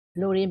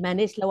လိုတွေ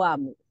manage လုပ်ရ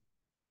မယ်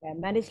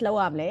manage လုပ်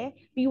ရမလဲ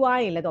ပြီးွား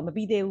ရင်လည်းတော့မ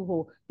ပြီးသေးဘူး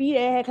ဟိုပြီးတ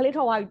ယ်ခလေး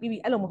ထောက်သွား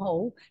ပြီးအဲ့လိုမဟုတ်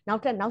ဘူးနော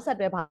က်ဆက်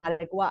တွဲပါ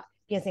လေကိုက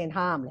ပြင်ဆင်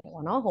ထားရမလဲ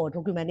ပေါ့နော်ဟို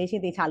documentation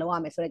တေချာလုပ်ရ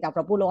မယ်ဆိုတဲ့အကြောင်း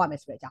report လုပ်ရမ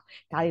ယ်ဆိုတဲ့အကြောင်း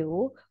ဒါတွေ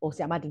ကိုဟိုဆ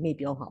ရာမဒီနေ့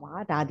ပြောမှာပါ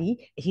ဒါဒီ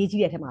အရေး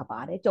ကြီးတဲ့ထက်မှာပါ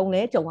တယ်ကြုံ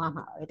လဲကြုံရ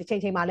မှာပဲတစ်ချိ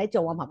န်မှာလဲ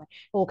ကြုံရမှာပဲ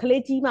ဟိုခ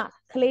လေးကြီးမှ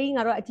ခလေး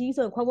ငါတော့အကြီး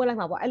ဆိုရင်ခွဲခွဲလိုက်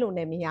မှာပေါ့အဲ့လို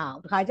နဲ့မရအောင်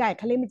တခါကျရင်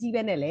ခလေးမကြီး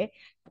ပဲနဲ့လေ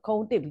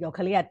ခုံးတစ်ပြီးတော့ခ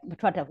လေးကမ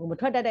ထွက်တတ်ဘူးမ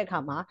ထွက်တတ်တဲ့အခါ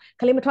မှာ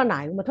ခလေးမထွက်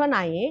နိုင်ဘူးမထွက်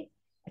နိုင်ရင်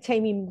အချိ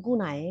န်မီမကူ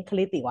နိုင်ရင်ခ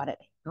လေးတည်သွားတယ်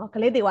နော်က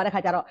လေးတွေသွားတဲ့ခါ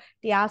ကျတော့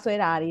တရားစွဲ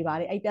တာတွေပါ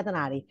တယ်အဲ့ပြဿ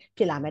နာတွေ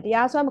ဖြစ်လာမယ်တ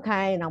ရားစွဲမခံ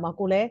ရင်တော့မှ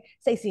ကိုလည်း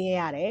စိတ်ဆင်းရဲ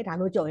ရတယ်ဒါ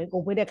မျိုးကြုံရင်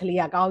ကိုပွေးတဲ့ကလေး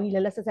ကကောင်းကြီး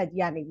လက်ဆက်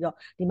ကြီးကနေပြီးတော့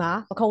ဒီမှာ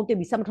ပခုံးတစ်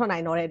ပြီးဆက်မထွက်နို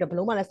င်တော့တဲ့အတွက်ဘ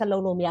လုံးမှလည်းဆက်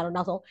လုံးလို့မရတော့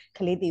နောက်ဆုံးက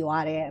လေးတွေ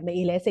သွားတယ်အ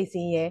မေလည်းစိတ်ဆ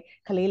င်းရဲ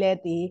ကလေးလည်း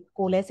တီး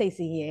ကိုလည်းစိတ်ဆ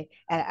င်းရဲ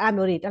အဲ့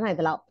မျိုးတွေတတ်နိုင်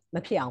တဲ့လောက်မ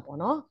ဖြစ်အောင်ပေါ့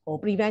နော်ဟို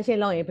prevention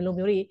လုပ်ရင်ဘယ်လို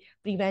မျိုးတွေ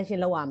prevention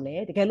လုပ်ရမလဲ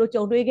တကယ်လို့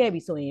ကြုံတွေ့ခဲ့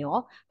ပြီဆိုရင်ရော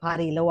ဘာ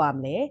တွေလုပ်ရမ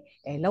လဲ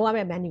လုပ်ရမ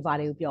ယ့် maneuver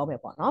တွေကိုပြောမ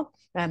ယ်ပေါ့နော်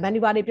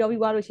maneuver တွေပြော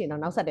ပြီးသွားလို့ရှိရင်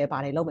တော့နောက်ဆက်တွဲဘာ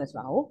တွေလုပ်မယ်ဆို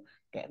တာကို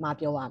ကဲအမ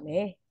ပြောပါမ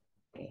ယ်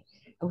ကဲ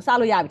အခုစ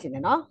လို့ရပြီချ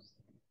င်းနော်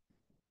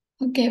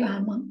ဟုတ်ကဲ့ပါ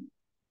အမ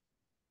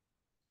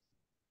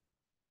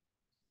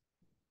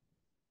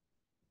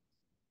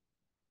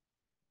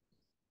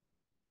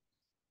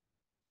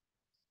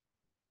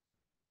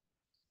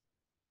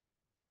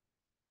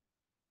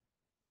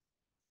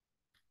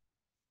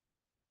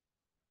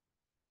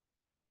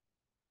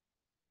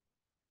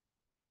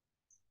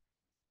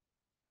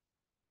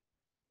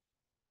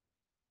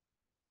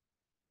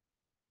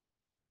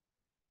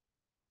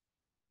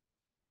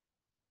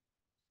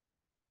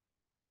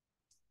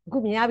အခု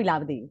မြင်ရပြီလား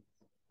မသိ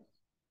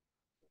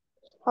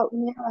ဟုတ်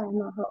မြင်ပါတယ်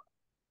မဟုတ်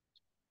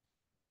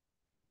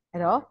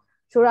အဲ့တော့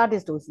shoulder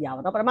dystocia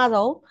ပေါ့နော်ပထမ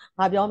ဆုံး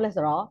ဘာပြောမလဲ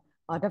ဆိုတော့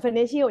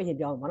definition ကိုအရင်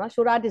ပြောမှာပေါ့နော်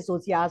shoulder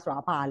dystocia ဆိုတာ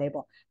ဘာလဲ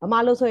ပေါ့မမ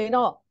လို့ဆိုရင်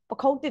တော့ပ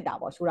ခုံးတစ်တာ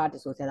ပေါ့ shoulder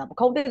dystocia ဆိုတာပ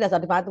ခုံးတစ်တယ်ဆို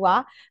တော့ဒီမှာ तू က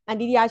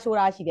anterior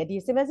shoulder ရှိတယ်ဒီ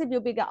symphysis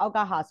pubic ကအောက်က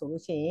ဟာဆို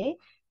လို့ရှိရင်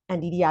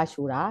anterior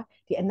shoulder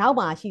ဒီအနောက်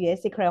မှာရှိတဲ့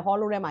sacral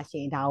hollow ထဲမှာရှိ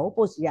ရင်ဒါကို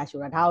posterior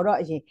shoulder ဒါကိုတော့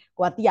အရင်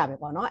ကိုကသိရမယ်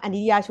ပေါ့နော်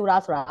anterior shoulder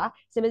ဆိုတာ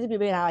symphysis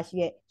pubic ထဲမှာရှိ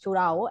တဲ့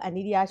shoulder ကို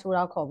anterior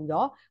shoulder ခေါ်ပြီး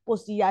တော့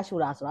posterior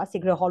shoulder ဆိုတာ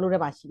sacral hollow ထဲ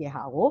မှာရှိတဲ့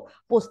ဟာကို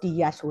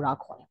posterior shoulder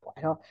ခေါ်တယ်ပေါ့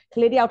အဲ့တော့က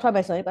လေးတယောက်ထွက်မ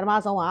ယ်ဆိုရင်ပထမ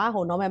ဆုံးက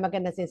ဟို normal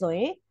mechanism ဆိုရ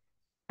င်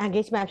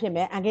engagement ဖြစ်မ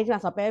ယ်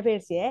engagement ဆို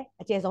pelvis ရဲ့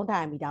အကျယ်ဆုံး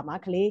diameter မှာ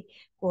ကလေး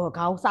ဟို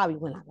ခေါင်းစ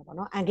ပြီးဝင်လာမှာပေါ့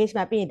နော်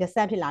engagement ပြီးရင်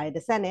descent ဖြစ်လာတယ်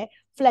descent နဲ့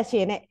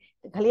flexion နဲ့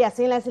ကလေးကဆ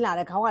င်းလဲဆင်းလာတ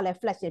ယ်ခေါင်းကလည်း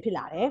flexion ဖြစ်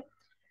လာတယ်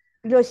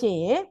ပြီးလို့ရှိ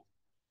ရင်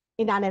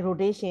internal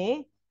rotation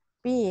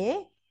ပြီးရင်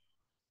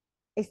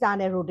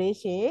external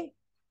rotation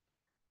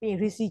ပြီးရင်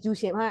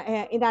restitution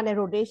internal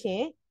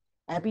rotation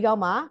ပြီးတော့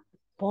မှ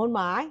bone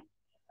mine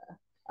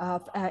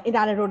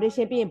internal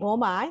rotation ပြီးရင် bone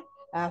mine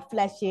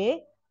flexion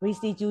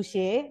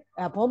restitution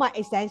bone mine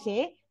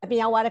extension အပြင်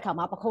ရောက်သွားတဲ့ခါ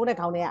မှာပခုံးတဲ့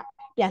ခေါင်းတွေက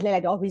ပြန်လှည့်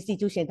လိုက်တော့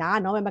restitution ဒါက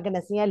normal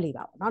mechanism ရဲ့လေ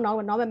ပါပေါ့နော်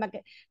normal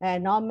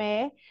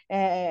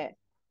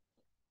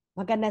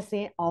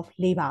mechanism of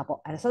labor ပေါ့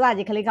အဲစစချ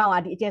င်းကလေးကောင်က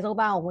ဒီအကျယ်ဆုံး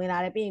ပန်းကိုဝင်လာ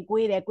တယ်ပြီးရင်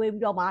ကိုွေးတယ်ကိုွေး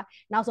ပြီးတော့မှ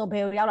နောက်ဆုံးဘ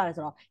ယ်ကိုရောက်လာလဲ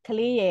ဆိုတော့က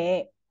လေးရဲ့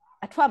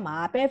အထွက်မှာ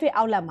pelvic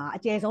outlet မှာအ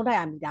ကျယ်ဆုံး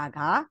diameter က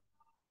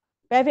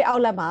pelvic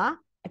outlet မှာ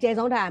အကျယ်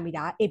ဆုံး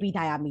diameter AB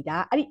diameter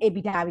အဲ့ဒီ AB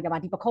diameter မှာ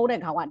ဒီပခုံးတဲ့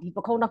ခေါင်းကဒီပ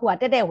ခုံးတစ်ခုက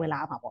တက်တက်ဝင်လာ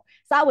မှာပေါ့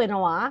စဝင်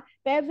တော့က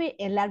pelvic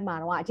inlet မှာ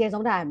တော့အကျယ်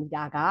ဆုံး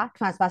diameter က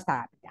transverse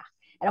diameter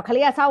အဲ့တော့က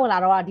လေးကစဝင်လာ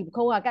တော့ဒီပ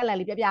ခုံးကကက်လန်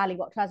လေးပြပြလေး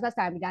ပေါ့ transverse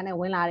diameter နဲ့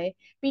ဝင်လာတယ်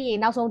ပြီးရင်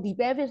နောက်ဆုံးဒီ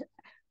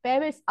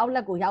pelvic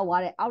outlet ကိုရောက်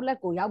သွားတယ် outlet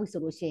ကိုရောက်ပြီ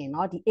ဆိုလို့ရှိရင်เน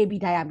าะဒီ AB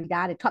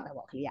diameter နဲ့ထွက်တယ်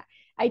ပေါ့ကလေးက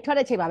အဲ့ထွက်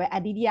တဲ့ချိန်မှာပဲ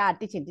anterior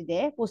ကတစ်ချင်တစ်တ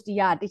ယ်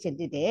posterior ကတစ်ချင်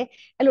တစ်တယ်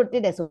အဲ့လိုတ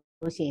စ်တယ်ဆို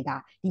လို့ရှိရင်ဒါ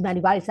ဒီ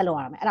maneuver တွေဆက်လုပ်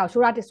ရမှာအဲ့ဒါကို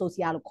shoulder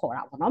dystocia လို့ခေါ်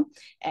တာပေါ့နော်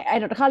အဲ့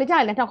တော့တစ်ခါလေကြာ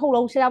ရင်လည်းတစ်ခု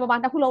လုံးရှေ့ပါပါ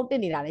တစ်ခုလုံးတ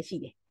စ်နေတာလည်းရှိ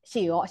တယ်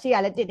ရှေ့ရောရှေ့က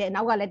လည်းတစ်တယ်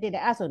နောက်ကလည်းတစ်တ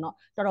ယ်အဲ့ဆိုရင်တော့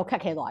တော်တော်ခ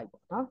က်ခဲသွားပြီ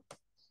ပေါ့နော်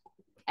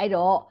အဲ့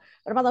တော့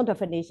ပထမဆုံး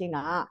definition က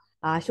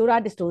shoulder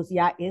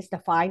dystocia is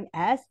defined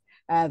as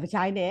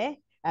vaginal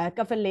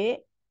cephalic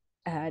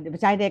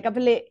vaginal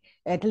cephalic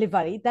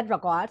delivery that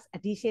requires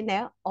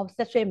additional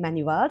obstetric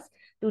maneuvers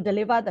to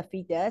deliver the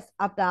fetus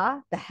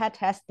after the head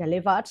has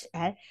delivered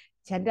and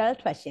genital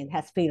traction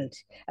has failed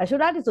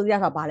shoulder dystocia ဆို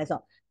တာဘာလဲဆို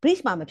တော့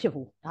breech မှာမဖြစ်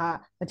ဘူးဒါ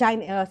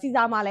vagina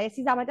Caesar မှာလည်း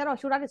Caesar မှာကျတော့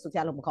shoulder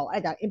dystocia လို့မခေါ်ဘူး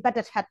အဲ့ဒါ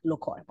impacted head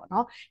လို့ခေါ်တယ်ပေါ့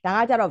နော်ဒါက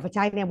ကျတော့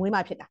vagina မွေး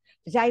မှာဖြစ်တာ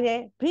vagina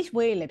breech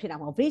မွေးရင်လည်းဖြစ်တာ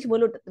မဟုတ် breech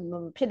မွေးလို့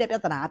ဖြစ်တဲ့ပြ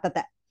ဿနာကတ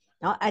တ်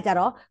နော်အဲ့ကြ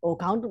တော့ဟို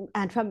ခေါင်း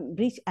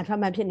breech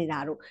entrapment ဖြစ်နေတာ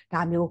တို့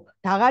ဒါမျိုး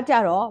ဒါကကြ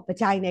တော့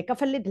vaginal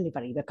cephalic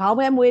delivery ပဲခေါင်း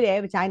ပဲမွေးတယ်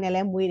vaginal လ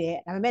ည်းမွေးတယ်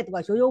ဒါပေမဲ့သူက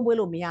ရိုးရိုးမွေး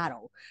လို့မရ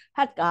တော့ဘူး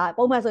head က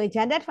ပုံမှန်ဆိုရင်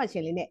genital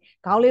traction လေးနဲ့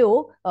ခေါင်းလေးကို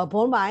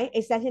bone mine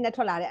extension နဲ့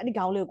ထွက်လာတယ်အဲ့ဒီ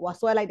ခေါင်းလေးကို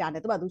ဆွဲလိုက်တာ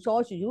နဲ့သူကသူ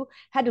short ရှူ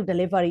head to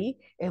delivery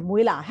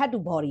မွေးလာ head to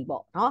body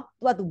ပေါ့နော်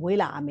သူကသူမွေး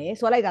လာအမယ်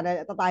ဆွဲလိုက်တာနဲ့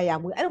တတရ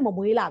မွေးအဲ့လိုမ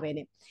မွေးလာပဲ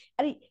နဲ့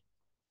အဲ့ဒီ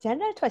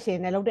genital traction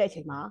နဲ့လုပ်တဲ့အ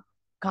ချိန်မှာ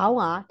ခေါင်း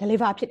က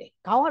deliver ဖြစ်တယ်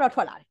ခေါင်းကတော့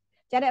ထွက်လာတယ်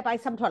ကျန်တဲ့အပို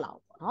င်းဆက်မထွက်လာ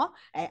ဘူးနော်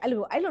အဲ့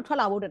လိုထွက်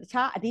လာဖို့အတွက်တ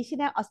ခြား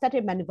additional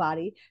obstetric maneuver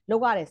တွေလု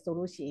ပ်ရတယ်ဆို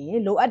လို့ရှိရ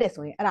င်လိုအပ်တယ်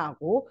ဆိုရင်အဲ့ဒါ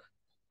ကို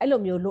အဲ့လို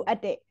မျိုးလိုအပ်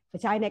တဲ့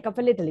vaginal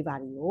cephalic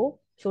delivery ကို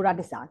shoulder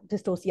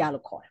dystocia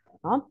လို့ခေါ်တယ်ပေါ့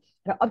နော်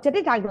အဲ့တော့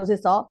objective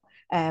diagnosis of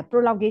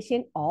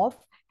prolongation of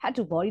head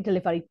to body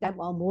delivery time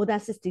of more than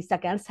 60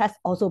 seconds has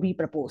also been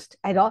proposed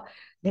အဲ့တော့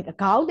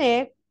ခေါင်းနဲ့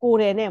ကိုယ်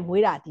တယ်နဲ့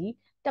မွေးတာဒီ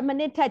10 မိ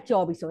နစ်ထက်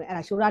ကြော်ပြီဆိုရင်အဲ့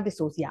ဒါ shoulder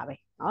dystocia ပဲ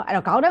နော်အဲ့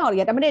တော့ခေါင်းထဲကောင်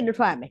ကြီးက10 မိနစ်နဲ့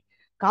ထွက်ရမယ်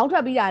ခေါင်းထွ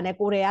က်ပြီးတာနဲ့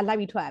ကိုယ်တယ်ကလိုက်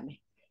ပြီးထွက်ရမယ်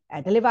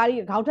delivery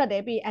ခေါင်းထွက်တ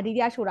ယ်ပြီး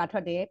anterior shoulder ထွ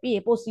က်တယ်ပြီး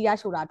posterior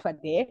shoulder ထွက်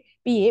တယ်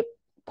ပြီး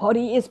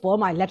body is born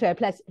my lateral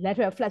flex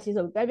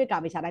ဆိုပြီး pelvic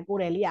curvature တိုင်းကို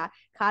ယ်တယ်လေးက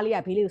ခါးလေးက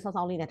ဘေးလေးကိုဆောင်း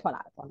ဆောင်းလေးနဲ့ထွက်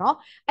လာတယ်ပေါ့နော်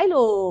အဲ့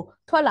လို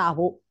ထွက်လာ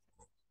ဖို့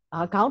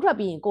ခေါင်းထွက်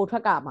ပြီးရင်ကိုယ်ထွ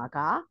က်ကမှာက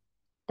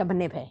10 မိ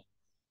နစ်ပဲ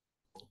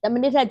10 မိ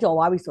နစ်ထက်ကျော်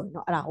သွားပြီဆိုရင်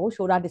တော့အဲ့ဒါကို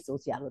shoulder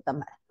dystocia လို့သတ်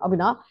မှတ်တယ်ဟုတ်ပြီ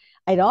နော်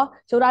အဲ့တော့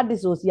shoulder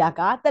dystocia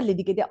က that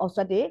litigated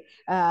obstetric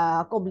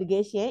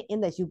complication in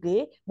the UK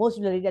most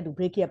related to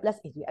brachial plus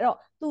injury အဲ့တော့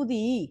သူ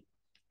ဒီ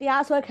တ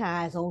ရားစွဲခံရ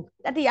ဆုံး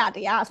တတိယတ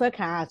ရားစွဲ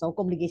ခံရဆုံး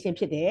complication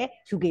ဖြစ်တယ်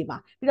UK မှာ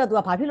ပြီးတော့သူက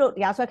ဘာဖြစ်လို့တ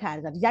ရားစွဲခံရ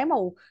လဲဆိုတော့ဒီတိုင်းမ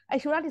ဟုတ်ဘူးအဲ့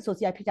shoulder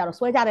dystocia ဖြစ်ကြတော့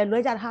စွဲကြတယ်လွဲ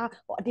ကြတာဟာ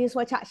အတင်း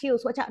စွဲချရှေ့ကို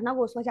စွဲချနောက်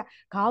ကိုစွဲချ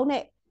ခေါင်း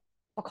နဲ့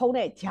ပခုံး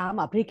နဲ့ကြား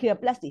မှာ brachial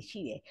plus တွေ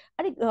ရှိတယ်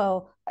အဲ့ဒီ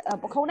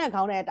ပခုံးနဲ့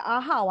ခေါင်းနဲ့တ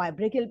အားဟာဝိုင်း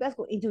brachial plus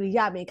ကို injury ရ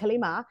မယ်ခ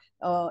လေးမှာ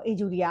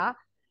injury က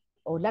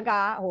လက်က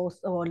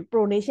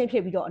pronation ဖြ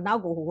စ်ပြီးတော့အနော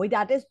က်ကို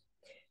waiter tip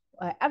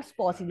abs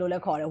policy လို့လ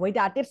ည်းခေါ်တယ်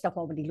waiter tips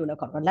deformity လို့လည်း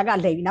ခေါ်တယ်လက်က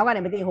လိမ်ပြီးနောက်က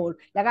နေမသိ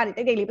လက်ကနေ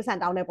တိတ်တိတ်လေးပတ်စံ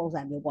တောင်းတဲ့ပုံ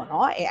စံမျိုးပေါ့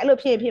နော်အဲ့လို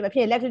ဖြစ်မဖြ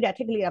စ်လက်ကလေးက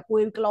ထိကလေးကကို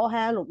ယ် claw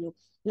hand လို့မျိုး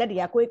လက်တွေ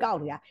ကကိုယ်ကောက်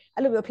နေတာ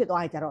အဲ့လိုမျိုးဖြစ်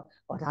သွားရင်ကျတော့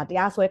ဒါတ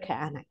ရားစွဲခံ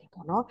ရနိုင်တယ်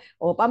ပေါ့နော်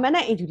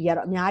permanent injury က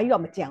တော့အများကြီး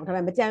တော့မကြံဘူးဒါ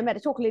ပေမဲ့မကြံမဲ့တ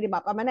ချို့ကလေးတွေ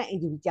မှာ permanent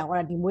injury ကြံသွား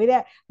တာဒီမွေး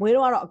တော့က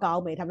တော့အကော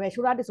င်းပဲဒါပေမဲ့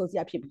shoulder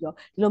dystocia ဖြစ်ပြီးတော့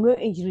ဒီလိုမျိုး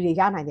injury တွေ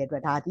ရနိုင်တဲ့အတွ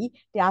က်ဒါဒီ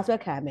တရားစွဲ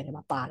ခံရမယ်ဒီ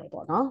မှာပါတယ်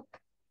ပေါ့နော်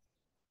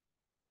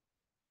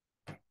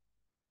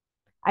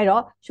အဲ့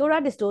တော့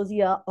shoulder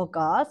dystocia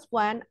occurs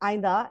when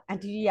either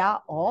anterior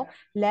or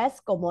less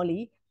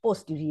commonly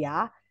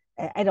posterior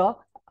အဲ့တော့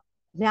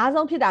အများ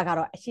ဆုံးဖြစ်တာက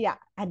တော့အရှိက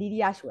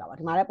anterior shoulder ပါ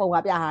ဒီမှာလည်းပုံက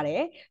ပြထားတ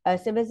ယ်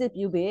symphysis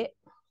pubic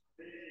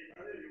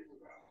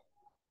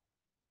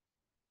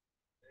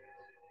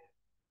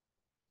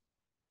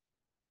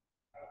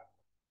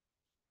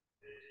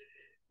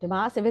ဒီမှာ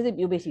symphysis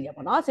pubic ရှိတယ်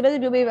ပေါ့နော် symphysis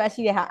pubic ပဲ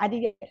ရှိတဲ့ဟာ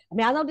အ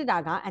များဆုံးတက်တာ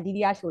က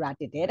anterior shoulder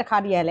တက်တယ်တခါ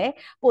တည်းလည်း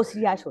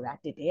posterior shoulder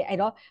တက်တယ်အဲ့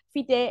တော့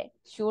fetal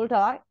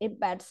shoulder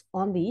impacts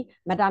on the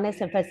maternal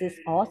symphysis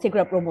or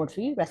sacral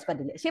promontory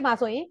respectively အရှိမ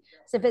ဆိုရင်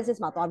symphysis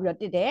မှာသွားပြီးတော့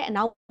တက်တယ်အ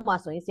နောက်မှာ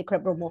ဆိုရင်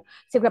sacral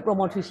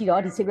promontory ရှိ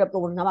တော့ဒီ sacral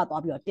promontory မှာ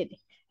သွားပြီးတော့တက်တ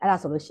ယ်အဲ့ဒါ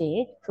ဆိုလို့ရှိရ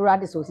င် shoulder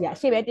dystocia အ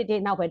ရှိပဲတက်တယ်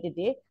နောက်ပဲတက်တ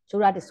ယ်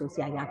shoulder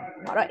dystocia ရမယ်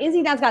အဲ့တော့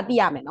incidence ကသိ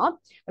ရမယ်နော်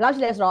ဘယ်လောက်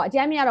ရှိလဲဆိုတော့အကြ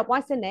မ်းမြင်ကတော့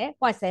 0.6 နဲ့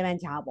 0.7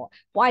 ကြားပေါ့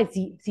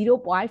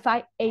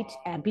 0.58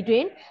 and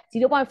between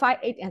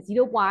 0.58 and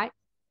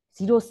 0.07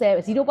 ဆို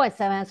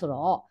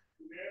တော့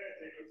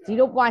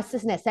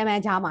0.6 နဲ့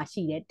7ကြားမှာ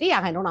ရှိတယ်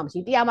100ခိုင်နှုန်းတော့မရှိ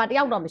100မှာ1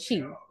ယောက်တော့မရှိ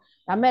ဘူး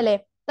ဒါပေမဲ့လ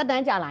ည်းတက်တ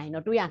န်းကြလာရင်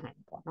တော့တွေးရနိုင်တ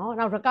ယ်ပေါ့နော်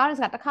နောက်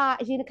recurrence ကတစ်ခါ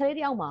အရင်ကလေးတ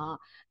စ်ယောက်မှာ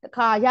တစ်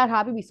ခါရ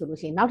ထားပြီးပြီဆိုလို့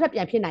ရှိရင်နောက်ထပ်ပြ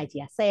န်ဖြစ်နိုင်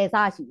ကြီးက10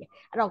စားရှိတယ်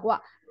အဲ့တော့ကိုက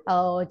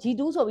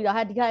G2 ဆိုပြီးတော့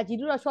ဟာဒီက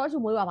G2 တော့ short ရှူ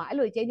မွေးပါမှာအဲ့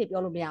လိုအကျဉ်းကြီး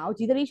ပြောလို့မရဘူး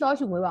G3 short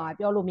ရှူမွေးပါမှာ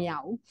ပြောလို့မရ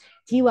ဘူး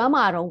G1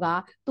 မှာတော့က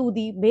သူ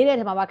ဒီမေးတဲ့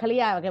ထဲမှာကလေး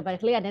က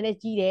နည်းနည်း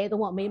ကြီးတယ်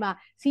သို့မဟုတ်အမေးမှာ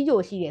စီးကြို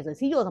ရှိတယ်ဆို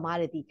စီးကြိုသမား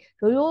တွေဒီ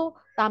ရိုး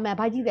တာမန်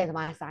ဘိုက်ကြီးတဲ့သ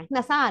မားဆိုင်2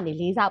ဆကနေ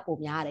4ဆပို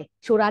များတယ်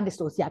shoulder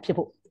dystocia ဖြစ်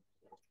ဖို့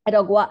အဲ့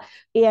တော့ကိုက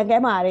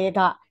AN မှာတွေ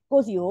က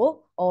ကိုစီကို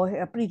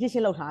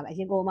prediction လုပ်ထားတယ်အရ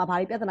င်ကိုမှဘာ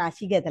တွေပြဿနာ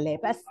ရှိခဲ့တယ်လဲ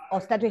past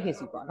obstetric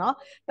history ပေါ့နော်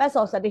past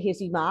obstetric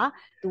history မှာ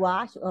तू က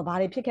ဘာ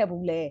တွေဖြစ်ခဲ့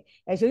ဘူးလဲ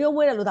ရိုး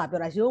မွေးတယ်လို့သာ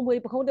ပြောတာရိုး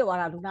မွေးပခုံးတက်သွား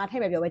တာလူနာထို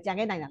က်ပဲပြောပဲကြံ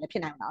ခဲ့နိုင်တာလည်းဖြ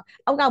စ်နိုင်မှာ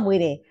အောက်ကမွေး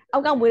တယ်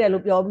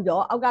လို့ပြောပြီး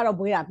တော့အောက်ကတော့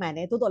မွေးတာမှန်တ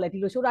ယ်တိုးတော်လည်းဒီ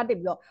လို shoulder တက်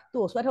ပြီးတော့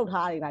သူ့ကိုဆွဲထုတ်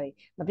ထားရတယ်ဘာတွေ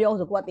မပြော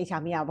ဆိုကိုကတေချာ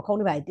မရပခုံး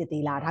တွေဘာတွေတက်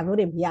သေးလားဒါမျိုး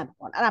တွေမရမှာ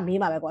ပေါ့အဲ့ဒါမေး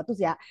မှာပဲကွာသူ့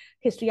စီက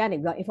history ကနေ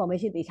ပြီးတော့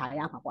information တေချာ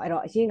ရမှာပေါ့အဲ့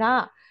တော့အရင်က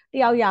တ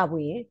ယောက်ရဝ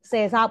င်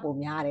10ဆပို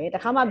များတယ်တ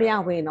ခါမှမရ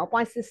ဝင်တော့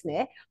 0.6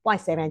 နဲ့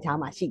 0.7 ကြား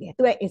မှာရှိတယ်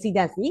သူရဲ့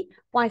incidence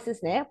 0.6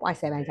 နဲ့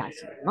 0.7 ကြား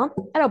ရှိတယ်เนาะ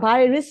အဲ့တော့ဘာ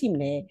တွေ risk ရှိမ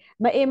လဲ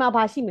မအေးမှာ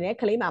ဘာရှိမလဲ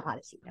ကလေးမှာဘာ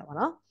တွေရှိမလဲပေါ့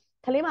နော်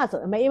ကလေးမှာဆို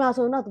မအေးမှာ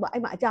ဆိုတော့သူက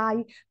အဲ့မှာအကြာ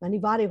ကြီးမနီ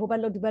ဘာတွေဟိုဘ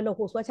က်လို့ဒီဘက်လို့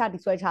ဟိုဆွဲချဒီ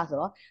ဆွဲချဆို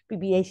တော့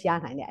PPH ရ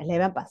နိုင်တယ်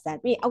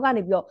 11% ပြီးအောက်က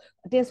နေပြီးတော့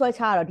အတင်းဆွဲ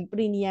ချတော့ဒီ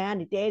premium က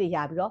နေတဲတွေရ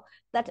ပြီးတော့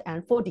that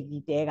and 4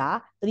 degree တဲက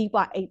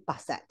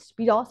 3.8%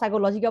 ပြီးတော့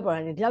psychological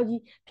problem တွေဒီလောက်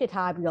ကြီးဖြစ်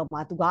ထားပြီးတော့မှ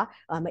သူက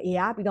မအေးရ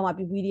ပြီးတော့မှ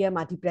PPDM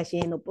မှာ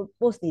depression တို့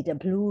postnatal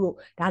blue တို့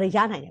ဒါတွေရ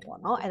နိုင်တယ်ပေါ့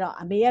နော်အဲ့တော့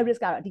အမေရဲ့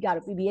risk ကတော့အဓိက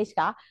တော့ PPH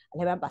က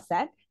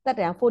 11% that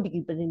and 4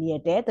 degree premium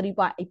တဲ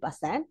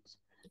 3.8%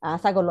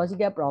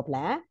 psychological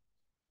problem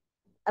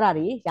အဲ့ဒါ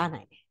တွေရ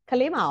နိုင်တယ်ခ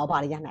လေးမှာရောဘာ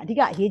တွေရနိုင်အဓိ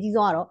ကအရေးကြီး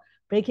ဆုံးကတော့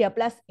brachial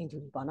plus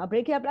injury ပေါ့နော်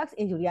brachial plus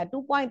injury က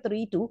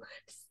 2.3 to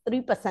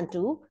 3%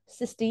 to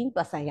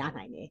 16% ရ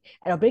နိုင်တယ်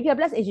အဲ့တော့ brachial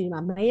plus injury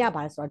မှာမရ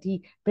ပါလဲဆိုတော့ဒီ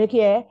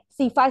brachial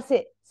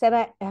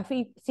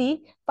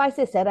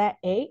C567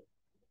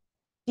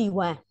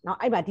 T1 เนาะ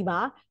အဲ့မှာဒီမှာ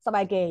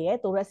cervical ရဲ့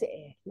thoracic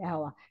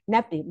ဟို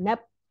nap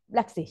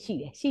flex ရှိ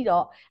တယ်ရှိ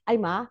တော့အဲ့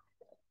မှာ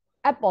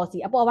up policy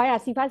အပေါ်ပိုင်းက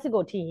C5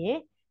 ကိုထိရင်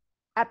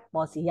up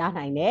policy ရ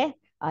နိုင်တယ်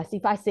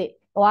C5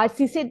 ဟို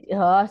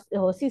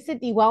C6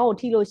 T1 ကို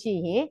ထိလို့ရှိ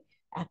ရင်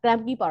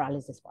clammy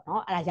paralysis ပေါ့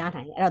နော်အဲ့ဒါရ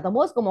နိုင်တယ်အဲ့တော့ the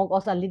most common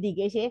cause of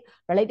litigation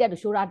related to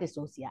shoulder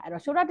dystocia အဲ့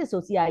တော့ shoulder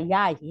dystocia ရ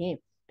ရင်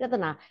ပြဿ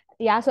နာ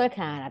တရားစွဲ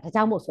ခံရတာဒါ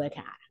ကြောင့်မို့စွဲ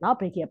ခံရတာเนาะ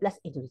brachial plus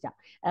injury ကြောင့်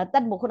အဲ့တော့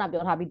that မို့ခုန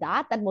ပြောထားပြီးသား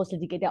that most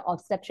litigated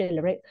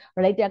obstetric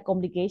related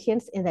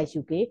complications in the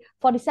UK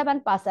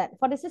 47%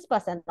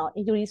 46% of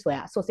injuries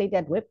were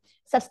associated with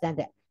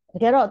substandard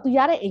တကယ်တော့သူ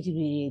ရတဲ့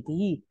injury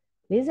တွေဒီ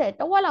40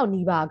တဝက်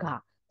လောက်နီးပါးက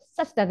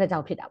substance ကြော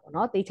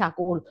င့်ဖြစ်တာပေါ့နော်တေချာ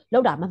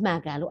ကိုလောက်တာ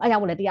မမှန်ကန်လို့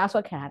အဲ့ကြောင့်လည်းတရား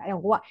စွဲခံရတာ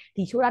အဲ့ကြောင့်ကိုက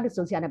ဒီ shoulder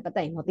dystocia နဲ့ပတ်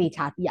သက်ရင်တော့တေ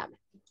ချာသိရ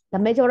မယ် the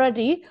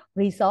majority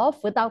resolve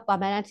without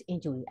permanent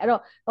injury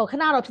အဲ့တော့ဟို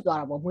ခဏတော့ဖြစ်သွား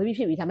တာပေါ့မွေးပြီး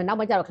ဖြစ်ပြီးဒါပေမဲ့နောက်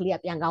မှကျတော့ကလေး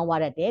ကပြန်ကော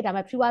င်းသွားတတ်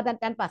တယ်ဒါပေမဲ့ fewer than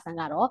 10%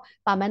 ကတော့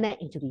permanent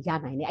injury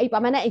ရနိုင်တယ်အဲ့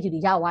permanent injury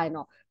ရသွားရင်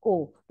တော့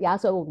ကိုတ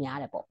ရားစွဲဖို့များ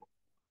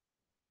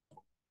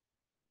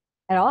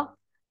တယ်ပေါ့အဲ့တော့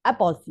app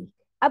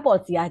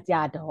policy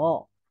ကကြတော့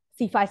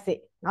C56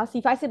 နော်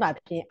C56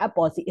 မှာဖြစ် app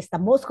policy is the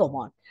most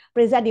common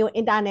present your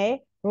internal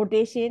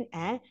rotation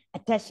and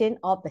adhesion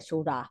of the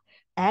shoulder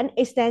and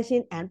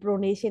extension and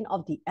pronation of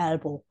the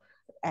elbow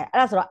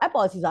အဲ့ဒါဆိုတော့ app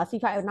policy ဆိုတာ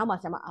C5 နောက်မှာ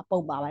ဆက်မှာ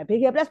ပုံပါပါတယ်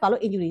brachial plus ဘာ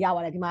လို့ injury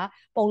ရသွားလဲဒီမှာ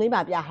ပုံလေး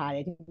မှာပြထား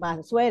တယ်ဒီမှာ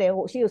ဆွဲတယ်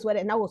ဟိုအရှိကိုဆွဲတ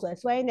ယ်အနောက်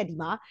ကိုဆွဲနေဒီ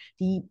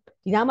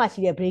မှာဒီနားမှာရှိ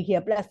တဲ့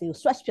brachial plus တွေကို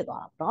stretch ဖြစ်သွား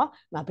တာပေါ့နော်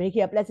ဒီမှာ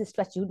brachial plus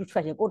stretch due to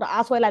traction ကိုတ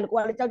အားဆွဲလိုက်လို့ကို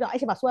ကလည်းကြောက်အဲ့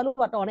ချိန်မှာ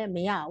ဆွဲလို့တော့တော်နေမ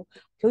ရဘူး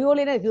ရိုးရိုး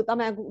လေးနဲ့ဒီ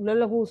တမန်လွယ်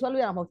လွယ်ကူ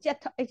ဆွဲလို့ရတာ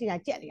မဟုတ်ကြက်အဲ့ချိန်က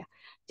ကြက်နေတာ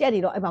ကြက်နေ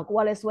တော့အဲ့မှာကိုက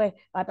လည်း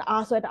ဆွဲတ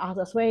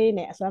အားဆွဲ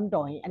နေအဆွဲ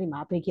မတော်ရင်အဲ့ဒီမှာ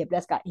brachial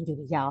plus က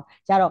injury ရအောင်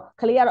ကြတော့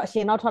ကလေးကတော့အရှ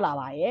င်တော့ထွက်လာ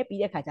ပါ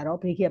ရဲ့ပြီးတဲ့ခါကျတော့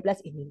brachial plus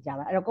injury ကြ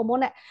ပါအဲ့တော့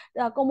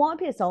common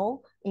အဖြစ်ဆုံး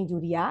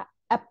injury က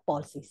app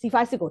policy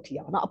C56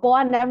 ကိုထိတာပေါ့နော်အပေါ်က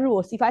nerve root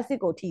ကို C56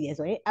 ကိုထိတယ်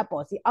ဆိုရင် app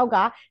policy အောက်က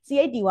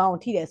C81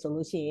 ကိုထိတယ်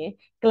ဆိုလို့ရှိရင်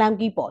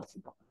clunky policy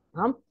ပေါ့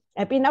နော်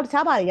ပြီးနောက်တ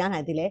ခြားဘာတွေရ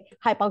နိုင်သေးလဲ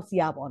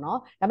hypoxia ပေါ့နော်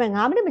ဒါပေမဲ့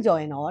9မိနစ်မ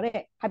ကျော်ရင်တော့တဲ့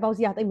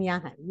hypoxia သိမရ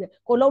နိုင်ဘူး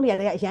ကိုလုံးနေရ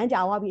တဲ့အရန်ကြာ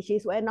သွားပြီးရှေး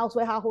ဆွဲနောက်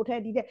ဆွဲဟာဟိုထဲ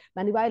ဒီတဲ့မ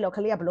န်ဒီဘာလို့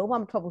ခလေးကဘလုံး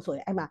မမထွက်ဘူးဆို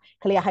ရင်အဲ့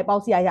မှာခလေးက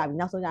hypoxia ရပြီ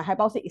နောက်ဆုံးကျ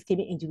hypoxic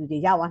ischemic injury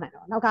တွေရသွား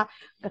နိုင်တော့နောက်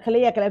ကခ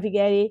လေးရဲ့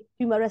clavicle တွေ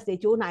humerus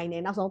တွေကျိုးနိုင်တ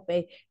ယ်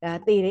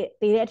နောက်ဆုံးပဲတေး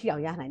တဲ့အထိ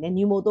အောင်ရနိုင်တယ်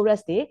pneumothorax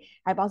တွေ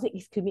hypoxic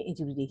ischemic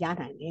injury တွေရ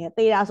နိုင်တယ်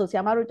တေးတာဆို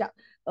ဆရာမတို့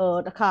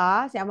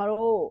တခါဆရာ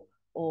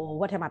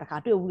မတို့ဝက်ထဲမှာတခါ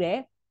တွေ့ဦး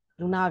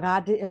တယ်လူနာက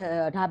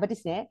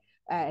diabetes နဲ့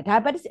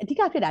diabetes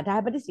အဓိကဖြစ်တာ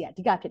diabetes ကြီး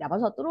အဓိကဖြစ်တာဘာ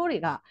လို့ဆိုတော့သူတို့တွေ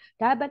က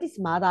diabetes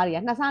မာသားတွေ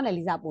ကနှစ်ဆ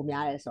နဲ့လေးစားပို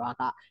များတယ်ဆိုတာ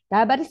က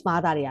diabetes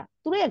မာသားတွေ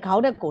ကသူတို့ရဲ့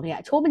ခေါင်းနဲ့ကိုယ်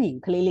နဲ့အချိုးမညီ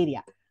ဘူးကလေးလေးတွေက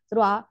သူ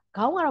တို့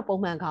ကခေါင်းကတော့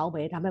ပုံမှန်ခေါ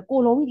င်းပဲဒါပေမဲ့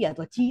ကိုယ်လုံးကြီးတွေ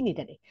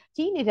ကသူကြီးနေတတ်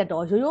တယ်ကြီးနေတတ်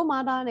တော့ရိုးရိုး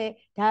မာသားနဲ့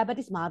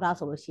diabetes မာ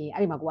သားဆိုလို့ရှိရင်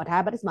အဲ့ဒီမှာကိုက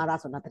diabetes မာ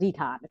သားဆိုတာ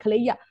သတိထားတယ်က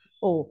လေးကြီးက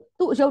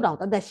ဟိုသူ့အယုတ်တောင်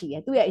တသက်ရှိတ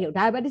ယ်သူ့ရဲ့အယုတ်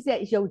diabetes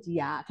ရဲ့အယုတ်ကြီး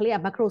ကကလေးက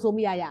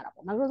macrosomia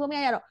ရတာပေါ့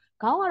macrosomia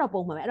ရတော့ခေါင်းကတော့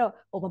ပုံမှန်ပဲအဲ့တော့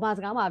ဟိုဗမာ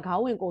စကားမှာခေါ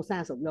င်းဝင်ကိုဆ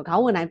န့်ဆိုပြီးတော့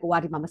ခေါင်းဝင်တိုင်းကို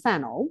ကဒီမှာမဆ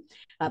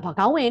န့်တော့ဘူး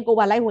ခေါင်းဝင်ကို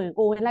ပါလိုက်ဝင်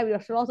ကိုဝင်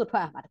လိုက်ပြီးတော့ straw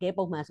ဆိုထွက်ရမှာတ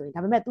ကယ်ပုံမှန်ဆိုရင်ဒါ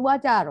ပေမဲ့ तू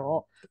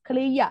ကကြတော့က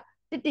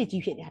လေးကြီးက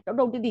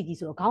တစ်ကြီးဖြစ်နေတာတုတ်တစ်ကြီး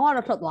ဆိုတော့ခေါင်းက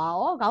တော့ထွက်သွား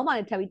ရောခေါင်းမှလ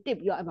ည်းထပ်ပြီး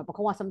တစ်ပြီးတော့အဲ့မှာပ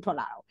ခုံးကဆ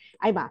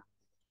မ်းထွက်လာတော့အဲ့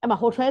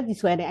မှာဟို trail ဒီ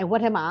ဆွဲနေအဲ့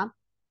ဝက်ထဲမှာ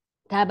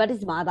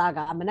diabetes မာသားက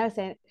မနက်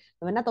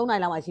3နာရီ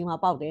လောက်မှရှိမှ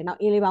ပေါက်တယ်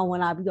နောက်အင်းလေးပါ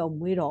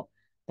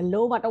ဝင်လာပြီးတော့မွေးတော့ဘ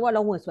လုံးမတ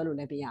ဝက်လုံးဝင်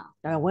ဆွဲလို့လည်းပြရ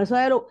အောင်ဒါပေမဲ့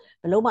ဝင်ဆွဲလို့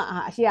ဘလုံးမ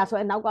အရှိ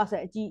ရဆွဲနောက်က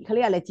ဆွဲအကြီး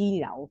ကလေးကလ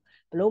ည်းကြီးနေတာ哦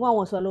ဘလုံးမ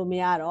ဝင်ဆွဲလို့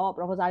မရတော့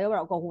professor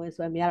ရောတော့အကုန်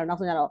ဝင်ဆွဲမရတော့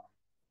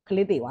နောက်ဆုံးကျတော့က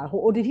လေးတေသွားဟို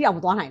ODT အောင်မ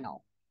သွားနိုင်တော့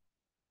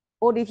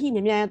ODT မြ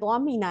န်မြန်သွား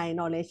မိနိုင်ရင်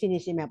တော့လည်းရှ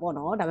င်းရှင်းပဲပေါ့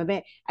နော်ဒါပေ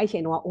မဲ့အဲ့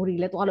ချိန်တော့ OD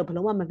လည်းသွားလို့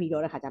ဘလုံးမ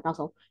မမိတော့တဲ့ခါကျ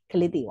နောက်ဆုံးက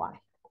လေးတေသွားတ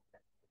ယ်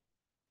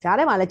ဂျား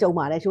ထဲမှာလ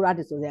ည်းကြုံပါတယ် shoulder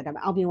dystocia ဒါပေ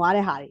မဲ့အောင်မြင်သွား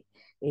တဲ့ဟာတွေ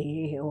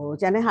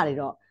ဟိုကျန်တဲ့ဟာ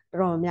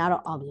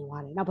တွေတော့တော်တော်များတော့အောင်မြင်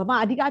သွားတယ်နောက်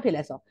ဗမာအဓိ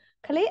ကဖြစ်လဲဆို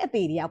ကလေး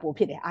အသေးတွေက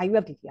ပိုဖြစ်တယ်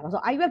IUFD တွေကဆို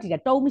IUFD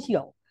ကတုံးမ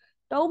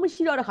ရှိတော့တုံးမ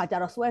ရှိတော့တဲ့ခါကျ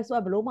တော့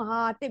ဆွဲဘလို့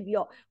မဟာတစ်ပြီး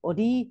တော့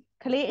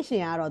ဟိုဒီကလေးအရှ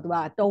င်ကတော့သူက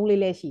တုံး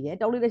လေးလဲရှိ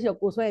တယ်တုံးလေးလဲ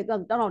ရှိတော့ကိုဆွဲတော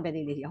င်းတော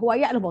င်းတဲနေလေးရှိတယ်ဟိုက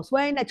ကြီးအဲ့လိုပေါ့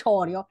ဆွဲနဲ့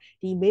ချော်နေရော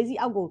ဒီ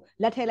မေးစီအောက်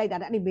ကိုလက်ထဲ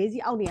လိုက်တာအဲ့ဒီ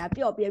မေးစီအောက်နေ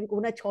ရပျော့ပြဲပြီးကို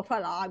နဲ့ချော်ထွ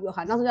က်လာပြီးတော့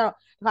ခါ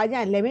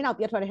နောက်ဆုံးကျတော့ဒီခါကျရင်လေမင်း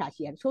အောင်ပြတ်ထွက်တဲ့ဟာ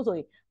ရှိတယ်ချို့ဆို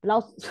ရင်ဘ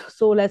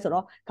လောက်ဆိုးလဲဆို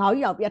တော့ခေါင်း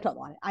ကြီး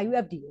အောင်ပြတ်ထွက်သွားတယ်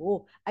IUFD ကို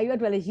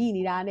IUFD လည်း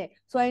ရည်နေတာနဲ့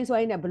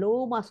ဆွဲနဲ့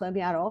ဘလို့မှဆွဲ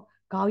မရတော့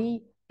ခေါင်းကြီး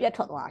ပြတ်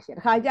ထွက်သွားတာရှိတယ်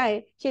ဒီခါကျ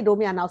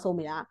ရင်ရှေ့တိုးမရနောက်ဆုံး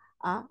မရ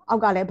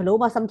အောက်ကလည်း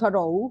ဘလို့မှစ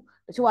မ်းထွက်တော့ဘူး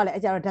တချို့ကလ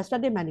ည်းအကြတော့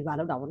destructive maneuver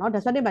လောက်တာပေါ့နော်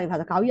destructive maneuver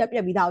ဆိုခေါင်းကြီးကပြ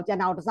က်ပြီးသားကို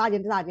ကြံတာကိုတစားချ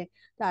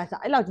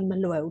င်းဒါအဲ့လောက်ကြီးမ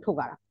လွယ်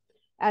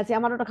ဘူးထုတ်ကြတာဆရာ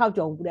မတို့တစ်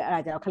ခေါက်ကြုံဘူးတဲ့အဲ့ဒါ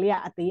ကျတော့ကလေး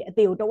ကအ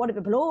သေးကိုတော့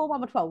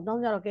ဘလို့မှမထွက်ဘူးနော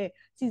က်ကျတော့ကဲ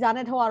စီဇာ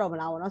နဲ့ထုတ်ရတော့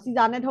မလားပေါ့နော်စီ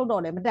ဇာ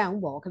နဲ့ထုတ်တော့လည်းမ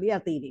တန်ဘူးပေါ့ကလေး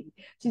ကသေးနေ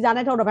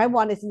ပြီစီဇာနဲ့ထုတ်တော့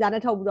ဘိုက်ဘွားနဲ့စီဇာ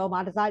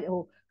နဲ့ထုတ်ပြီးတော့မှတစားဟို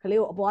ကလေး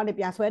ကိုအပေါ်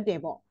ကနေပြန်ဆွဲ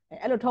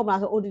တင်ပေါ့အဲ့လိုထုတ်မ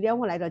လားဆို OD ထဲ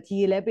ဝင်လိုက်တော့ G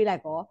လဲပေးလို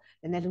က်ပေါ့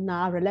နည်းနည်းလူနာ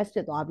relax ဖြ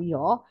စ်သွားပြီး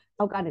တော့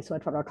အောက်ကနေ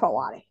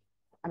ဆွဲထွက်သွားတယ်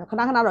အဲ့ခ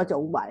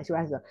ဏတော့ကြုံဦးပါတယ်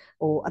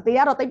ဆိုတော့ဟိုအသေး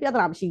ကတော့တိတ်ပြဿ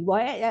နာမရှိ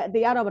ဘူးပေါ့အ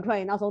သေးကတော့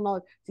မထွက်ရင်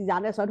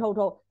နောက်ဆုံးတော့စီဇာနဲ့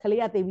ဆွဲထုတ်က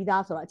လေးကသေပြီး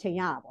သားဆိုတော့အချိန်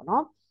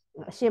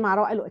ရတာပေါ့နော်အရှင်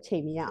မှာတော့အဲ့လိုအ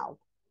ချိန်မရအောင်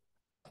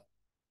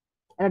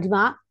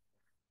အဲ့တော့ဒီမှာ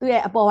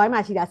သူ့ရဲ့အပေါ်ပိုင်းမှာ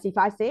ရှိတာ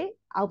C56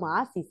 အောက်မှာ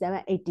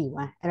C781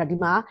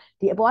 အဲ့တော့ဒီမှာ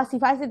ဒီအပေါ်က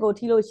C56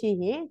 ကိုထိလို့ရှိ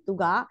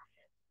ရင်သူက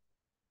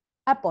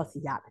app policy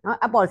ရတယ်နော်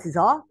app policy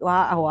ဆိုတော့သူက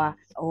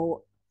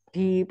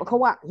ဒီ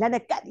ပခုံးက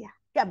လက်နဲ့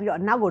ကတ်နေတာကပ်ပြီးတော့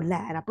အနောက်ကိုလ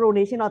န်တာ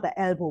pronation of the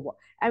elbow ပေါ့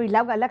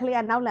အဲ့ဒီလောက်ကလက်ကလေး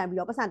ကနောက်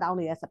လန်ပြီးတော့ပတ်စံတောင်း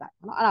နေတဲ့စ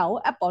တိုင်နော်အဲ့ဒါကို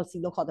app policy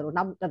လို့ခေါ်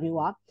တယ်လို့နောက်တစ်မျိုး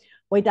က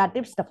waiter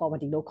tips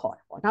deformity လို့ခေါ်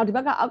တယ်ပေါ့နောက်ဒီ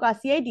ဘက်ကအောက်က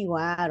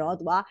C81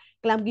 ကတော့သူက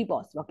clumsy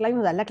policy ပေါ့ clumsy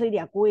ဆိုတာလက်ကလေး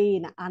တွေက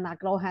ကိုယ်နဲ့အာနာ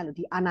claw hand လို့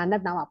ဒီအာနာ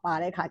နဲ့နောက်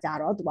မှာပါတဲ့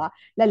အခါကျတော့သူက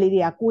လက်လေး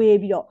တွေက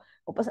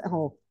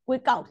ကိုယ်ပြီးတော့ကို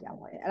ယ်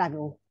ကောက်နေတာပေါ့အဲ့ဒါ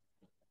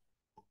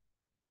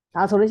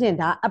မျိုးဒါဆိုလို့ရှိရင်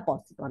ဒါ app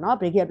policy ပေါ့နော်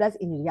brachial plus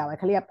injury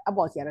ရပါခလေးက app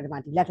policy ကတော့ဒီမှာ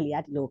ဒီလက်ကလေးက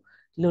ဒီ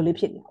လိုလေး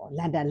ဖြစ်နေပေါ့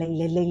လန်ဒန်လိ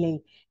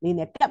မ့်လေး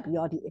နဲ့ကပ်ပြီး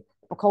တော့ဒီ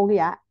ပခုံးလေး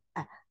က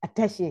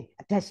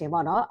adhesion ပေါ့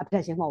နော်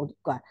adhesion မဟုတ်ဘူး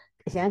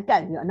အရန်က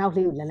တ်ပြီးတော့အနောက်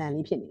လေးကိုလန်လန်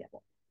လေးဖြစ်နေတယ်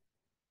ပေါ့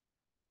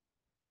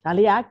ဒါ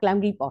လေးက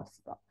clamgy policy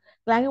ပေါ့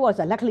clamgy policy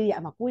ဆိုလက်ကလေးရ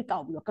အမှာကိုယ်ကော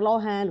က်ပြီးတော့ claw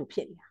hand လို့ဖြ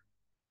စ်နေတာ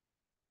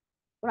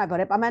ခုနကပြော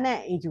တဲ့ permanent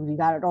injury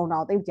ကတော့တော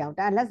င်တိတ်ကြောင်တ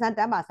န်းလက်ဆန်းတ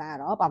န်းပါဆန်းက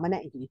တော့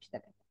permanent injury ဖြစ်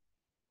တယ်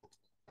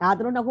ဒါ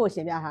သူတို့နှစ်ခုရှ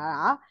င်းပြထား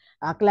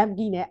တာ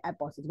clamgy နဲ့ app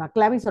policy ဒီမှာ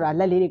clamgy ဆိုတာ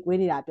လက်လေးတွေကွေး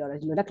နေတာပြောတယ်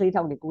ဒီလိုလက်ကလေး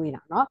ထောက်နေကွေးနေ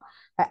တာเนาะ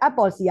app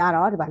policy က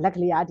တော့ဒီမှာလက်က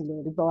လေးကဒီလို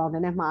ဒီပေါ်အောင်န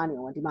ည်းနည်းမှားနေ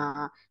အောင်ဒီမှာ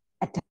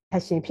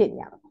attention ဖြစ်နေ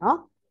ရတော့เนาะ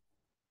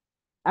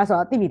အဲ့ဆို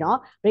တော့သိပြီနော်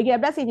brachial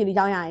plate injury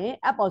ကြောင်းရရင်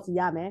app policy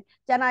ရမယ်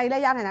ကျန်တာတွေလ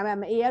ည်းရနိုင်တာပဲ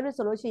မ AR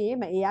ဆိုလို့ရှိရင်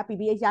မ AR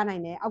PPH ရနို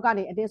င်တယ်အောက်က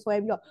နေအတင်းဆွဲ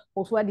ပြီးတော့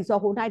ဟိုဆွဲဒီ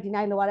ဆော့ဟိုနိုင်ဒီ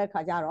နိုင်လောက်ရတဲ့ခါ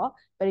ကျတော့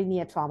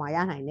perineal trauma ရ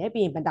နိုင်တယ်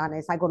ပြီးရင်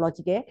maternal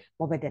psychological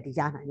morbidity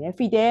ရနိုင်တယ်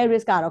fetal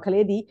risk ကတော့က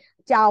လေးဒီ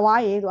ကြာ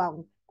ဝါးရင်သူက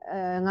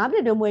9နှ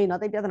စ်တွင်းမွေးရင်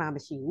တော့တိတ်ပြဿနာမ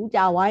ရှိဘူး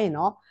ကြာဝါးရင်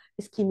တော့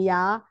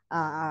ischemia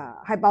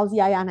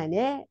hypoxia ရနိုင်တ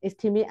ယ်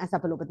ischemic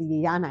encephalopathy တွေ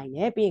ရနိုင်တ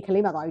ယ်ပြီးရင်က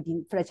လေးမှာသွားပြီးဒီ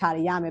fracture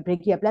တွေရမယ်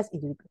brachial plate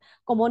injury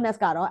commonest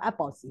ကတော့ app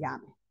policy ရ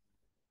မယ်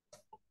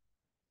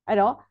အဲ့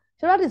တော့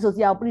ကျွန်တော်ဒီ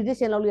Dystocia ကို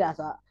prediction လုပ်လို့ရ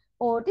ဆိုတော့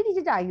ဟိုတိတိ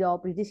ကျကျကြီးတော့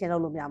prediction လု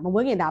ပ်လို့မရမ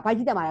မွေးခင်ဒါဘိုက်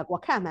ကြီးတက်မှာလဲကို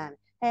ခန့်မှန်း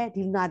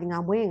ဒီလူနာဒီငါ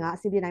မွေးရင်ငါအ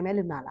စီအပြေနိုင်မဲ့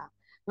လူနာလား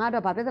ငါ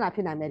တော့ဘာပြဿနာဖြ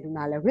စ်နိုင်မဲ့လူ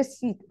နာလဲ risk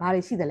ရှိဘာ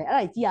တွေရှိတယ်လဲအဲ့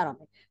ဒါကြီးကြည့်ရတော့မ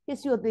ယ်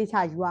history ကိုသေ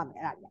ချာယူရမယ်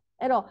အဲ့ဒါကြီး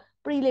အဲ့တော့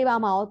pre labor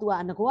မှာရော तू က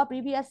ငကောက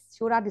previous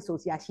shoulder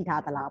dystocia ရှိ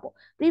ထားသလားပေါ့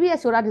previous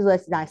shoulder dystocia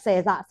ရှိတာ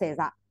10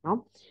စနော်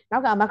နော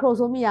က်က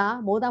macrosomia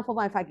more than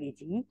 4.5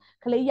 kg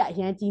ကလေးကြီးအ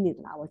ရန်ကြီးနေသ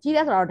လားပေါ့ကြီးတ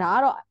ယ်ဆိုတော့ဒါက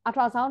တော့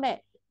ultrasound နဲ့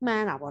မှ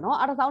န်းတာပေါ့နော်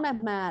ultrasound နဲ့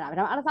မှန်းရတာ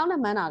ဒါပေမဲ့ ultrasound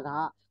နဲ့မှန်းတာက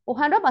ဟို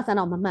 100%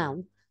 တော့မမှန်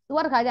ဘူးသူက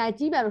တခါကျရင်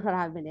ကြီးမယ်လို့ထွက်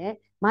ထားပြီနဲ့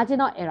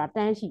marginal error တ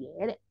န်းရှိတ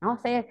ယ်တဲ့နော်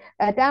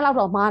10တန်းလောက်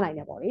တော့မှားနိုင်တ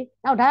ယ်ပေါ့လေ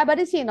နောက်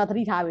diabetes ရှင်တော့သ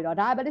တိထားပြီတော့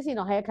diabetes ရှင်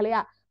တော့ဟဲကလေးက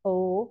ဟို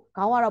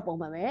ခေါင်းကတော့ပုံ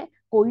မှန်ပဲ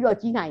ကိုကြီးတော့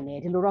ကြီးနိုင်တယ်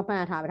ဒီလိုတော့မှ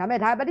န်းထားပဲဒါပေမဲ့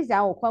diabetes ဇာ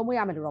တ်ကိုခွဲမွေး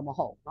ရမယ်လို့တော့မ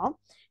ဟုတ်ဘူးနော်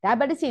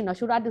diabetes ရှင်တော့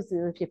shoulder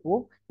disease ဖြစ်ဖို့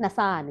2ဆ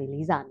ကနေ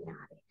4ဆ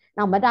များတယ်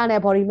နောက် maternal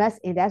body mass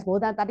index more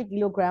than 30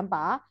 kg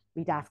per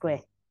meter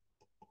square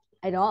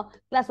အဲ့တော့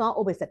class 1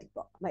 obesity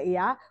ပေါ့မအေး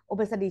က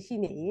obesity ရှိ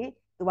နေရင်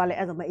သူကလည်း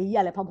အဲ့ဆိုမအေး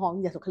ကြီးကလည်းဖောင်းဖောင်း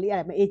ကြီးဆိုကလေးက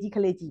လည်းမအေးကြီးက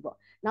လေးကြီးပေါ့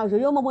နောက်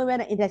ရိုးရိုးမမွေးမဲ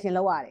နဲ့ intention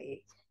လောက်ရတယ်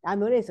ဒါ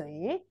မျိုးတွေဆိုရ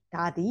င်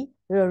ဒါဒီ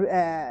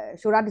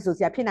shoulder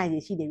dystocia ဖြစ်နိုင်ရ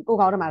ရှိနေပြီကို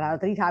ကောင်းတယ်မှာလာ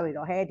တော့သတိထားပြီ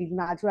တော့ဟဲဒီလူ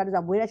နာ shoulder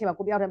dystocia မွေးတဲ့အချိန်မှာ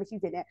ကိုတယောက်တည်းမရှိ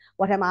စေနဲ့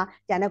ဝတ်ထဲမှာ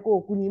ကျန်တဲ့ကို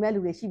ကူညီမဲ့လူ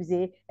တွေရှိပါစေ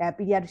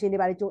pediatrician တွေ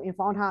ပါလေကြို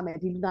inform ထားမယ်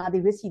ဒီလူနာတွေ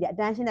risk ရှိတယ်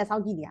attention နဲ့စော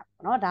င့်ကြည့်နေရပါ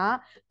တော့เนาะဒါ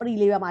pre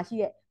labor မှာရှိ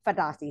တဲ့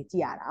factors တွေကြ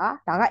ည့်ရတာ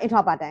ဒါက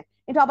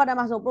intrapartum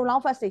မှာဆို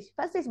prolonged first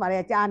stage မှာလ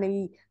ည်းကြာနေ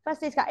ပြီ first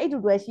stage က8 to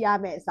 12ရှိရ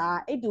မယ်အစား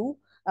8 to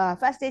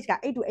first stage က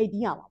8 to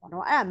 18 hour ပါเนา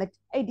ะအဲ့ဒါ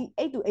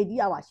8 to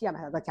 80 hour ရှိရ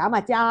မှာဆိုတော့ဂျား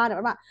မှာကြားတယ်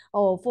ဘာမှ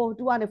ဟို4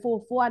 2ကနေ4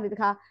ကနေတ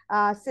ခါ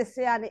6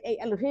ကနေ8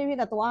အဲ့လိုဖြည်းဖြည်း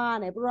နဲ့သွား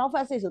နေ prolonged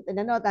first stage ဆိုတ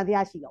င်တော့တန်တ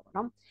ရားရှိတော့ပေါ့เน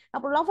าะနော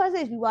က် prolonged first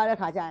stage ပြီးသွားတဲ့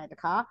ခါကျရင်တ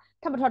ခါ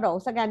ထပ်မထွက်တော့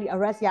ဘူး secondary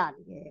arrest ရ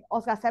နေတယ်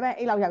Oscar 7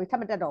 8လောက်ရပြီထ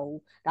ပ်မတက်တော့ဘူး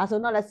ဒါဆို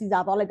တော့လည်း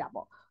Caesar သွားလိုက်တာ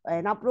ပေါ့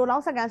နောက်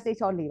prolonged second stage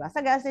ချောနေပါ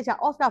second stage က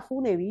Oscar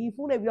ဖူးနေပြီး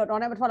တော့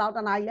တော်နဲ့မထွက်တော့တ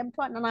နာကြီးလည်းမ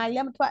ထွက်2နာရီလ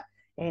ည်းမထွက်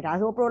ဒါ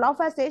ဆို prolonged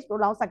first stage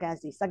prolonged second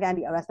stage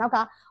secondary arrest နောက်က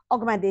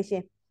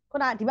augmentation ခု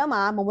နဒီဘက်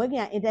မှာမမွေးခ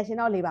င်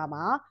intentional labor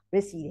မှာ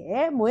risk ရှိတ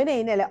ယ်မွေးနေ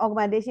နေလည်း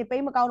augmentation ပိ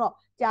တ်မကောင်းတော့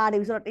ကြာနေ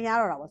ပြီဆိုတော့တင်ရ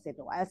တော့တာပေါ့စစ်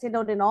တော့စစ်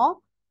တော့တင်တော့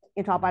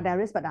intrapartum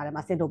risk factor တွေ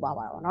မှာစစ်တော့ပါ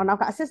ပါတော့เนาะနောက်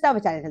က assisted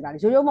vagina ဆိုတာ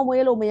ရိုးရိုးမ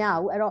မွေးလို့မရ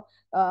ဘူးအဲ့တော့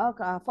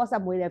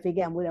forceps မွေးတယ်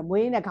vegan မွေးတယ်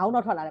မွေးနေခေါင်း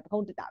တော့ထွက်လာတယ်ပ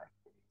ခုံးတစ်တာပဲ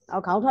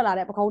အော်ခေါင်းထွက်လာ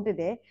တဲ့ပခုံးတစ်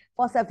တယ်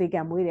forceps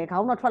vegan မွေးတယ်ခေါ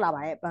င်းတော့ထွက်လာ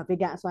ပါရဲ့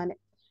vegan အစွမ်းနဲ့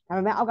ဒါ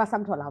ပေမဲ့အောက်က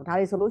sum ထွက်လာဘူးဒါ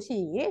တွေဆိုလို့ရှိ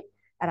ရင်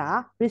အဲ့ဒါ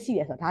risk ရှိတ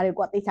ယ်ဆိုတော့ဒါတွေ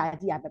ကိုသေချာ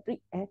ကြည့်ရမယ်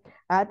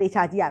သေ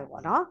ချာကြည့်ရမယ်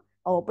ပေါ့နော်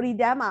ဟို pre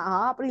term မှာ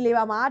pre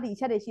labor မှာဒီအ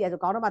ချက်တွေရှိရဆို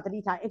ခေါင်းတော့မှသတိ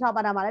ထား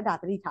intrapartum မှာလည်းဒါ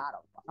သတိထား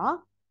တော့ပေါ့နော်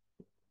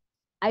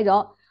အဲ့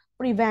တော့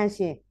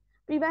prevention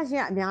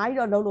ကအများကြီး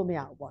တော့လုပ်လို့မရ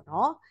ဘူးပေါ့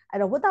နော်အဲ့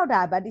တော့ without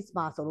diabetes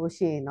မှာဆိုလို့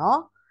ရှိရင်เนาะ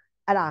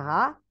အဲ့ဒါဟာ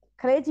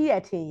ခလေးကြီး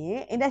ရဲ့ထင်ရင်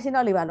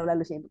intentional labor လုပ်လိုက်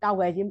လို့ရှိရင်ကာ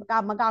ကွယ်ခြင်း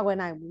မကာကွယ်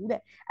နိုင်ဘူး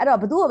တဲ့အဲ့တော့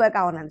ဘယ်သူ့ကိုပဲ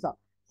ကာကွယ်နိုင်လဲဆိုတော့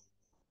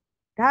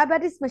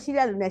diabetes မရှိ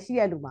တဲ့လူနဲ့ရှိ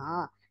တဲ့လူမှာ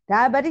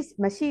diabetes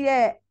မရှိ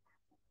တဲ့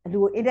လူ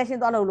ကို intention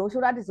သွားလို့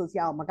shoulder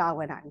dystocia ကိုမကာ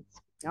ကွယ်နိုင်ဘူး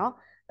เนาะ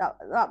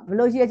ဘယ်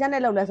လိုရည်ချက်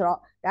နဲ့လုပ်လဲဆိုတော့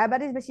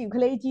diabetes မရှိဘူးခ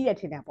လေးကြီးတယ်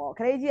ထင်တယ်ပေါ့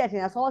ခလေးကြီးတယ်ထ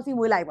င်တာစောစီ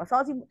မွေးလိုက်ပေါ့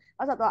စောစီ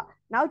အဲ့ဆိုတော့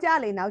နောက်ကြ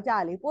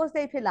လေ post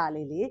stage ဖြစ်လာ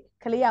လေ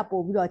ခလေးက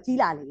ပို့ပြီးတော့ကြီး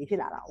လာလေဖြစ်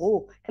လာတာ哦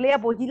ခလေးက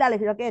ပို့ကြီးလာလေ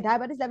ဖြစ်တော့ကဲ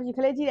diabetes လည်းမရှိခ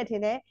လေးကြီးတယ်ထ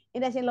င်တယ်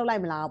intention လုပ်လို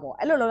က်မလားပေါ့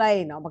အဲ့လိုလုပ်လိုက်ရ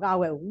င်တော့မကာ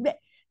ကွယ်ဘူးတဲ့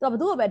ဆိုတော့ဘယ်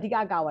သူ့ကိုပဲအဓိက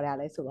ကာကွယ်ရ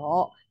လဲဆို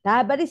တော့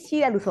diabetes ရှိ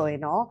တဲ့လူဆိုရ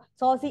င်တော့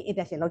စောစီ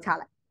intention လုပ်ချ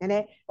လိုက်နည်းန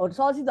ည်းဟို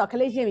စောစီဆိုခ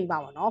လေးရှင်းပြီးပါ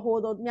ပေါ့နော်ဟို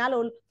တို့များ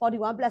လို့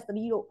41 plus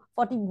 3တို့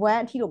41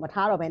အထိတော့မ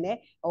ထားတော့ဘဲနဲ့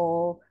ဟို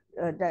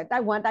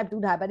type 1 type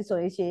 2 diabetes ဆို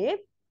ရင်ရှင်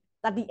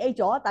38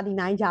ကျော်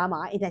39ကြား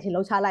မှာ intention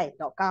လောက်ချလိုက်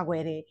တော့ကာကွ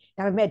ယ်တယ်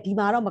ဒါပေမဲ့ဒီ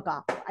မှာတော့မကာ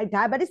အဲ့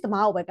diabetes သ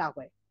မားကိုပဲကာ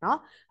ကွယ်เนาะ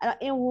အဲ့တော့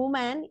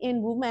in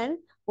women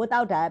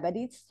without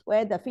diabetes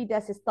where the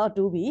fetus is thought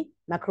to be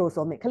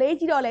macrosomic ခလေး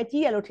ကြီးတော့လဲ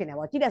ကြီးရလို့ထင်တယ်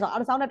ပေါ့ကြီးတယ်ဆိုတော့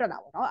ultrasound နဲ့တွက်တာ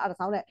ပေါ့เนาะ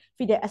ultrasound နဲ့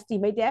fetal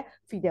estimated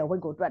fetal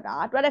weight ကိုတွက်တာ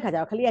တွက်တဲ့ခါကျ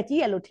တော့ခလေးကကြီး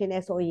ရလို့ထင်တ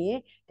ယ်ဆိုရင်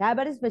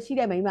diabetes မရှိ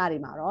တဲ့မိန်းမတွေ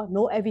မှာတော့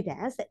no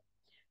evidence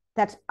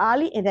that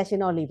early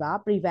intentional labor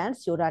prevents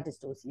shoulder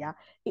dystocia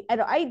အဲ့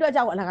တော့အဲ့ဒီအတွက်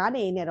ကြောင့်အလကား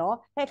နေနေတော့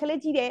ဟဲ့ခလေး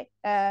ကြီးတဲ့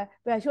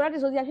shoulder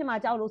dystocia ဖြစ်မှာ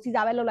ကြောက်လို့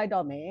Caesar ပဲလုပ်လိုက်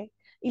တော့မယ်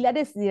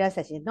elective cesarean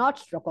section not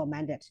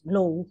recommended မ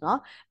လို့เนาะ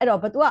အဲ့တော့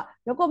ဘသူက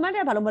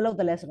recommended ဘာလို့မလုပ်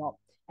တယ်လဲဆိုတော့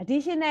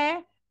additional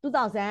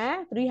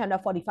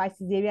 2,345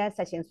 cesarean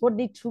sections would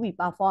need to be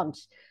performed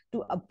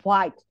to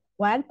avoid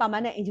one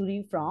permanent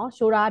injury from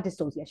shoulder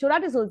dystocia. Shoulder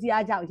dystocia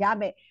ကြောင့်ရ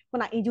မယ်ခု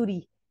န injury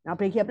နော်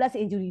brachial plus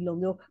injury လို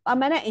မျိုး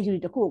permanent injury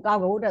တခုကိုကောက်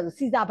ဖို့အတွက်ဆို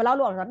Caesar ဘယ်လောက်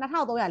လောက်ဆိုတော့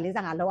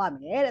2345လောက်ရမ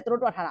ယ်တဲ့သူ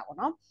တို့တွက်ထားတာပေါ့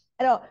နော်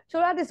အဲ့တော့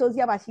shoulder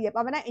dystocia မှာရှိတဲ့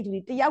permanent injury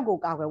တယောက်ကို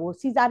ကောက်ဖို့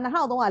Caesar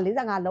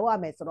 2345လောက်ရ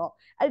မယ်ဆိုတော့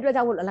အဲ့ဒီအတွက်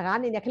ကြောင့်အလကား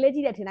အနေနဲ့ကလေး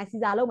ကြီးတဲ့ထင်တိုင်း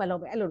Caesar လောက်မယ်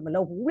အဲ့လိုမ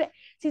လုပ်ဘူးတဲ့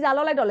Caesar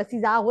လောက်လိုက်တော့လေ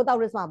Caesar without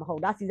risk မှာမဟု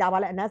တ်တာ Caesar ဘာ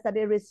လဲ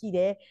anesthetic risk ရှိတ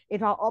ယ်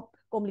intra-op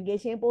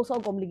complication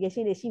post-op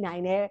complication တွေရှိနို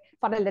င်တယ်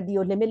fertility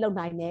ကို limit လုပ်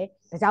နိုင်တယ်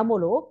ဒါကြောင့်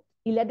မို့လို့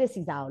elective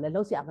Caesar ကိုလည်း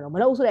လုပ်เสียမ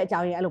လို့ဆိုတဲ့အကြော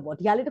င်းရင်းအဲ့လိုပေါ့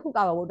ဒီဟာလေးတစ်ခု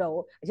ကောက်ရဖို့တော့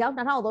အကြောင်း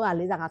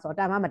2345ဆိုတော့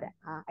တန်မှမတန်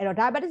အဲ့တော့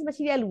diabetes မ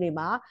ရှိတဲ့လူတွေ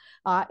မှာ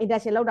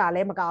intention လောက်တာလ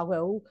ည်းမကောက်ခွဲ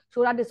ဘူး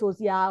shoulder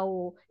dystocia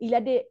ဟို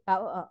elective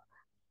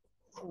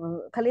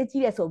ခလေး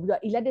ကြီးတယ်ဆိုပြီး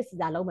တော့ elective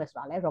Caesar လုပ်မယ်ဆို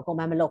တာလည်း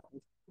recommend မလုပ်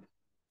ဘူး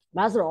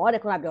ဘာဆိုတော့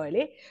တဲ့ခုနပြောရ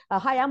လေ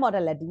higher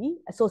mortality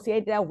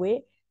associated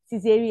with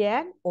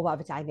cesarean over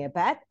vaginal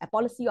birth a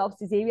policy of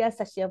cesarean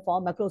section for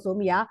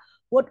macrosomia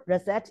would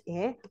result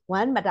in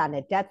one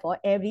maternal death for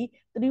every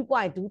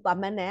 3.2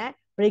 permanent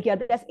brachial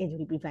plus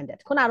injury prevented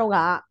ခုနတော့က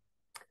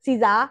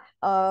Caesar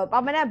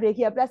permanent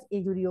brachial plus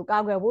injury ကိုကော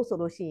က်ွယ်ဖို့ဆို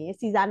လို့ရှိရင်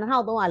Caesar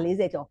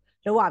 2340ကျော်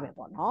လောက်ရမယ်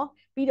ပေါ့နော်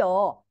ပြီး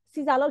တော့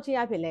Caesar လုပ်ခြင်း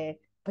အဖြစ်လဲ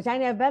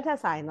vaginal birth ထက်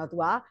ဆိုင်တော့သူ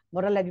က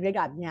mortality rate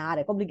ကများတ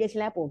ယ် complication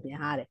လည်းပုံ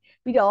များတယ်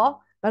ပြီးတော့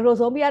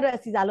macrosomia အတွက်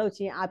Caesar လုပ်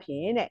ခြင်းအဖြ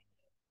စ်တဲ့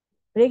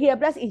brachial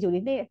plus injury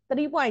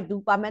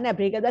 3.2 permanent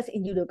brachial plus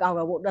injury ကိုကောက်ွ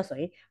ယ်ဖို့အတွက်ဆို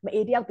ရင်မ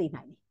အေးတယောက်တည်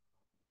နိုင်တယ်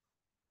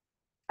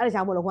အဲ့ဒါ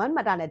ကြောင့်မို့လို့ one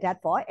maternal death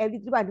for every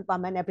 3.2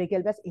 permanent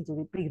brachial plus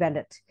injury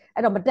prevented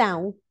အဲ့တော့မတန်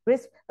ဘူး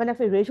risk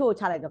benefit ratio ကို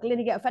ချလိုက်တော့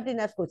clinical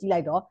effectiveness ကိုကြည့်လို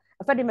က်တော့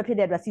effective မဖြစ်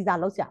တဲ့အတွက် Caesar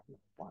လုပ်ရဘူး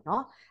ပေါ့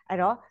နော်အဲ့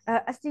တော့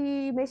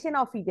estimation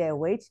of fetal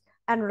weight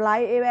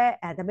unreliable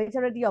and the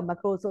majority of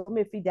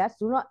macrosomic fetus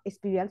do not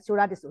experience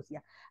shoulder dystocia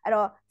အဲ့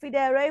တော့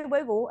fetal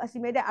weight ကို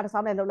estimated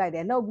ultrasound နဲ့လုပ်လိုက်တ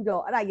ယ်လုပ်ပြီး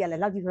တော့အဲ့ဒါကြီးကလ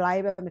ည်းလောက်ကြီး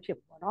reliable မဖြစ်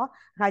ဘူးပေါ့နော်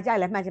အခါကျရင်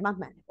လည်းမှန်ချင်မှ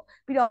မှန်တယ်ပေါ့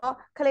ပြီးတော့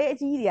ကလေးအ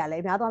ကြီးတွေကလ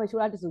ည်းအများသောအားဖြင့်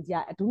shoulder dystocia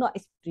do not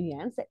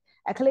experience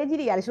ကလေးကြီး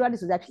တွေကလည်း shoulder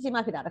dystocia ဖြစ်ချင်းမှ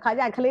ဖြစ်တာတစ်ခါ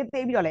ကျရင်ကလေး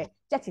သေးပြီးတော့လည်း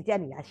ကြက်ချင်ကြက်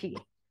နေတာရှိတ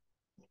ယ်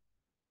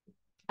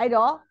အဲ့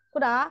တော့ခု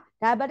န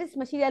diabetes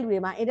မရှိတဲ့လူတွေ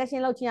မှာ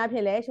injection လုပ်ခြင်းအဖြ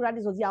စ်လဲ shoulder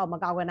dystocia ကိုမ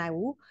ကာကွယ်နိုင်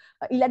ဘူး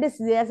elective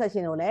cesarean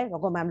section ကိုလည်း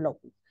recommend မလုပ်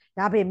ဘူး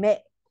ဒါပေမဲ့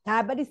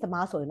diabetes သ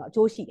မားဆိုရင်တော့အ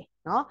ကျိုးရှိတယ်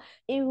နော်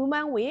in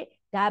women with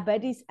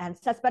diabetes and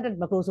suspected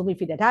macrosomic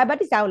fetus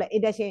diabetes ကြောင့်လည်း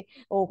injection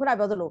ဟိုခုန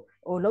ပြောသလို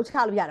ဟိုလှုပ်ချ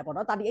လို့ရတယ်ပေါ့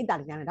နော်38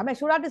 39နဲ့ဒါပေမဲ့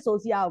shoulder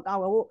dystocia ကိုကာ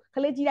ကွယ်ဖို့ခ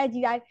လေးကြီးတိုင်း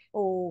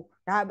ဟို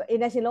ဒါ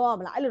injection လုပ်ရ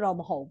မလားအဲ့လိုတော့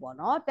မဟုတ်ဘူးပေါ့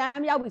နော်တ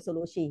မ်းရောက်ပြီဆို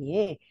လို့ရှိရ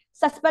င်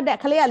suspected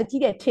ခလေးကလည်း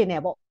ကြီးတယ်ထင်တ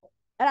ယ်ပေါ့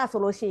အဲ့ဒါဆို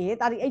လို့ရှိရင်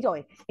38ကျော်ရ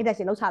င်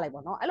intention လောက်ချလိုက်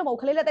ပေါ့နော်အဲ့လိုမဟုတ်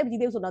ခလေးလက်တိတ်မကြ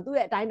ည့်သေးဘူးဆိုတော့သူ့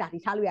ရဲ့အတိုင်းဒါဒီ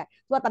ထားလို့ရတယ်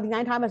သူက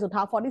39ထားမယ်ဆို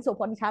ထား40ဆို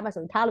40ထားမယ်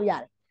ဆိုရင်ထားလို့ရ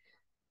တယ်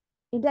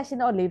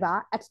intentional labor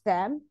at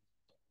time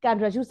can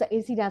reduce the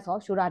incidence of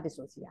shoulder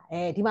dystocia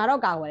ဒီမှာ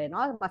တော့ကာကွယ်တယ်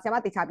နော်ဆရာမ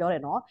တေချာပြောတ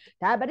ယ်နော်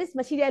diabetes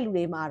မရှိတဲ့လူ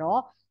တွေမှာတော့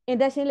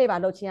intention labor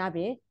လုပ်ခြင်းအပြ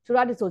င်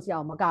shoulder dystocia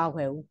ကိုမကာကွ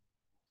ယ်ဘူး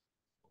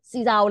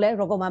Caesar ကိုလည်း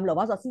recommend မလုပ်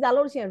ပါဆိုတော့ Caesar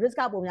လုပ်လို့ရှိရင် risk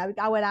ကပုံများပြီး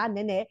ကာကွယ်တာန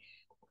ည်းနည်း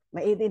မ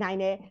အေးသေးနိုင်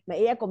တယ်မ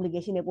အေးရဲ့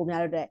complication တွေပုံ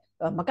များတဲ့အတွက်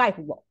မကိုက်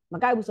ဘူးပေါ့မ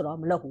ကိုက်ဘူးဆိုတော့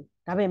မလုပ်ဘူး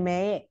ဒါပေ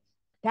မဲ့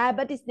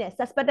diabetes နဲ့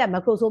suspected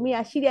macrosomia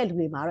ရှိတဲ့လူ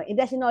တွေမှာတော့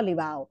intentional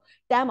labor ကို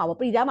တန်းမှာပေါ့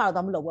pre တန်းမှာ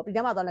တော့မလုပ်ဘူး pre တ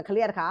န်းမှာတော့လည်းခ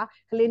လေးတစ်ခါ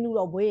ခလေးနူ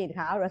တော့မွေးရင်တစ်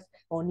ခါ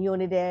ဟို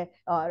neonatal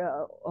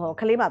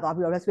ခလေးမှာသွား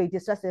ပြီးတော့ respiratory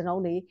distress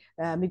syndrome တွေ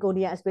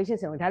meconium aspiration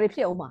syndrome ဒါတွေဖြ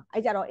စ်အောင်မှာ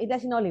အဲ့ကြတော့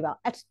intentional labor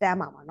at တန်း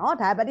မှာပါเนาะ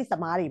diabetes သ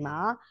မားတွေမှာ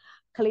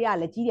ခလေးက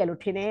လည်းကြီးတယ်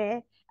လို့ထင်တယ်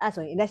အဲ့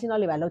ဆိုရင် intentional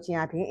labor လုပ်ခြင်း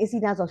အပြင်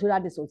incidence of shoulder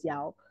dystocia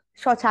ကို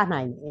short ချ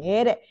နိုင်တ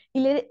ယ်တဲ့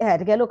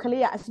တကယ်လို့ခ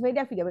လေးက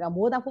estimated fetal weight က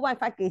more than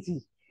 4.5 kg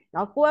เน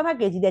าะ4.5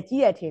 kg တဲ့ကြီး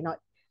တယ်ထင်တော့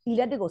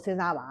elective ကိုစဉ်း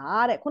စားပါ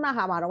တဲ့ခုန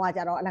ဟာမှာတော့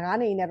ကြတော့အလကား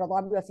နေနေတော့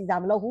သွားပြီးတော့ Caesar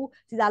မလုပ်ဘူး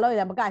Caesar လုပ်ရင်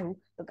လည်းမကိုက်ဘူး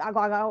ကာ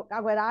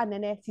ကွယ်တာန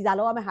ည်းနည်း Caesar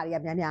လုပ်ရမယ့်ဟာတွေ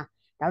ကများများ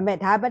ဒါပေမဲ့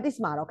diabetes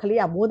မှာတော့ကလေး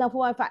က more than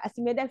 4.5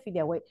 estimated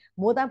fetal weight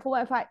more than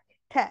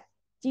 4.5 ထက်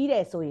ကြီးတ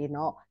ယ်ဆိုရင်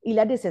တော့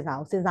elective စဉ်းစား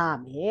အောင်စဉ်းစားရ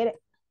မယ်တဲ့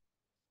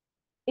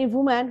in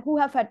women who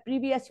have had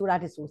previous shoulder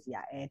dystocia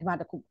ဒီမှာ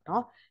တစ်ခုเนา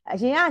ะအ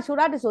ရင်က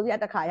shoulder dystocia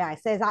တစ်ခါရရင်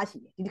10ဆရှိ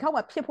တယ်ဒီတစ်ခါ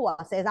မှဖြစ်ဖို့က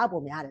10ဆပုံ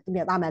များတယ်သူ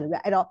များသားမှန်လို့ရ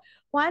အဲ့တော့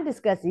one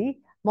discussing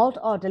mode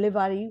of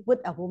delivery with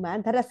a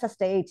woman that has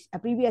sustained a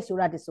previous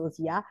shoulder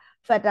dystocia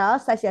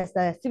factors such as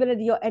the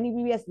severity of any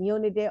previous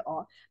neonatal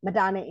or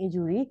maternal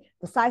injury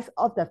the size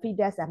of the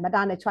fetus and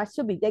maternal choice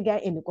should be taken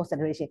into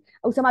consideration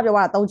ဥစ္စာမပြော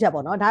တာ3ချက်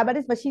ပေါ့နော်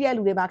diabetes မရှိတဲ့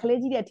လူတွေမှာကလေး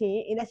ကြီးတဲ့အထင်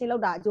injection လော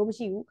က်တာအကျိုးမ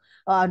ရှိဘူး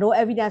no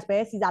evidence ပဲ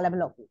Caesar လည်းမ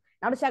လုပ်ဘူး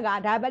နောက်တစ်ချက်က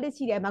diabetes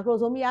ရှိတယ်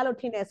macrosomia လို့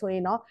ထင်တယ်ဆိုရ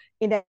င်တော့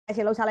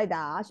injection လောက်ချလိုက်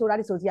တာ shoulder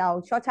dystocia ကို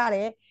short ချတ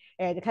ယ်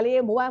ခ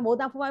လေးမိုးတ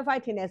န်း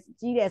 4.5 ထင်တယ်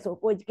ကြီးတယ်ဆို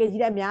ကို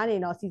ကြီးတဲ့များနေ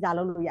တော့ Caesar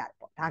လုပ်လို့ရတယ်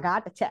ပေါ့ဒါက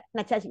တစ်ချက်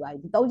နှစ်ချက်ရှိပါပြီ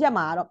ဒီသုံးချက်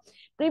မှာတော့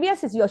previous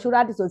history of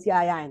shoulder dystocia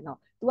ရရင်တော့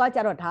သူကကြ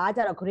တော့ဒါကကြ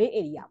တော့ gray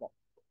area ပေါ့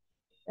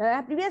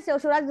previous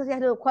shoulder dystocia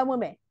ကိုခွဲ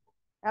မွေးမယ်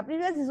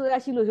previous dystocia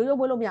ရှိလို့ရိုး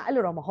မွေးလို့မရအဲ့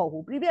လိုတော့မဟုတ်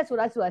ဘူး previous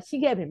shoulder dystocia ရှိ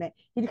ခဲ့ပေမဲ့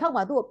ဒီတစ်ခေါက်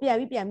မှာသူ့ကိုပြန်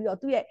ပြီးတော့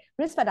သူ့ရဲ့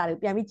risk factor တွေ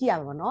ကိုပြန်ပြီးကြည့်ရ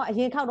မှာပေါ့နော်အရ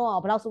င်ခေါက်တော့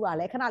ဘယ်လောက်ဆိုးတာ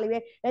လဲခဏလေးပဲ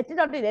တစ်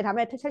တော့တစ်တယ်ဒါပေ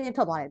မဲ့တစ်ချက်ချင်း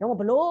ထွက်သွားတယ်တော့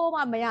ဘလို့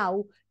မှမရ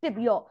ဘူးတစ်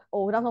ပြီးတော့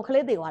ဟိုနောက်ဆုံးခ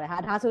လေးသေးသွားတယ်ဟာ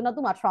ဒါဆိုရင်တော့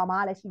သူ့မှာ trauma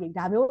လည်းရှိတယ်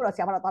ဒါမျိုးတော့ဆ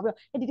ရာမတော့သွားပြီးတော့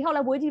ဒီတစ်ခေါက်လ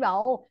ည်းဝေးကြည့်ပါ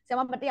ဦးဆရာ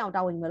မမတက်အောင်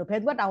တာဝန်ယူမယ်လို့ဘယ်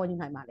သူကတာဝန်ယူ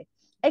နိုင်မှာလဲ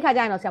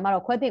အဲ့ခါကျရင်တော့ဆရာမ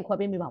တော့ခွဲတင်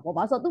ခွဲပေးမိပါပေါ့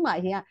ဘာလို့ဆိုတော့သူ့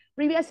မှာအရင်က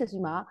previous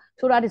history မှာ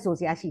shoulder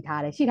dystocia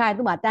ရှိထား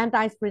တယ်သူ့မှာ10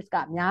 times risk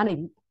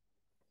ကများနေပြီ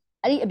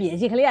အဲ့ဒီအပြင်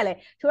အရင်ကလေးကလည်း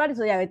shoulder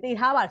dystocia ပဲ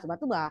တည်ထားပါတယ်ဆိုမှ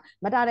သူ့မှာ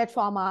maternal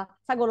trauma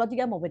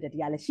psychological morbidity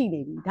ကလည်းရှိနေ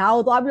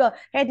ပြီဒါကိုသွားပြီးတော့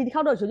ဟဲ့ဒီတစ်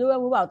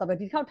ခေါက်တော့ရိုးရိုးပဲမဟုတ်ပါ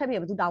ဘူးတော့ဒီတစ်ခေါက်ထပ်ပြီး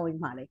ဘယ်သူတာဝန်ယူ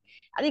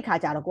မှာလဲအဲ့ဒီခါ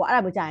ကျတော့ကိုအဲ့ဒါ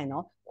မျိုးကြာ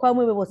ရင်တော့ခွဲ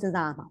မွေးပေးဖို့စ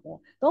ဉ်းစားရမှာပေါ့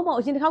တော့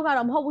မဟုတ်အရင်တစ်ခေါက်က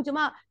တော့မဟုတ်ဘူးကျ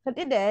မတ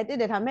စ်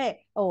တယ်ဒါပေမဲ့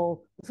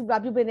စူပါ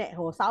ပြုတ်ပေး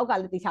နဲ့စာအုပ်က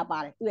လည်းတေ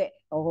ချာပါတယ်သူ့ရဲ့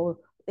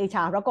တေ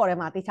ချာ record ထဲ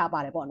မှာတေချာ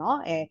ပါတယ်ပေါ့နော်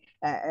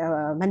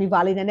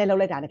maneuver လေးနည်းန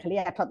ည်းလုပ်လိုက်တာနဲ့က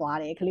လေးကထွက်သွား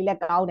တယ်ကလေးလ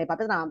ည်းကောင်းတယ်ဘာ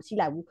ပြဿနာမှမ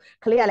ရှိလိုက်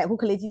ဘူးကလေးကလည်း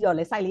အခုက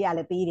လေးကြီးတော့လေ site လေးက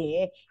လည်းသေးတ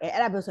ယ်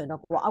အဲ့ဒါပြောဆို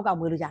ရင်တော့ကိုအောက်က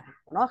မွေးလို့ရတယ်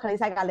ပေါ့နော်ကလေး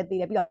site ကလည်းသေး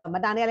တယ်ပြီးတော့မ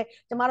တာနဲ့လ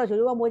ည်းကျမတို့ရိုး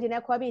ရိုးကမွေးခြင်း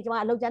နဲ့ခွဲပြီးကျ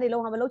မအလုပ်ကျန်းတွေ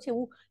လုံးဝမလုပ်ချင်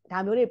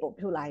ဘူးဒါမျိုး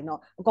တွေပို့ထုတ်လာရင်တော့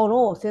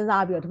အကုန်လုံးကိုစဉ်း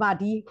စားပြီးတော့ဒီမှာ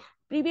ဒီ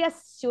previous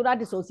shoulder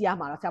dystocia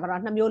မှာတော့ဆရာမတော်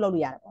2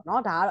မျိုးလုပ်လို့ရ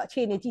တယ်ပေါ့နော်ဒါကတော့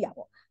အခြေအနေကြည့်တာ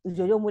ပေါ့သူ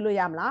ရိုးရိုးမွေးလို့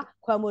ရမ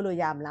လားခွဲမွေးလို့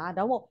ရမ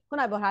လားဒါမှမဟုတ်ခု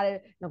နပြောထား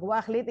တဲ့ကို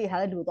ကကလေးသေး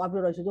ထားတဲ့လူ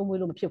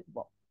ကိုသွားပြီးတော့ရိုးရိုးမွေးလို့မဖြစ်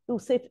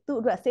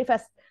ဘူးပေါ့သူအတွက်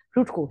safest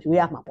route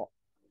ကိုရွေးရ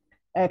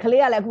မှာပေါ့က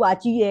လေးကလည်းအခုက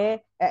ကြီး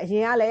တယ်အ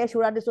ရင်ကလည်း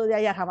shoulder dystocia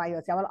ရထားပါ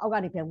ရောဆရာမအောက်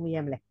ကနေပြန်ဝင်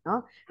ရမလဲနော်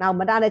နောက်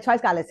maternal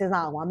choice ကလည်းစ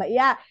ဉ်းစားအောင်ပါမ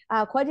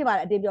အေးကခွဲကြည့်ပါ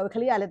လေအတင်းပြောက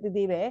လေးကလည်း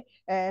တေးသေးပဲ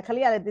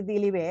ကလေးကလည်းတေး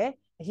သေးလေးပဲ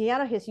အရင်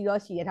ကတော့ history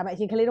ရောရှိတယ်ဒါပေမဲ့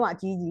အရင်ကလေးတော့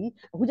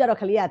အကြီးကြီးအခုကျတော့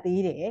ကလေး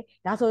ကသေး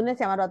တယ်ဒါဆို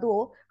ရင်ဆရာမတော့သူ့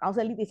ကို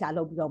counseling တေ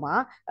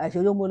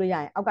ချာလုပ်ပြီးတော့မှရိုးရိုးမွေးလို့ရ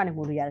ရင်အောက်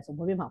ကနေမွေးလို့ရတယ်ဆို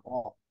မွေးပြ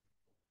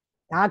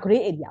မှာပေါ့ဒါက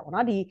grey area ပေါ့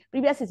နော်ဒီ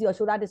previous history ရော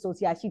shoulder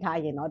dystocia ရှိထား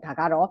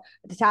ရင်တော့ဒါကတော့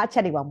တခြားအချ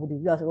က်တွေပါမူတည်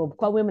ပြီးတော့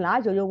ခွဲဝင်းမ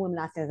လားရိုးရိုးဝင်းမ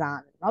လားစဉ်းစား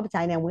ရမယ်เนาะ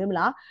vagina ဝင်း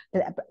မလား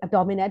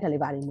abdominal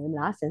delivery ဝင်း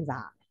မလားစဉ်း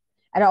စားရ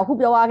မယ်အဲ့တော့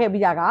အခုပြောရ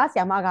ခဲ့ပြီးတာက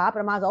ဆရာမကပ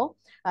ထမဆုံး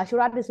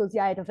shoulder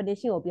dystocia ရဲ့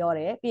definition ကိုပြောတ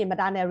ယ်ပြီးရင်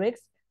maternal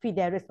risk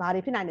fetal risk ဘာ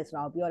တွေဖြစ်နိုင်လဲ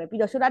ဆိုတာကိုပြော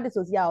တယ်ပြီးတော့ shoulder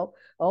dystocia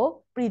ကို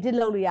predict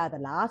လုပ်လို့ရသ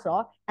လားဆို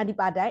တော့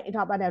antepartum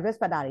intrapartum risk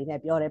factor တွေနဲ့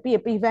ပြောတယ်ပြီးရ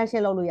င်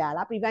prevention လုပ်လို့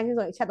ရလား prevention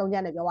ဆိုရင်အချက် 3 ချ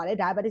က်နဲ့ပြောပါတယ်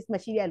diabetes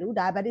မရှိတဲ့လူ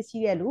diabetes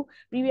ရှိတဲ့လူ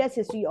previous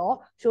history of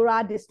shoulder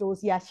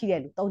dystocia ရှိတဲ့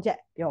လူ3ချက်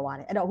ပြောပါ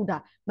တယ်အဲ့တော့အခုဒါ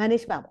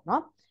management ပေါ့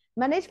နော်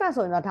management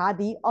ဆိုရင်တော့ဒါ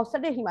ဒီ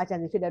obstetric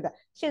emergency ဖြစ်တဲ့အတွက်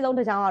ရှေ့ဆုံး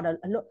တစ်ချောင်း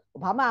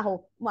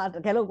ကတော့ဘာမှတ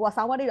ကယ်လို့ကို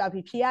ကဆောင်းမ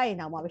တွေတော့ဖြေရရင်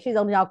တော့မှရှေ့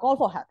ဆုံးတစ်ချောင်း call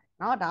for help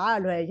เนาะဒါ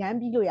ကလွယ်ရ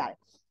မ်းပြီးလို့ရ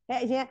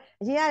တယ်အ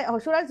ရင်က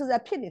shoulder dystocia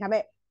ဖြစ်နေဒါပေ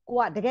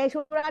မဲ့ကိုကတကယ်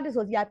shoulder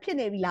dystocia ဖြစ်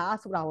နေပြီလား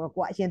ဆိုတာကို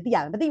ကိုကအရင်သိရတ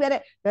ယ်မသိပဲတဲ့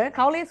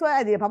ခေါင်းလေးဆွဲ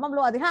ရတယ်ဘာမှ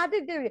မလုပ်ရ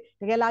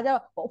သေးဟာတ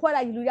ကယ်လာကြတော့အဖွဲ့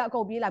လိုက်လူရ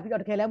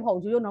အကုန်ပြေးလာပြီးတော့တကယ်လည်းမဟုတ်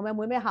ဘူးရိုးရိုး normal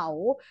မွေး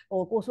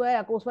မဲ့ဟာကို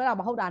ကိုဆွဲတာ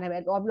မဟုတ်တာနဲ့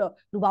ပဲတော့ပြီးတော့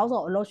လူပေါင်း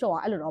စုံအလို့ရှော့အော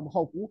င်အဲ့လိုတော့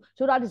မဟုတ်ဘူး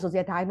shoulder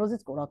dystocia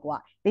diagnosis ကိုတော့ကို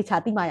ကသေချာ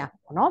သိမှ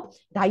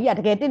ရပါတော့ဒါကြီးက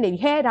တကယ်တက်နေပြီ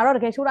ဟဲဒါတော့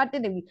တကယ် shoulder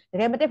တက်နေပြီ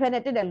တကယ်မတက်ဖဲ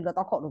နဲ့တက်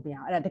တယ်လို့တော့ခေါ်လို့မ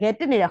ရအောင်အဲ့ဒါတ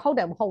ကယ်တက်နေ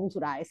တယ်ဟုတ်တယ်မဟုတ်ဘူး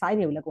ဆိုတာအ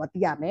ဆိုင်တွေကိုလည်းကို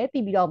ကသိရ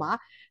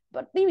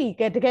မယ်သိပြီးတော့မှသိပြီ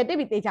တကယ်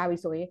တက်ပြီသေချာပြီ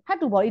ဆိုရင် head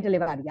to body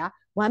delivery က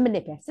1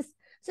 minute ပဲ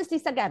60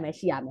 second ပဲ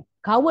ရှိရ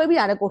မယ်ခေါ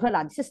င်းဝဲပြီးတာနဲ့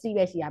ကိုထွက်လာ60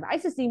ပဲရှိရမယ်အဲ့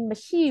60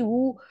မရှိ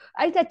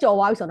ဘူးအဲ့တက်ကြော်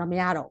သွားပြီဆိုတော့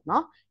မရတော့ဘူးเนา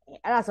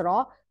ะအဲ့ဒါ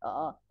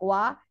ဆိုတော့ကို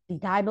ကဒီ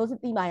diagnosis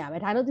သိမှရမ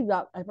ယ် diagnosis ပြီး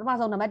တော့ပထ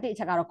မဆုံးနံပါတ်1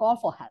အချက်ကတော့ call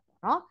for help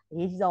เนาะ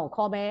အရေးကြီးဆုံး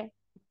ကိုခေါ်မယ်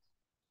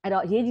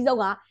အဲ့တော့အ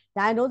ရေးကြီးဆုံးက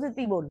diagnosis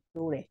သိဖို့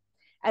လိုတယ်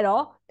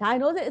အဲ့တော့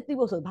diagnosis သိ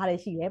ဖို့ဆိုဘာတွေ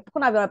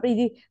ရှိလဲခုန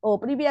ပြော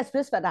previous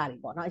risk factor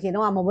တွေပေါ့เนาะအ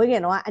ရင်တော့မမွေး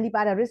ခင်တော့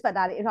antepartum risk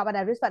factor တွေ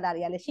intrapartum risk factor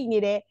တွေကလည်း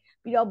ရှိနေတယ်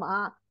ပြီးတော့မှ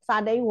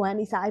certain one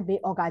inside bay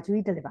organ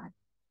delivery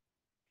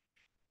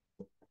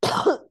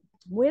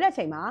မွေး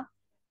တဲ့ချိန်မှာ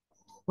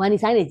one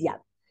design တွေကြည့်ရ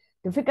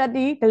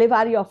difficulty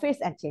delivery of face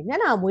and chin မျက်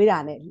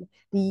နှာမွေးတာနဲ့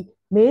ဒီ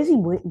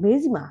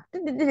မေးစီမှာ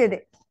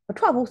တက်မ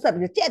ထွက်ဘူးဆက်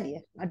ပြီးကြက်နေ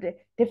တယ်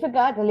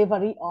difficult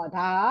delivery or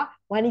ဒါ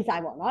one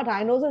design ပေါ့နော်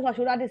diagnosis of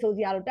shoulder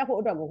dystocia လို့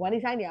တက်ဖို့အတွက်ကို one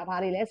design တွေကဘာ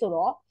တွေလဲဆို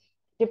တော့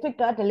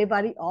difficult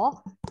delivery of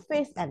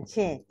face and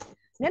chin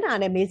မျက်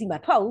နှာနဲ့မေးစီမှာ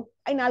ထွက်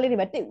ဘူးအဲ့နားလေး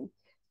တွေပဲတက်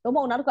ဘူးတော့မ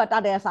ဟုတ်နောက်တစ်ခါ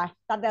tartar size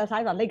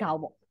ဆိုတာလက်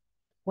ခေါင်းပေါ့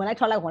ဝင်လိုက်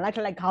ထွက်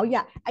လိုက်ခေါ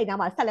င်းကြီးကအဲ့နား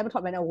မှာဆက်လည်း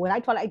မထွက်ဘဲနဲ့ဝင်လို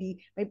က်ထွက်လိုက်ဒီ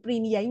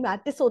premium ကြီး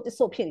မှာတစ်ဆို့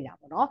ဖြစ်နေတာ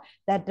ပေါ့နော်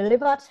the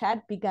delivered head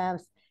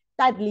becomes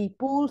tightly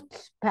pulled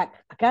back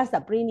against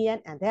the premium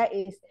and there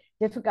is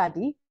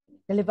difficulty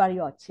delivery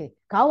ရောချင်း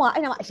ခေါင်း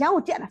ကအဲ့နားမှာအရန်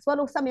ကိုကြက်တာဆွဲ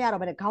လို့ဆက်မ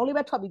ရတော့ဘဲနဲ့ခေါင်း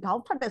လေးပဲထွက်ပြီးခေါ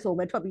င်းထွက်တယ်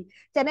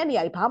ဆိုပဲထွက်ပြီးကျန်တဲ့နေ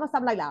ရာတွေဘာမှဆ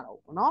က်မလိုက်လာတော့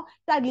ဘူးနော်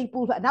tightly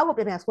pulled အနောက်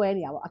ကိုပြန်ဆွဲ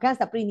နေတာပေါ့ against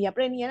the premium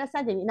နဲ့ဆ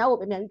န့်ကျင်ပြီးအနောက်ကို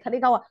ပြန်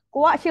ခလေးခေါင်း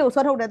ကိုကအရှိ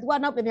ကိုဆွဲထုတ်တယ်သူက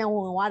နောက်ပြန်ဝ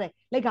င်သွား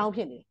တယ်လက်ခေါင်းဖြ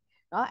စ်နေ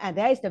တယ်နော် and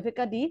there is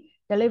difficulty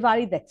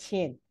delivery the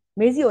chin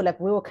မေးစီကိုလည်း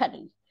ဘွေးကိုခတ်နေ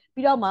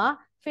ပြီးတော့မှ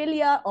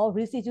failure or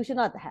restitution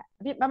of the head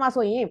အပြစ်မှာ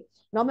ဆိုရင်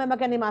normal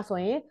mechanism မှာဆို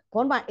ရင်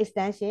bone by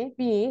extension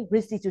ပြီးရင်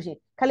restitution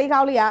ခလေး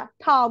ခေါင်းလေးက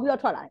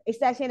ထောင်ပြီးတော့ထွက်လာတယ်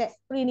extension နဲ့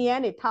cranium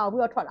တွေထောင်ပြီး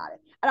တော့ထွက်လာ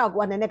တယ်အဲ့တော့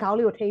ကိုကနည်းနည်းခေါင်း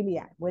လေးကိုထိ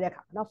မ့်မိရတယ်မွေးတဲ့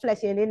ခါနော်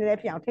flashing လေးနည်းန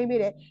ည်းဖြစ်အောင်ထိ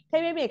မ့်မိတယ်ထိ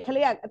မ့်မိခ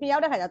လေးကအပြင်ရော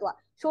က်တဲ့ခါကျတော့သူက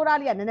shoulder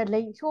လေးကနည်းနည်းလိ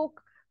မ့်ချိုး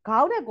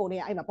ခေါင်းနဲ့ကိုယ်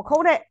နဲ့အဲ့မှာပ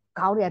ခုံး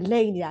နဲ့ခေါင်းတွေ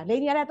ကလိမ့်နေ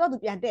တာတော့သူ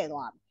ပြန်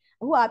တဲ့သွားပြီ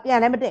အခုကပြန်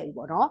လည်းမတဲ့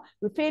ဘူးပေါ့နော်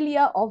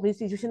failure of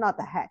restitution of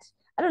the head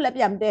အဲ့လိုလည်းပြ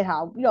န်မတ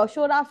ည့်ထားဘူးပြီးတော့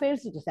shoulder fails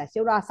to descend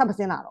shoulder ဆက်မ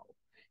စင်းလာတော့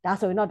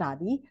ဘူးဒါဆို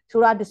ရင်တော့ဒါဒီ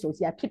shoulder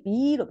dystocia ဖြစ်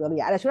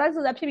ပြီလို့ပြောလို့ရတယ်အဲ့ဒါ shoulder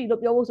dystocia ဖြစ်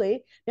ပြီလို့ပြောဖို့ဆို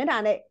ရင်မျက်နှာ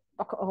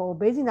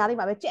နဲ့ဘေးစီနားလေး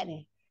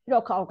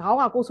မှာပဲကြက်နေပြီးတော့ခေါ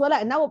င်းကကိုဆွဲ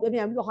လိုက်အနောက်ကိုပြ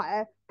န်ပြီးတော့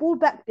pull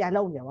back ပြန်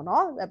လုပ်နေ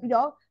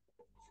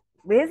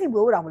တယ်ပေါ့နော်ပြီးတော့ဘေးစီ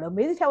ဘိုးတော့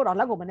မလို့ဘေးစီချက်တော့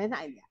လက်ကိုမနှဲ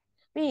နိုင်ဘူး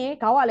ပြီး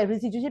ရင်ခေါင်းကလည်း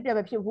restitution ပြန်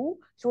မဖြစ်ဘူး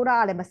shoulder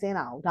ကလည်းမစင်း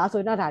လာဘူးဒါဆို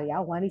ရင်တော့ဒါတွေက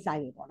one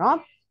side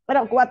တွေပေါ့နော်အဲ့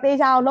တော့ကိုက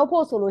သေးချာ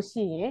အောင်လုပ်ဖို့ဆိုလို့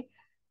ရှိရင်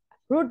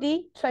root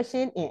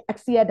traction in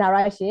axial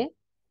direction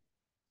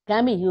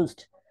can be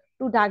used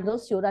to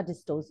diagnose shoulder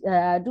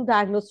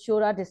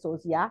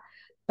dystocia,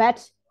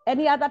 but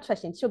any other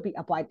treatment should be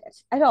avoided.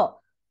 အဲ့တော့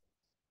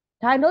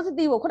diagnosis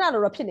ဒီကိုခုန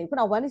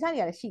လိုတော့ဖြစ်နေခုန one design နေ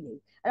ရတယ်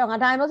ရှိနေအဲ့တော့ငါ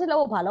diagnosis လုပ်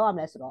ဖို့ဘာလုပ်ရမ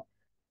လဲဆိုတော့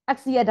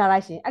axial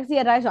direction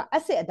ဆိုတာ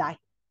asset အတို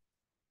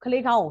င်းက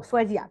လေးကောင်းကို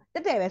ဆွဲကြည့်ရမယ်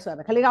တက်တယ်ပဲဆွဲမ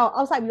ယ်ကလေးကောင်း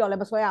ကိုအောက်ဆိုင်ပြီးတော့လ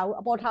ည်းမဆွဲရ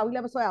ဘူးအပေါ်ထောင်ပြီးလ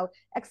ည်းမဆွဲရဘူး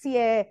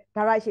axial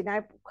direction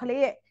တိုင်းကလေး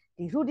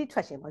ရဲ့ဒီ root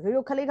traction ပေါ့ရိုး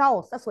ရိုးကလေးကောင်း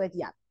ကိုဆက်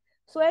ဆွဲကြည့်ရမယ်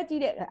ဆွဲကြည့်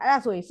တဲ့အဲ့ဒါ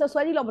ဆိုရင်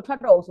ဆွဲကြည့်လို့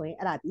မထွက်တော့ဘူးဆိုရင်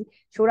အဲ့ဒါဒီ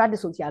shoulder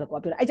dystocia လို့ပြော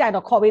တယ်အဲ့ကြ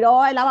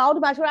ရင်တော့ခေါ်ပြီးတော့လာပါအောင်ဒီ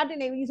မှာ shoulder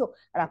တင်နေပြီ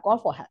ဆိုအဲ့ဒါ call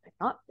for help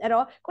เนาะ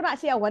အဲ့တော့ခုန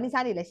အရှိက one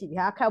design နေလည်းရှိပြီ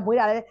ဟာ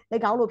ခက်မွေးတာလည်းလ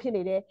က်ကောင်းလို့ဖြစ်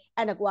နေ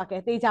တယ်အဲ့ဒါ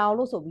ကိုကဲတေချာ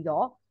အောင်လို့ဆိုပြီး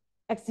တော့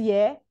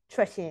axial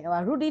traction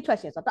ဟို root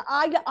traction ဆိုတာတ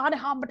အားကြီးအား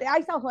နဲ့ဟာမတရား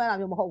ကြီးစောင့်ဆွဲရတာ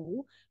မျိုးမဟုတ်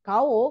ဘူးခေါ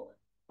င်းကို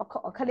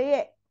ကလေး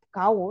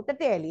ရဲ့ခေါင်းကို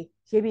တက်တယ်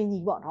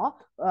လေးရေပြင်ညီပေါ့နော်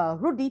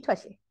root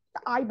traction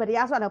တအားကြီး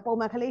ဗတရားဆိုတာ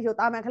ပုံမှန်ကလေးဆို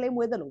တာမှန်ကလေး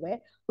မွေးသလိုပဲ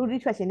root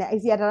traction နဲ့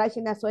axial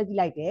direction နဲ့ဆွဲကြ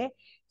ည့်လိုက်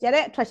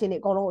တယ်ကျန်တဲ့ traction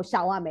တွေအကုန်လုံး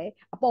ကိုရှောင်ရ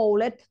မယ်အပေါ်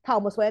ကိုလည်းထော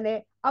င်မဆွဲ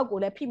နဲ့အောက်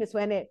ကိုလည်းဖိမ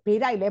ဆွဲနဲ့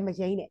ဘေးတိုက်လည်း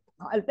မရင်းနဲ့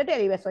နော်အဲ့တက်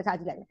တယ်လေးပဲ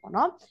ဆွဲချကြည့်လိုက်တယ်ပေါ့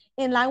နော်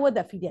in line with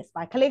the fetus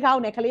ပါကလေး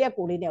ခေါင်းနဲ့ကလေးရဲ့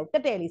ကိုယ်လေးနဲ့ကို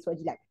တက်တယ်လေးဆွဲ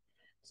ကြည့်လိုက်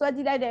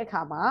ဆွဲကြည့်လိုက်တဲ့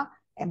အခါမှာ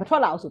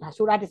မထွက်လာအောင်ဆိုတာ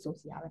shoulder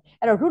dystocia ပဲ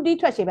အဲ့တော့ root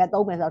traction ပဲ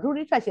သုံးမယ်ဆိုတော့ root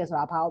traction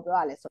ဆိုတာဘာကိုပြော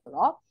ရလဲဆို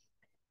တော့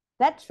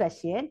that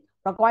traction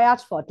required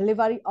for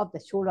delivery of the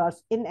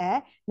shoulders in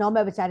a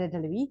normal vaginal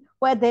delivery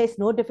where there is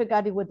no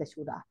difficulty with the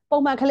shoulder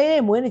ပုံမှန်က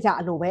လေးတွေမွေးနေကြ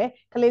အလိုပဲ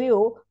ကလေး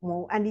လေးကို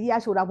anterior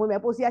shoulder မွေးမယ်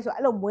posterior shoulder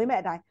အဲ့လိုမွေး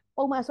မယ်အတိုင်း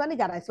ပုံမှန်ဆွဲနေ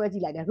ကြတိုင်း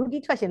ဆွဲကြည့်လိုက်တယ် root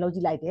traction လုပ်ကြ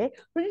ည့်လိုက်တယ်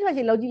root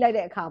traction လုပ်ကြည့်လိုက်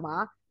တဲ့အခါမှာ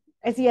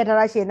axial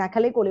direction နဲ့က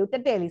လေးကိုလေးကို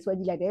တက်တယ်လေးဆွဲ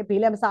ကြည့်လိုက်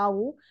တယ်ဘေးလည်းမစား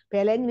ဘူးဘ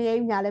ယ်လည်း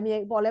မရိပ်ညာလည်းမရိ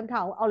ပ်ပေါ်လည်း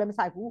မထောင်အောက်လည်းမ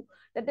ဆိုင်ဘူး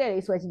တက်တယ်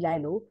လေးဆွဲကြည့်လို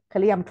က်လို့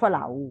ကလေးကမထွက်လာ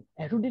ဘူး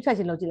root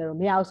traction လုပ်ကြည့်လိုက်လို့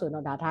မရဘူးဆို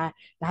ရင်တော့ဒါ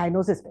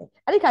diagnosis ပဲ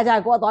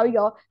အဲ့ဒီခါကျကို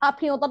ကသွားပြီးတော့ဖ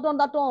င်ကိုတွန်း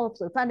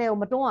ဆိုဖန်တယ်ကို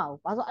မတွန်း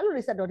အောင်ဘာလို့အဲ့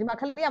လိုလေးဆက်တော့ဒီမှာ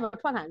ကလေးကမ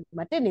ထွက်နိုင်ဘူး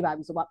မတက်နေပါ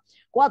ပြီဆိုတော့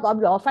ကိုကသွား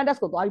ပြီးတော့ fundus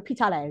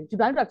ကိုသွားပြီးဖိချလိုက်တယ်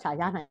divine structure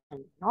ရနိုင်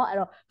တယ်เนาะအဲ့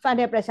တော့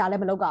fundal pressure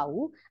လည်း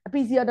မလုပ်ကြဘူး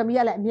episiotomy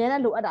ကလည်းအမြဲတ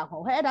မ်းလိုအပ်တာမဟု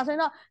တ်ဟဲ့ဒါဆို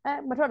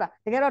ရင်တော့မထွက်တာ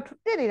တကယ်တော့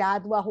တက်နေတာက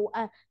तू ကဟို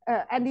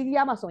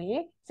anterior မှာဆိုရင်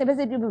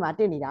symphysis tubule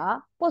မှာတက်နေတာ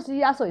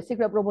posterior ဆိုရင်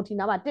sacral promoter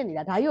မှာတက်နေ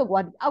တာဒါကြီးကိုက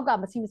အောက်က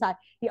မစီမ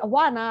ဆိုင်ဒီအ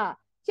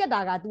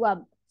ဝနာကျက်တာက तू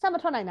ကဆက်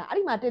မထွက်နိုင်တာ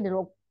အဲ့ဒီမှာ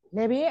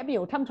တက်နေတော့လေဘေး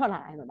အပြင်ကိုထပ်မထွက်လာ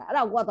နိုင်တော့တာအဲ့ဒါ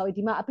ကိုကသွားပြီး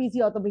ဒီမှာ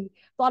episiotomy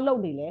သွားလုပ်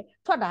နေလေ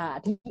ထွက်တာ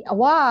ဒီ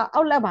အဝ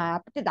အောက်လက်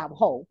မှာတက်တာ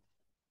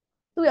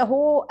မဟုတ်သူရ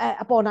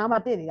ဟိုအပေါ်နားမှာ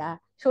တက်နေတာ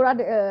shoulder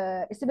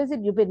symphysis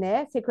tubule နဲ့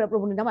sacral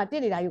promoter နားမှာ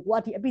တက်နေတာကို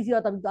ကဒီ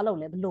episiotomy သွားလုပ်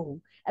လဲ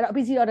မလို့အဲ့တော့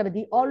episiotomy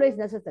ဒီ always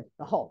necessary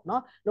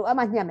မဟုတ်နော်လို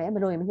အပ်မှညှက်မယ်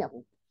မလို့ရင်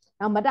မညှက်ဘူး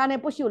နောက်မတာနဲ့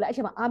push ကိုလည်းအဲ့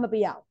ချိန်မှာအားမ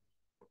ပေးရ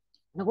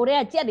အောင်ငကိုတွေ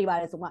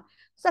ကကြက်နေပါတယ်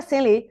ဆိုမှဆက်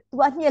ဆင်းလေ तू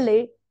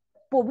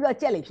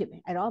ကညှက်လေပို့ပြီးတော့ကြက်လေဖြစ်မ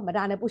ယ်အဲ့တော့မ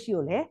တာနဲ့ push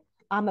ကိုလ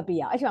ည်းအားမပေး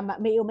ရအောင်အဲ့ချိန်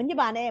မှာမေကိုမညစ်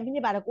ပါ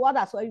နဲ့ကို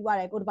ကသာဆွဲပြီးသွား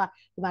တယ်ကိုဒီ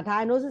မှာ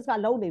diagnosis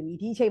ကလုံးနေပြီ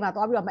ဒီအချိန်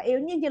မှာသွားပြီးတော့မ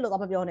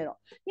အေးညှစ်လို့တော့မပြော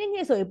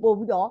နဲ့တော့ညှစ်ဆို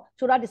ရင်ပို့ပြီးတော့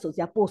shoulder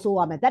dystocia ပို့ဆိုး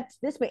ရမယ် that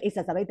this may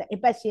exacerbate the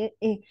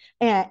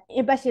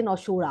infection of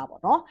shoulder ပေါ့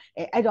နော်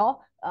အဲ့တော့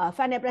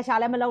final pressure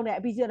လည်းမလုပ်နဲ့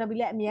episiotomy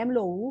လည်းအမြဲ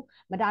မလုပ်ဘူး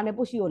မတာနဲ့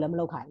push ကိုလည်းမ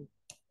လုပ်ခိုင်း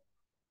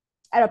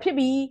ဘူးအဲ့တော့ဖြစ်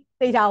ပြီး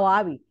တေ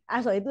ချာသွားပြီ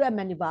အဲ့ဆိုရင်သူ့ရဲ့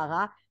maneuver က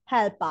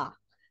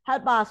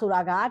helper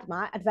ဆိုတာကဒီမှာ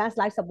advanced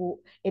life support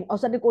in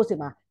obstetric course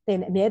မှာတင်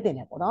အမြဲတင်တ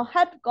ယ်ပေါ့နော်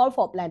help call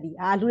for planting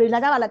လူ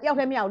တွေလာကြပါလားတယောက်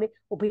တည်းမရ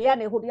ဘူးလေဟိုဘေးက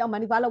နေဟိုတယောက်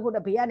maneuver လုပ်ဖို့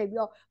ဘေးကနေပြီး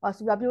တော့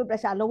superior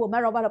pressure လုပ်ဖို့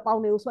mat rubber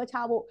ပေါင်းတွေကို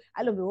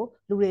ဆွဲချဖို့အဲ့လိုမျိုး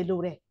လူတွေလို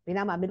တယ်ဘေး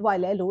နားမှာ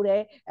midwife လည်းလိုတ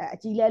ယ်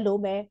အကြီးလည်းလို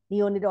မယ်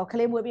neonatal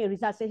ကလေးမွေးပြီး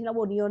resuscitation လုပ်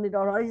ဖို့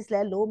neonatologist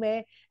လည်းလိုမယ်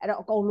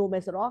အဲ့တော့အကုန်လိုမ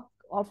ယ်ဆိုတော့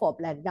all for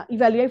plan ကြောင့်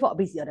evaluate for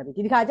episiotomy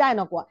ဒီတစ်ခါကြာ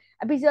ရင်တော့ကိုက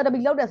episiotomy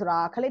လုပ်တယ်ဆိုတာ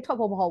ခလေးထွက်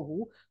ဖို့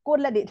မဟုတ်ဘူး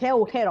ကိုလက်တွေအထဲ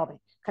ကိုထည့်တော့မယ်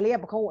ခလေး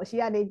ကပခုံးကိုအ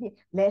ရှိကနေ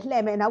လဲလှ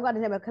ည့်မယ်နောက်က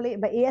တည်းကခ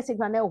လေးမ AS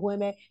signal နဲ့ဝင်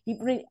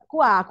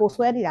မယ်ဒီကို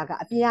ဆွဲနေတာက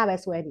အပြင်ကပဲ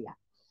ဆွဲနေတာ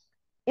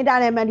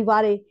internal maneuver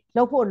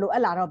တွေလုပ်ဖို့လို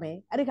အပ်လာတော့မယ်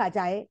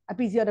အဲ့ဒီခါကြာရင်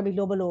episiotomy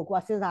လိုမလို့ကိုက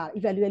စဉ်းစား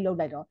evaluate လုပ်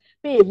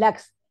လိုက်တော့ပြီး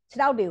legs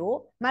ခြေထောက်တွေကို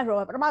macro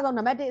ပထ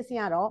မဆုံးနံပါတ်1အဆ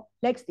င့်ကတော့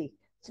legs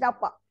တွေခြေ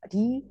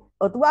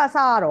ထောက်ဒီဟို तू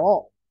အစား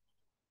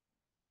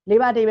ကတော့လေး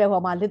ပါးတေးပဲ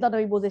ပေါ်မှာ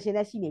lithotomy position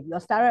နဲ့ရှိနေပြီး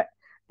တော့ started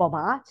ပေါ်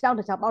မှာခြေ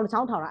ထောက်တစ်ချောင်းပေါင်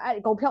တစ်ချောင်းထောင်တာအဲ့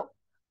အကုန်ဖြု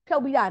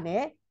တ်ပြီးတာ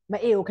နဲ့မ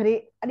အေကိုခ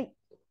ရီးအဲ့ဒီ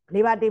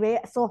လေးပါး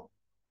တေးပဲအစွ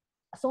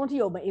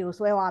န်းထီကိုမအေကို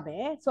ဆွဲသွားမ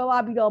ယ်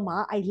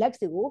ဆွဲသွားပြီးတော့မှအဲ့ legs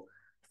တွေကို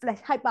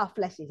flash hyper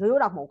flashing ရိုး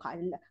တော့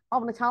မဟုတ်ခါပေါ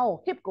င်တစ်ချောင်းကို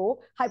hip ကို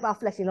hyper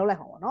flashing လုပ်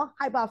လိုက်ဟောပေါ့နော်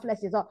hyper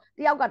flashing ဆိုတ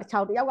ယောက်က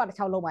တစ်ချောင်း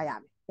လုံးမရ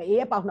မယ်မအေ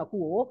ရဲ့ပေါင်နှစ်ခု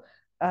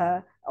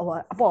ကိုဟို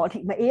အပေါ်အထိ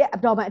မအေရဲ့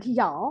abdomen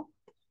အထိရောက်အောင်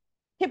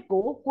hip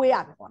ကိုကွေးရ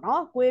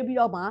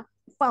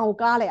မယ်ပေါ့နော်ကွေးပြီးတော့မှပေါင်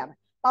ကိုကားလိုက်ရ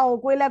မယ်ပေါင်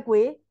ကိုကွေးလက်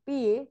ကွေး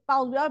ပြီးရင်ပေါ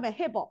င်ပြောရမယ်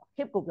hip ပေါ့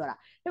hip ကိုပြောတာ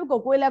hip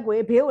ကိုကွေးလက်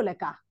ကွေးဘေးကိုလည်း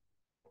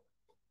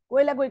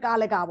ကားကွေးလက်ကွေး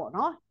ကားလည်းကားပေါ့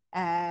နော်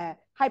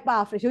hyper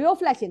flexion ရိုး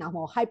flexion တော့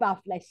မဟုတ် hyper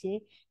flexion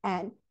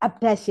and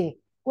abduction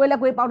ကွေး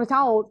လက်ကွေးပေါင်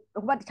တစ်ချောင်း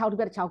ကိုဟိုဘက်တစ်ချော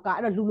င်းဒီဘက်တစ်ချောင်း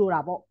ကားအဲ့တော့လူ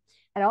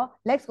လိုတာပေါ့အဲ့တော့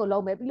legs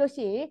ကိုလုံးမယ်ပြီးလို့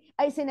ရှိရင်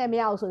အဲ့အဆင့်နဲ့မ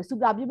ရအောင်ဆိုရင်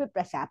suprapubic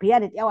pressure ဘေးက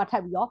နေတယောက်ကထ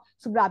ပ်ပြီးတော့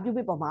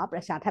suprapubic ပေါ်မှာ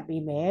pressure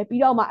ထပ်ပေး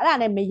မယ်ပြီးတော့မှအဲ့ဒါ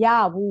နဲ့မ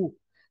ရဘူး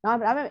เนาะ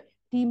ဒါပေ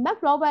မဲ့ဒီ mac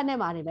robot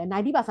နဲ့မှာနေပဲ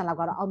 90%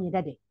 လောက်ကတော့အောင်မြင်တ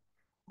တ်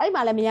တယ်အဲ့ဒီ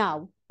မှာလည်းမ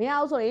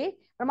ရဘူးဆိုရင်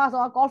ပထ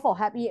မဆုံး call for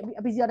happy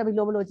episiotomy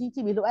လိုမလို့ကြ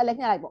ည့်ပြီးလို့အဲ့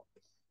လက်ညှက်လိုက်ပေါ့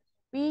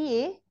ပြီး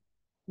ရင်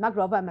mac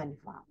robot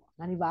maneuver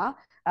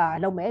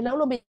လုပ်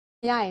မယ်လုပ်လို့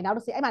ရရင်နောက်တ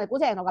စ်စီအဲ့မှာလေ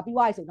60ရာခိုင်နှုန်းကပြီး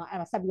သွားပြီဆိုတော့အဲ့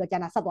မှာဆက်ပြီးတော့ကျ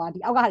န်တာဆက်သွားဒီ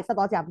အောက်ကဟာတွေဆက်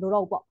သွားကြမလို့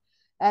တော့ဘူးပေါ့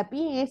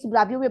ပြီးရင်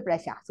suprapubic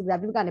pressure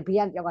suprapubic ကနေဘေးက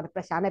နေပြောက်က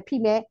pressure နဲ့ဖိ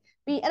မယ်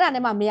ပြီးအဲ့ဒါ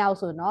နဲ့မှမရအောင်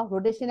ဆိုတော့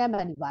rotational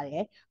maneuver တွေ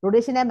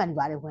rotational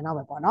maneuver တွေဝင်တော့မ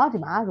ယ်ပေါ့နော်ဒီ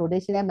မှာ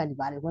rotational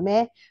maneuver တွေဝင်မ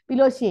ယ်ပြီး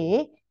လို့ရှိရ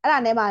င်အဲ့ဒါ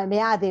နဲ့မှမ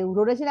ရသေးဘူး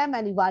rotational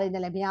maneuver တွေ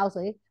နဲ့လည်းမရအောင်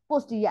ဆိုရင်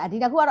posterior ဒီ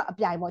တစ်ခုကတော့အ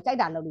ပြိုင်ပေါ့ကြိုက်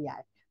တာလုပ်လို့ရ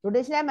တယ်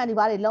rotational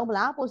maneuver တွေလုံးမ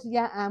လား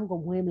posterior arm ကို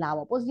ဝင်မလား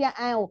ပေါ့ posterior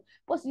arm ကို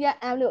posterior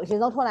arm လို့အရင်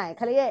ဆုံးထွက်လိုက်ရင်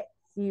ခလေးရဲ့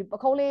ဒီပ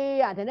ခုံးလေး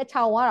ကတည်းက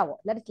ခြောင်သွားတာပေါ့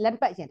လက်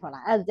ပတ်အရင်ထွက်လာ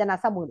အဲ့ဒါကျန်တာ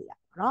ဆက်မွေးလို့ရ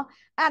နော်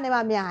အဲ့ဒါနဲ့မှ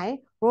မရရင်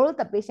roll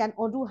the patient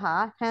onto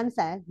her hands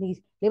and knees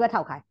လေးဘက်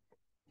ထောက်ခိုင်း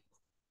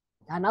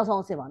ဒါနောက်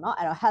ဆုံးအဆင့်ပေါ့နော်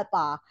အဲ့တော့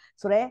helper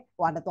ဆိုတော့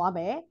ဟိုကနေသွားမ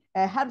ယ်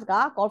help က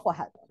call for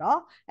help ပေါ့နော်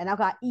အဲ့နောက်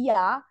က E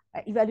က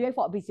evaluate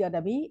for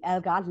episiotomy L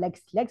က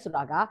leg ဆို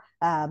တာက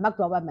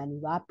McRobert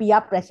maneuver P က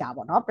pressure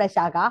ပေါ့နော်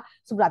pressure က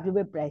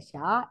suprapubic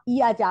pressure E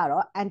ကကြ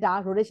တော့ enter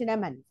rotational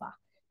maneuver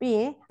ပြီးရ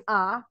င်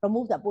R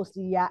remove the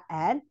posterior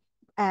and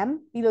M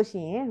ပြီးလို့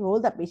ရှိရင် roll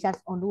the patient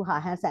onto her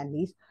hands and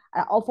knees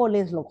အဲ့ awful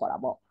limbs လို့ခေါ်တာ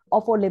ပေါ့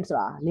awful limbs ဆို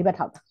တာလေးဘက်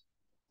ထောက်တာ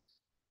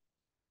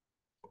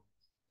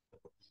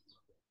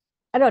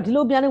အဲ့တော့ဒီ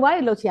လိုပြန်နေွား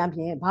တွေလှုပ်ချင်အပြ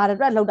င်ဘာတွေအ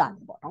တွက်လှုပ်တာ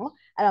လဲပေါ့နော်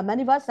အဲ့တော့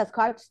maneuver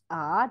subscribes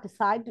are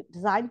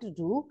designed to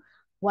do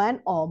one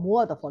or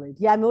more of the following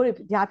ဒီအမျိုးတွေ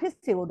ဒါဖြစ်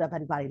စေဖို့အတွက်ဘာ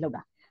တွေလှုပ်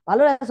တာဘာ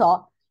လို့လဲဆိုတော့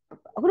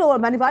အခုလို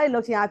maneuver တွေ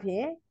လှုပ်ချင်အပြ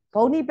င်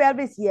bony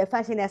pelvis ရဲ့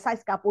functional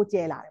size ကပို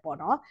ကျဲလာတယ်ပေါ့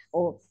နော်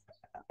ဟို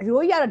အ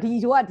ရိုးကြီးကတော့ဒီ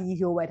အရိုးကဒီအ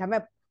ရိုးပဲဒါပေ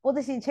မဲ့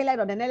position ချိန်လိုက်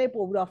တော့နည်းနည်းလေး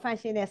ပို့ပြီးတော့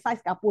functional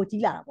size ကပို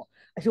ကြီးလာတာပေါ့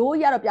အရိုး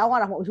ကြီးကတော့ပြောင်း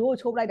သွားတာမဟုတ်အရိုးကို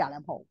ချိုးပလိုက်တာလ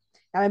ည်းမဟုတ်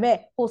ဒါပေမဲ့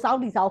ဟိုစောင်း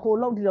ဒီစောင်းဟို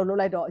လုံဒီလိုလုပ်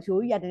လိုက်တော့အ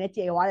ရိုးကြီးကနည်းနည်း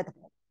ကျဲသွားတဲ့သ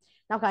ဘော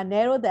နောက်က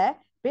narrow the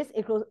base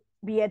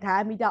acromial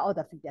diameter of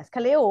the fetus ခ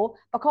လေးကို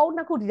ပခုံး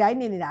နှစ်ခုဒီတိုင်း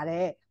နေနေတာ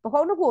တဲ့ပ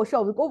ခုံးနှစ်ခုကို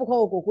ရှော့ပြီးကိုယ်ပ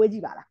ခုံးကိုကိုွေးကြ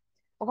ည့်ပါလား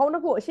ပခုံးနှ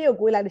စ်ခုအရှိကို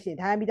ကိုွေးလိုက်လို့ရှိရင်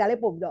diameter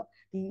လေးပို့ပြီးတော့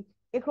ဒီ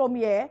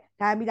acromial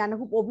diameter နှစ်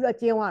ခုပို့ပြီးတော့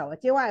ကျင်းသွားတော့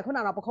ကျင်းသွားရင်ခုန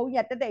ကတော့ပခုံး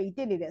ကြီးကတက်တက်ကြီးတ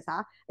စ်နေတဲ့အ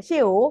စားအရှိ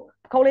ကို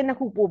ပခုံးလေးနှစ်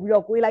ခုပို့ပြီး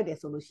တော့ကိုွေးလိုက်တယ်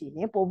ဆိုလို့ရှိရ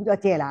င်ပို့ပြီးတော့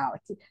ကျဲလာတော့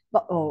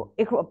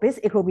ဟို base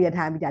acromial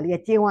diameter လေးက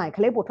ကျင်းသွားရင်ခ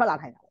လေးပို့ထွက်လာ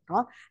ခိုင်းတာပေါ့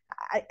နော်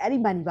အဲ့ဒီ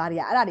maneuver တွေ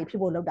ကအဲ့ဒါတွေဖြစ်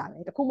ဖို့လုပ်တာပဲ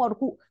တစ်ခုမဟုတ်တစ်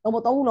ခုတော့မ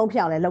သုံးခုလုံးဖြ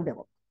စ်အောင်လည်းလုပ်တယ်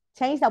ပေါ့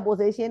change the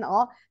position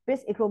of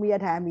base acromial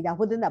diameter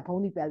within the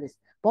bony pelvis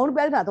bony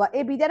pelvis ကသူက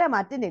AB တက်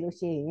မှာတစ်နေလို့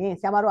ရှိရင်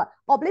ဆရာမတို့က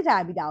oblique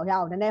diameter ကိုရအော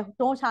င်နည်းနည်း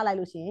တွန်းချလိုက်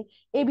လို့ရှိရင်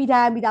AB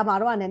diameter မှာ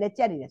တော့နည်းနည်း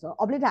ကျက်နေတယ်ဆိုတော့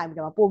oblique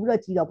diameter မှာပို့ပြီး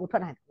တော့ကြီးတော့ပို့ထွ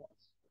က်နိုင်တယ်ပေါ့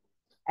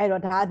အဲ့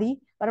တော့ဒါသည်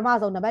ပထမ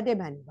ဆုံးနံပါတ်1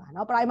 maneuver เน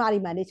าะ primary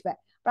management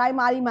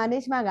primary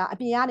management ကအ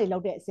ပြင်ကနေလု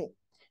ပ်တဲ့အဆင့်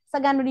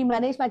secondary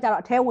management ကျ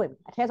တော့အထဲဝင်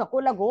အထဲဆိုကို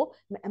ယ့်လက်ကို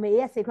အမေ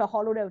ရဲ့ sacral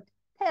hollow တဲ့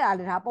ထဲ့တာ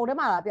လေဒါပုံထဲ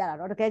မှာလာပြတာ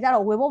တော့တကယ်ကြ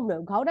တော့ဝင်ဖို့မလွယ်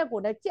ဘူးခေါင်းနဲ့ကို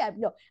ယ်နဲ့ကြက်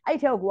ပြီးတော့အဲ့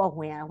ထဲကိုက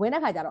ဝင်ရတာဝင်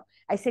တဲ့ခါကျတော့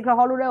အဲ့ sacral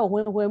hollow တဲ့ကို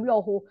ဝင်ပြီး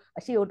တော့ဟို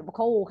အရှိကိုပ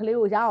ခုံးကိုကလေး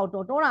ကိုရအောင်တွ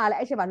န်းတာလည်း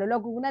အဲ့ချိန်မှာလောလော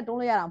ကူကူနဲ့တွန်း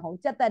လို့ရတာမဟုတ်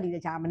ကြက်တက်နေ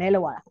တဲ့ခြားမနှဲ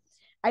လောက်ရတာ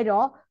အဲ့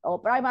တော့ဟို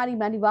primary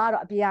maneuver က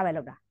တော့အပြင်ရပဲ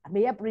လောက်တာအမေ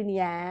ရဲ့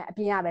premium အ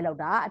ပြင်ရပဲလောက်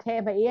တာအထဲ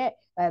အမေရဲ့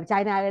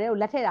vagina တွေကို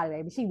လက်ထည့်တာတွေ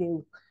မရှိသေး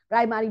ဘူး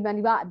primary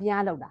maneuver အပြင်ရ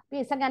လောက်တာ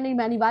ပြီး secondary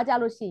maneuver ကြ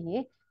လို့ရှိရ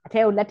င်အထဲ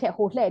ကိုလက်ထက်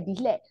ဟိုလှဲ့ဒီ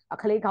လှဲ့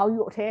ခလေးခေါင်းကြီး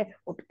ကိုအထဲ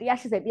ဟို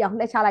180ပြအောင်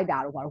လှဲ့ချလိုက်တာ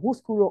တော့ဘာလို့ hook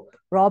screw တို့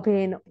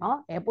robin တို့နော်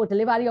ပို့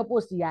delivery ရော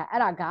post ကြီးအဲ့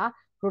ဒါက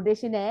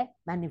rotational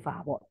maneuver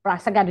ပေါ့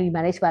secondary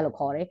management လို့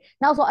ခေါ်တယ်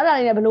နောက်ဆိုအဲ့ဒါ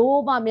တွေလည်းဘလို့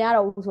မှမရ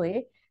တော့ဘူးဆိုရ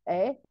င်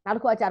နောက်တ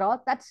စ်ခုကကြတော့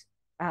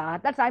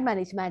that time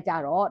management ကြ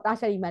တော့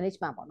tertiary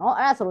management ပေါ့နော်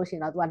အဲ့ဒါဆိုလို့ရှိရ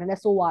င်တော့ तू ကနည်းန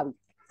ည်းစိုးသွားပြီ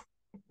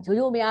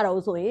ရိုးမရတော့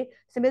ဘူးဆိုရင်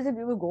submissive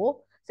pupil ကို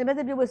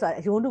submissive pupil ဆိုတာ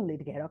အယွန်းတူလေး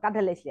တကယ်တော့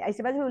cartilage လေးအဲ့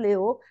submissive pupil လေး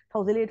ကို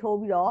ထုံစည်းလေးထိုး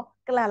ပြီးတော့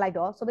ကလန့်လိုက်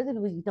တော့ submissive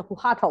pupil ကြီးတစ်ခု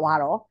ဟထွက်သွား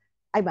တော့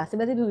အဲ့မှာ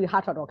submissive pupil ဟ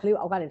ထွက်တော့ကလေးကို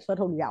အောက်ကနေဆွဲ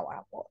ထုတ်လို့ရသွား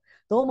တာပေါ့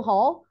သို့မဟု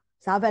တ်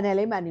Zavanel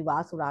maneuver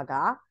ဆိုတာက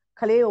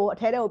ကလေးကိုအ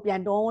ထဲထဲကိုပြ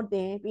န်တွန်းတ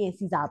င်ပြီးရင်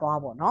စီစာသွား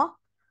ပေါ့နော်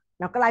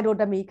နောက်ကလိုက်တို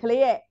တမီက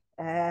လေးရဲ့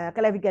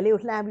clavicle လေး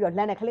ကိုလှမ်းပြီးတော့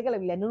လှမ်းတယ်ကလေးလ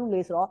ည်းနုနု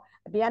လေးဆိုတော့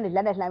အပြင်ကနေလ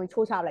က်နဲ့လှမ်းပြီး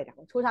ချိုးချလိုက်တာ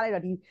ပေါ့ချိုးချလိုက်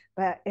တော့ဒီ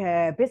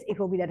base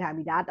acromial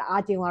diameter တ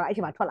အားကျင်းသွားတော့အဲ့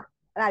ချိန်မှာထွက်လာ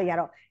အဲ့ဒါတွေက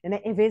တော့နည်းန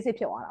ည်း invasive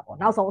ဖြစ်သွားတာပေါ့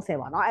နောက်ဆုံးအဆင့်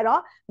ပါเนาะအဲ့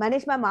တော့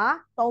management မှာ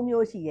3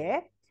မျိုးရှိရယ်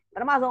ပ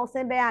ထမဆုံးအဆ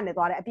င့်ပဲကနေ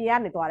သွားတယ်အပြင်က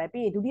နေသွားတယ်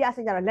ပြီးရင်ဒုတိယအဆ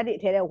င့်ကျတော့လက်တွေ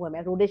အထဲထဲဝင်မ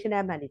ယ်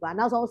rotational maneuver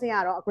နောက်ဆုံးအဆင့်က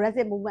တော့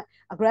aggressive movement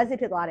aggressive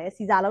ဖြစ်သွားတယ်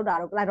စီစာလောက်တာ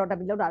တော့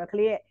clitotomy လောက်တာတော့က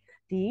လေးရဲ့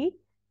ဒီ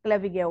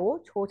clavicle ကို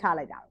ချိုးချ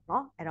လိုက်တာเนา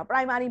ะအဲ့တော့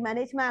primary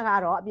management က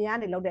တော့အပြင်က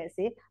နေလုပ်တဲ့အဆ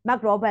င့်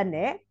McRobert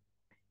နဲ့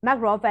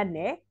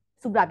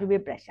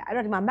suprapubic pressure အဲ့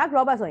တော့ဒီမှာ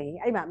McRobert ဆိုရင်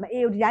အဲ့ဒီမှာမ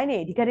အေးဒီတိုင်းနေ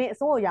ဒီကရင်အ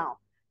စိုးကိုရအောင်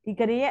ဒီ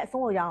ကရင်ရဲ့အ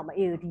စိုးကိုရအောင်မ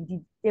အေးဒီ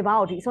တင်ပါ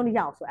ကိုဒီအစိုးလေးရ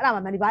အောင်ဆိုအဲ့ဒါမှ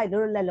maneuver တွေ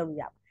လွတ်လွတ်လပ်လုပ်လို့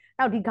ရပါ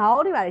နောက်ဒီခေါ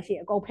င်းတွေပါလေရှိရ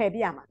င်အကုန်ဖယ်ပြ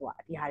ရမှာသူက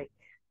ဒီဟာတွေ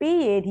ပြီး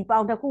ရင်ဒီပေါ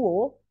င်တစ်ခုကို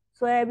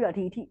ဆွဲပြီးတော့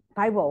ဒီအထိ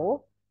vibe ပေါ်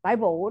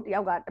ကိုတ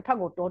ယောက်ကတစ်ဖက်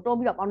ကိုတွန်း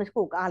ပြီးတော့ပေါင်တစ်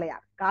ခုကိုကားလိုက်ရ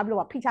ကားပြီး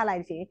တော့ဖိချလို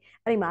က်ရှင်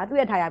အဲ့ဒီမှာသူ့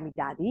ရဲ့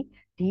diameter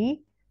ဒီ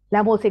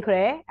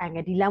lambo-sacral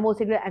angle ဒီ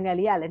lambo-sacral angle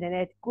လေးကလည်းနည်းန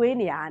ည်းကွေး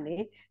နေရကနေ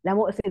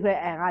lambo-sacral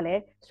angle ကလည်း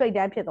straight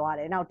down ဖြစ်သွား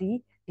တယ်နောက်ဒီ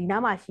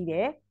နားမှာရှိ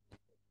တဲ့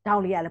တော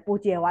င်းလေးကလည်းပို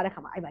ကျယ်သွားတဲ့ခါ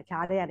မှာအဲ့မှာ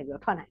ဂျားလေးကနေပြီး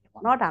တော့ထွက်နိုင်တယ်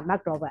ပေါ့နော်ဒါ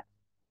McRobert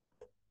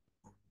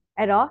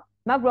အဲ့တော့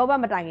McRobert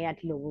မတိုင်ခင်က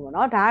ဒီလိုမျိုးပေါ့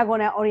နော်ဒါကကော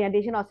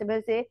orientation of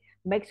symphysis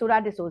make shoulder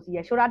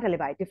dystocia shoulder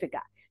delivery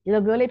difficult ဒီ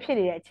လိုမျိုးလေးဖြစ်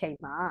နေတဲ့အချိန်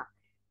မှာ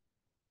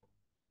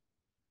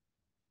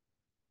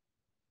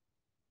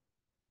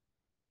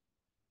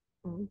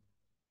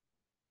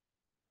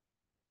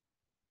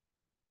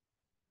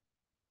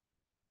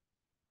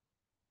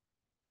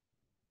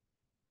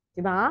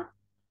ဒီမှာ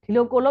ဒီ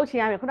လိုကိုလှုပ်ချင်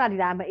ရမယ်ခုနဒီ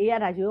ဒါမအေးရ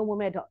တာရိုးရိုး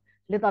မွေးမဲ့တော့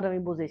lithotomy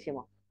position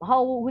ပေါ့မဟု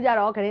တ်ဘူးခုကျ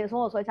တော့ဂရင်အ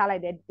ဆုံးကိုဆွဲချလို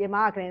က်တယ်ဒီ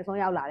မှာဂရင်အဆုံး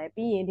ရောက်လာတယ်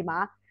ပြီးရင်ဒီမှာ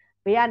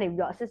ဘေးကနေပြီး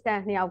တော့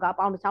assistant 2ယောက်က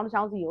ပေါင်တစ်ချောင်းတစ်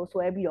ချောင်းစီကို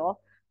ဆွဲပြီးတော့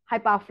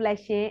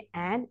hyperflexion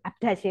and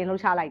abduction လှု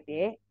ပ်ချလိုက်တ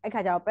ယ်အဲ့ခါ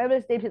ကျတော့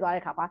pelvic state ဖြစ်သွား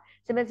တဲ့ခါမှာ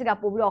symmetric က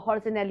ပို့ပြီးတော့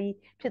horizontally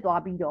ဖြစ်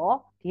သွားပြီးတော့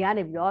ဒီက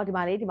နေပြီးတော့ဒီ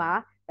မှာလေဒီမှာ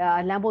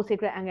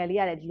lumbosacral angle လေး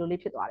ရတယ်ဒီလို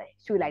လေးဖြစ်သွားတယ်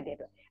ရွှေ့လိုက်တဲ့အ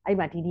တွက်အဲ့ဒီ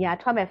မှာဒီနေရာ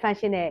ထွက်မဲ့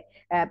function နဲ့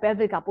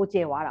pelvic ကပို့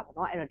ကျဲသွားတာပေါ့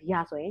နော်အဲ့တော့ဒီ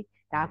ဟာဆိုရင်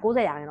ဒါ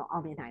90ရာခိုင်နှုန်းအော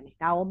င်မြင်နိုင်တယ်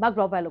ဒါကို Mark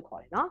Robert လို့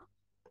ခေါ်တယ်နော်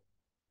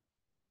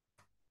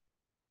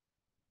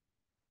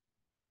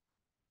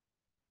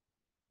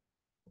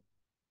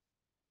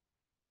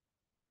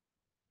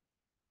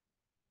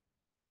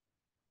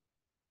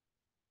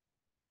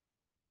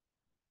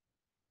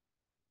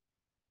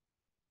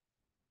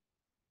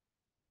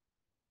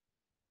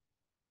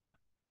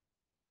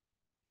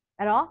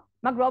အဲ့တော့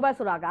Mark Robert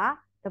ဆိုတာက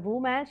the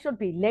woman should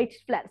be laid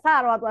flat စ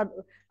တော့သူ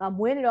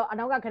မွေးနေတော့အ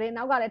နောက်ကခရင်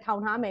နောက်ကလည်းထော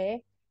င်ထားမယ်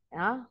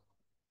နော်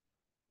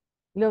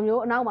ဒီလို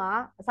မျိုးအနောက်မှာ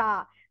အစ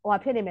ဟို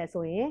ဖြစ်နေမယ်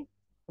ဆိုရင်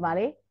ဒီမှာ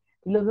လေ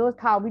ဒီလိုမျိုး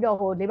ထောင်ပြီးတော့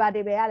ဟို labor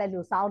table ကလည်းလူ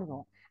စောင်းနေ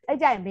တော့အဲ့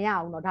ကြရင်မရ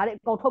ဘူးနော်ဒါတွေ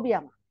အကုန်ထုတ်ပြရ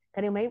မှာခ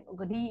ရင်မိန်း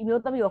ဒီ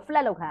မျိုးသမီးကို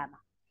flat လောက်ခိုင်းရမှာ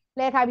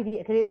လှဲခိုင်းပြီးဒီ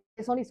ခရ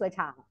င်ဆုံးလေးဆွဲချ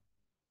ရမှာ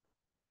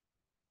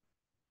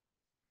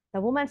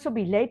The woman should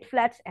be laid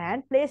flat and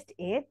placed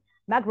in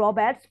Mark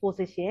Roberts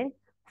position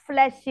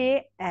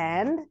flexing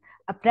and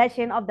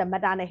abduction of the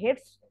maternal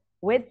hips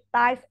with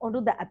thighs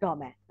onto the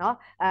abdomen เนาะ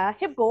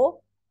hip ကို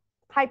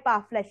hyper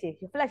flexing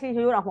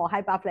ရိုးတော့မဟုတ်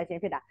hyper flexing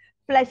ဖြစ်တာ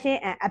flexing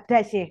and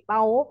abduction ပေါ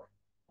င်းကို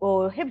ဟို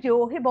hip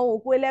ဘုံကို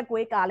ကိုယ်လဲကို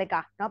ယ်ကာလဲ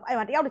ကာเนาะအဲ့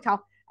မှာတယောက်တစ်ချော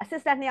င်း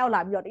assistant 2ယောက်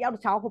လာပြီးတော့တယောက်တ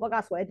စ်ချောင်းဟိုဘက်က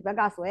ဆွဲဒီဘက်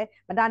ကဆွဲ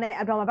မတားနဲ့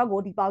abdomen ဘက်ကို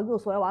ဒီပေါင်ကြီး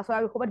ကိုဆွဲသွားဆွဲ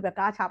ပြီးဟိုဘက်ဒီဘက်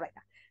ကားချပလိုက်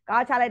တာ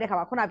ကားချလိုက်တဲ့ခါ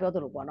မှာခုနပြောသ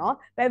လိုပေါ့နော်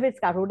pelvis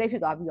က rotate ဖြ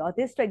စ်သွားပြီးတော့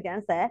this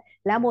straightens the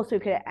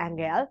lumbosacral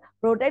angle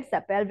rotates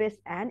the pelvis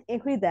and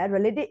increase the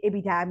relative AB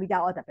diameter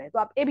of the pelvis သူ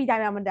က AB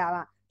diameter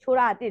မှာချိုး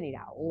တာတက်နေ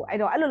တာဟိုအဲ့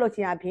တော့အဲ့လိုလုပ်ချ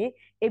င်အဖြစ်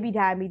AB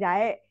diameter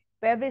ရဲ့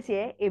pelvis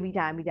ရဲ့ AB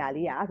diameter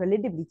လေးက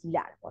relatively ကြီး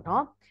လာတယ်ပေါ့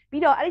နော်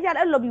ပြီးတော့အဲ့ဒီကျ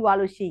အဲ့လိုလုပ်ပြီးသွား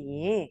လို့ရှိရ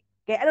င်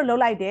ကဲအဲ့လိုလု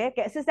ပ်လိုက်တယ်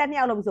ကဲ assistant 2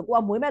ယောက်လုပ်ပြီးဆိုကိုက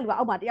မွေးမဲ့လူက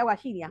အောက်မှာတယောက်က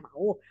ရှိနေရမှာ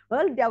ဟိုမွေး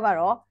မဲ့လူတယောက်က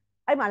တော့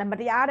အဲ့မှာလည်းမ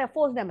တရားတဲ့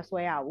force နဲ့မ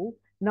ဆွဲရဘူး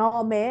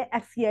normal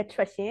axial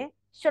traction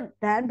should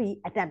then be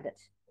attempted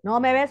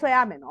normal ပဲဆွဲရ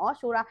မယ်နော်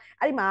ရှိုးတာ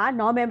အဲ့ဒီမှာ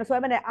normal မဆွဲ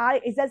မနဲ့အား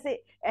excessive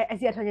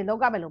axial traction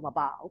တော့ကမယ်လို့မ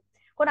ပါဘူး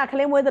ခုနက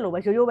လေးမွေးသလိုပဲ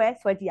ရိုးရိုးပဲ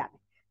ဆွဲကြည့်ရမ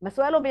ယ်မ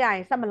ဆွဲလို့မရရ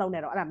င်ဆက်မလုံး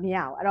နဲ့တော့အဲ့ဒါမရ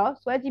အောင်အဲ့တော့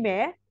ဆွဲကြည့်မ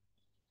ယ်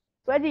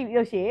ဆွဲကြည့်ပြီး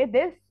လို့ရှိရင်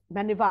this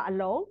maneuver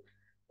alone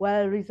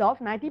will resolve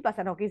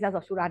 90% of cases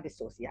of shoulder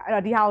dystocia အဲ့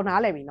တော့ဒီဟာကို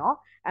နားလည်ပြီနော်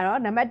အဲ့တော့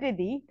နံပါတ်1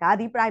ဒီဒါ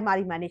ဒီ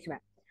primary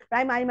management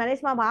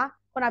မှာ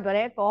ခုနပြော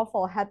တဲ့ call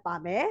for help ပါ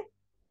မယ်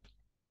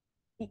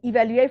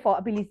evaluate for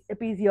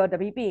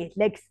episiotomy ပြီး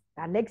legs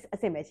ဒါ legs အ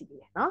ဆင့်ပဲရှိသေး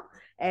တယ်နော်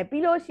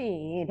ပြီးလို့ရှိ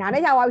ရင်ဒါ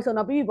နဲ့ရသွားပြီဆို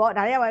တော့ပြီးပြီပေါ့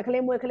ဒါနဲ့ရသွားက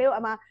လေးမွေးကလေးကို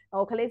အမ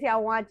ဟိုကလေးဆရာ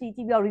ဝန်ကကြည့်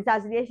ပြီးတော့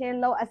resuscitation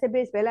လုပ် acid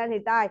base balance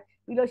တွေတိုက်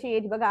ပြီးလို့ရှိရ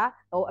င်ဒီဘက်က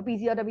ဟို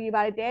episiotomy တွေ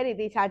ပါတယ်တဲတွေ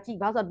တေချာကြည့်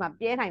ဘာလို့ဆိုတော့ဒီမှာ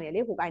ပြဲနိုင်တယ်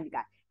လေဟိုကိုင်းဒီ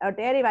ကိုင်းအဲ့တော့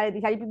တဲတွေပါတယ်တေ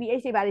ချာကြည့်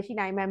PPH တွေပါတယ်ရှိ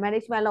နိုင်မယ်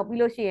management လုပ်ပြီး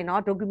လို့ရှိရင်เนาะ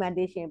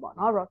documentation ပေါ့เ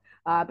นาะ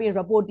ပြီး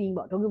reporting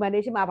ပေါ့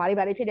documentation မှာဘာ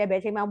တွေဖြစ်တယ်ဘ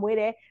ယ်ချိန်မှမွေး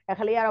တယ်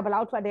ကလေးကတော့ဘယ်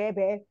လောက်ထွက်တယ်ဘ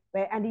ယ်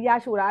အန်တီယာ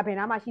ရှိုတာဘယ်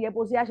နားမှာရှိတယ်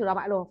post ရရှိုတာ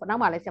မှာအဲ့လိုနော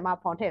က်မှာလည်းဆရာမ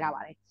ဖော်ထည့်ထား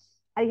ပါတယ်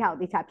အဲ့ဒီဟာကို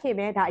တေချာဖြည့်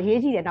မယ်ဒါအရေး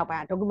ကြီးတယ်နောက်ပို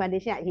င်း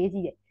documentation အရေး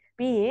ကြီးတယ်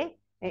ပြီးရင်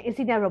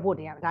incident report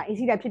တင်ရမယ်ဒါ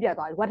incident ဖြစ်ပြ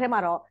သွားပြီ web ထဲမှာ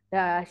တော့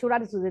shoulder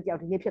dystocia တယော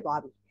က်ဒီနေ့ဖြစ်သွား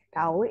ပြီ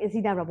ဒါကို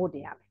incident report တ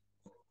င်ရမယ်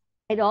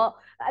အဲ့တော့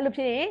အဲ့လို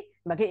ဖြစ်ရင်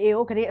မကေအေ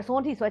ကိုဂရေအစွ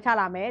န်းထိဆွဲချ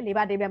လာမယ်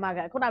labor table မှာ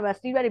ခုနက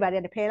steroid တွေပါတ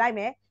ယ်ဖယ်လိုက်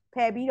မယ်ဖ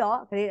ယ်ပြီးတော့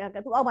ဂရေ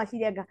သူ့အောက်မှာရှိ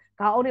တဲ့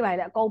ခေါင်းအုပ်တွေပါတယ်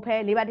လည်းအကုန်ဖယ်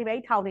labor table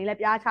ကြီးထောင်နေလဲ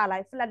ပြားချလို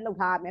က် flat လုပ်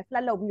ထားရမယ်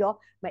flat လုပ်ပြီးတော့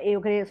မအေ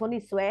ကိုဂရေအစွန်းထိ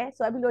ဆွဲ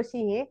ပြီးလို့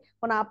ရှိရင်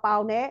ခုနပေါ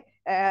င်နဲ့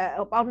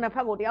ပေါင်နှစ်ဖ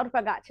က်ကိုတယောက်တစ်ဖ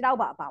က်ကခြေထောက်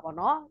ပါပေါ့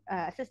နော်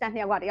assistant နှ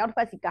စ်ယောက်ကတယောက်တစ်ဖ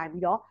က်စီကင်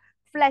ပြီးတော့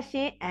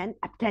flashing and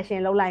abduction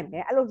လုပ်လိုက်မ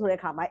ယ်အဲ့လိုဆိုတဲ့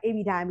အခါမှာ AB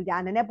diameter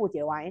နည်းနည်းပိုကျ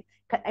ယ်သွားရင်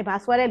အဲ့မှာ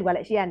ဆွဲတဲ့လူကလ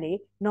ည်းအရှိကနေ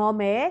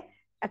normal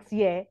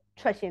axial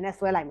traction နဲ့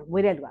ဆွဲလိုက်မယ်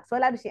မွေးတဲ့လူကဆွဲ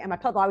လိုက်လို့ရှိရင်အဲ့မှာ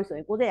ထွက်သွားပြီဆိုရ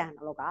င်90ရာခိုင်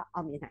နှုန်းလောက်က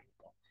အောင်မြင်နိုင်တယ်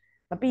ပေါ့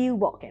မပြီး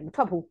ဘူးပေါ့ကဲမ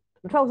ထွက်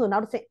ဆိုနော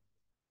က်တစ်ဆင့်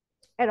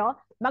အဲ့တော့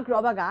Mark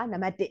Robert ကနံ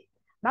ပါတ်1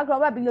 Mark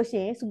Robert ပြီးလို့ရှိ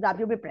ရင်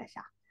suprapubic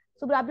pressure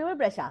ဆို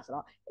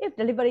တော့ if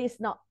delivery is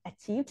not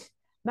achieved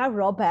Mark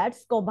Roberts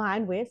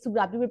combined with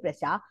suprapubic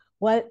pressure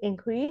will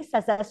increase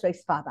success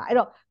rates further အဲ့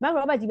တော့ Mark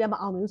Robert ကြီးပဲမ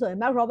အောင်ဘူးဆိုရင်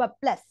Mark Robert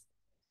plus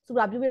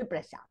suprapubic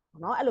pressure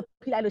เนาะအဲ့လို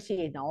ဖိလိုက်လို့ရှိ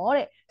ရင်တော့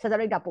တဲ့ success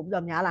rate ကပို့ပြီး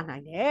တော့များလာနို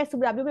င်တယ်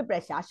suprapubic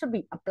pressure should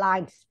be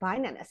applied by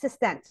an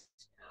assistant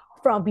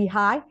from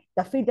behind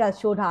the fetal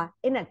shoulder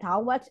in a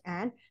downward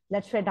and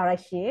lateral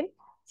direction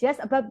just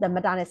above the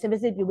maternal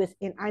symphysis pubis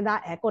in either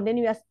a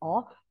continuous or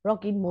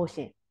rocking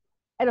motion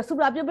အဲ့တော့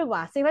suprapubic က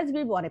symphysis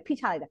pubis ပေါ်ကနေဖိ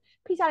ချလိုက်တာ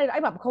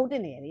အဲ့မှာပခုံးတ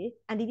က်နေတယ်လေ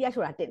anterior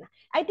shoulder တက်လာ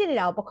အဲ့တက်နေ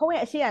တာကိုပခုံး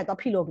ရဲ့အရှေ့ကနေတော့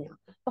ဖိလို့မရ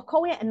ပ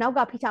ခုံးရဲ့အနောက်က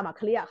ဖိချမှာ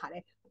ကလေးကခါတ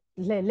ယ်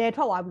လဲ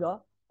ထွက်သွားပြီးတော့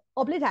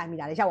oblit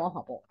diameter လေးရောက်အောင်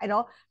မှာပေါ့အဲ့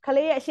တော့က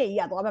လေးရဲ့အရှေ့ကြီး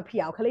ကတော့မဖိ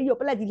အောင်ကလေးကို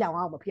ပလက်ကြီးလောင်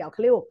အောင်မဖိအောင်က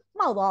လေးကို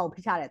မှောက်သွားအောင်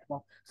ဖိချတဲ့သဘော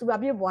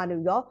suprapubic ပေါ်ကနေ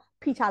ပြီးတော့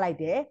ဖိချလိုက်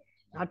တယ်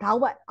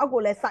downward အောက်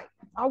ကိုလည်း side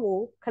အောက်ကို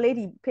ခလေး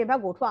ဒီဖင်ဘက်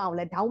ကိုထွက်အောင်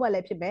လဲ downward လ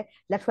ည်းဖြစ်မယ်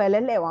lateral လ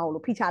ည်းလှည့်အောင်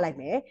လို့ဖိချလိုက်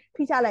မယ်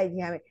ဖိချလိုက်ခြ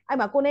င်းအဲ့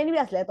မှာ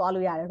continuous လည်းသွား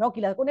လို့ရတယ် rocky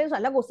လည်း continuous ဆို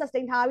တာလက်ကို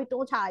sustain ထားပြီးတွ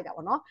န်းချလိုက်တာ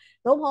ပေါ့နော်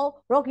သို့မဟုတ်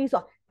rocky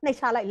ဆိုတာနှိပ်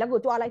ချလိုက်လက်ကို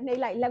ကြွားလိုက်နှိပ်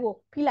လိုက်လက်ကို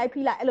ဖိလိုက်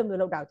အဲ့လို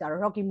မျိုးလုပ်တာကိုကြာ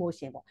တော့ rocky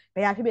motion ပေါ့ဘ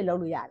ယ်ဟာဖြစ်ဖြစ်လုပ်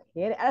လို့ရတ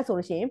ယ်တဲ့အဲ့ဒါဆို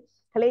လို့ရှိရင်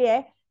ခလေးရဲ့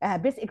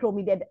bis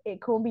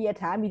acromial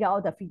diameter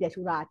of the fetal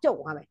shoulder ကျုပ်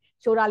သွားမယ်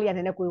shoulder လေးကန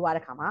ည်းနည်းကွေးသွား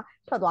တဲ့ခါမှာ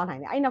ထွက်သွားနိုင်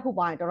တယ်အဲ့နှစ်ခု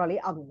ပေါင်းရင်တော်တော်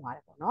လေးအောင်မြင်သွားတ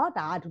ယ်ပေါ့နော်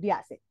ဒါကဒုတိယ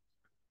အဆင့်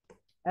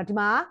အဲ့ဒီ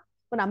မှာ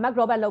ခုန Mac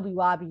Robert လုပ်ပြီး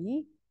သွားပြီ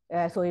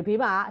ဆိုရင်ဘေး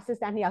မှာ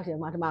assistant 2ယောက်ရှိတ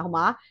ယ်မှာဒီမှာဟို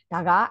မှာဒါ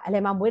ကအလဲ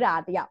မှာမွေးတာ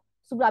တယောက်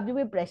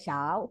suprapubic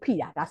pressure ကိုဖိ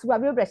တာဒါ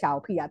suprapubic pressure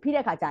ကိုဖိ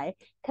တဲ့ခါကျရင်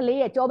ခလေး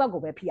ရဲ့ကြောဘက်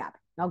ကိုပဲဖိရမယ်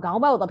နော်ခေါ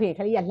င်းဘက်ကိုတော့ဖိရင်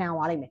ခလေးကလှန်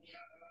သွားလိမ့်မယ်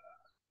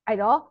အဲ့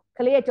တော့ခ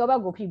လေးရဲ့ကြောဘက်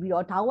ကိုဖိပြီး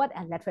တော့ downward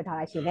and lateral ထား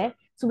လိုက်ရှင်လေ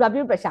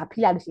suprapubic pressure ဖိ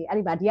လိုက်လို့ရှိရင်အဲ့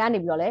ဒီမှာဒီကနေ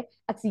ပြီးတော့လဲ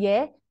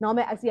axial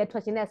normal axial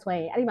traction နဲ့ဆွဲ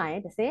ရင်အဲ့ဒီမှာရ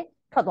င်တစ်စင်း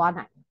ထွက်သွား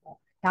နိုင်တယ်ပေါ့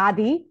ဒါ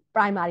ဒီ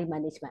primary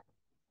management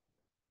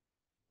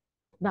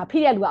နော်ဖိ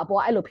တဲ့လူကအ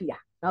ပေါ်အဲ့လိုဖိတာ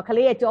နော်ခ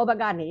လေးရဲ့ကြောဘက်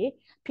ကနေ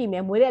ဖိမ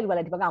ယ်မွေးတဲ့လူကလ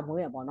ည်းဒီဘက်ကမွေး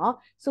မယ်ပေါ့နော်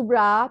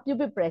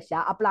suprapubic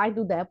pressure apply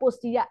to the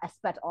posterior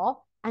aspect of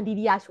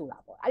anterior shoulder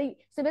ပေါ့အဲ့ဒီ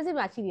specific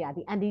မှာရှိနေတာ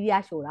ဒီ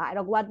anterior shoulder အဲ့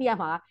တော့ကိုကသိရ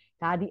မှာ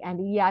ဒါဒီ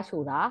anterior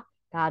shoulder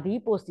ဒါဒီ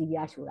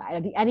posterior shoulder အဲ့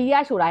တော့ဒီ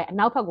anterior shoulder ရဲ့အ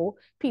နောက်ဘက်ကို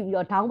ဖိပြီး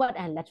တော့ downward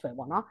and lateral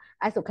ပေါ့နော်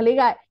အဲ့ဆိုခလေး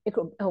က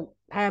ဟို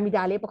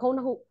diameter လေးပခုံးတ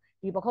စ်ခု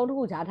ဒီပခုံးတစ်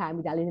ခုကြား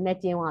diameter လေးနည်းနည်း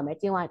ကျင်းသွားမယ်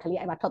ကျင်းသွားရင်ခလေး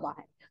အဲ့မှာထွက်သွားတ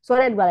ယ်ဆွဲ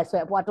တဲ့လူကလည်းဆွဲ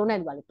အပေါ်ကတွန်းတဲ့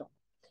လူကလည်းတွန်း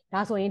ဒါ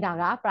ဆိုရင်ဒါ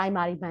က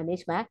primary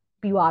management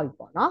ပြီးသွားပြီ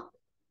ပေါ့နော်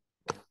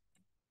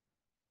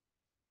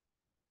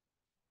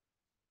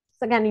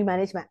secondary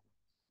management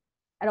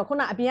အဲ့တော့ခု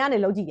နအပြင်ကနေ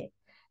လုပ်ကြည့်တယ်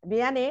အပြ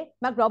င်ကနေ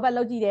Mac Robert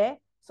လုပ်ကြည့်တယ်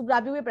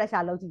suprapubic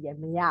pressure လုပ်ကြည့်တယ်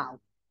မရအောင်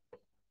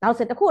နောက်ဆ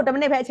က်တစ်ခု10မိ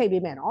နစ်ပဲအချိန်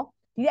ပေးမယ်နော်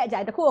ဒီတဲ့အကြို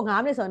င်တစ်ခု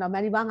9မိနစ်ဆိုရင်တော့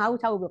manual 9ခု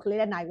6ခုပြီးခလေး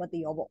တဲ့နိုင်ဝတ်တ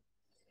ည်ရောပေါ့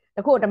တ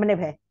စ်ခု10မိနစ်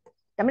ပဲ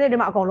10မိနစ်တ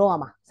ည်းမှာအကုန်လုံးအော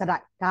င်ပါစတို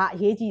က်ဒါအ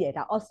ရေးကြီးတယ်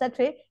ဒါ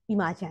obstetric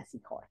emergency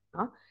ခေါ်တယ်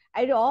နော်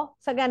အဲ့တော့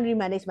secondary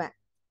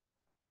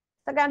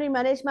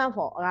management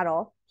for က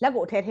တော့လက်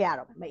ကိုထည့်ရ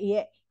တော့မယ်မအေး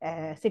ရဲ့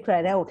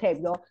secret တဲ့ကိုထည့်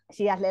ပြီးတော့အ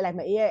ရှိကလှည့်လိုက်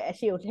မအေးရဲ့အ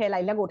ရှိကိုထည့်လို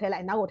က်လက်ကိုထည့်လို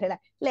က်နောက်ကိုထည့်လို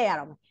က်လှည့်ရ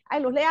တော့မယ်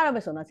အဲ့လိုလှည့်ရတော့မ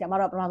ယ်ဆိုတော့ဆရာမ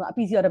တို့ပထမဆုံး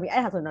episiotomy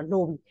အဲ့ဒါဆိုရင်တော့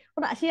လိုပြီခု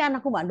နအရှိကနှ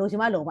စ်ခုမှလိုချ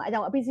င်မှလိုမှာအဲ့ကြော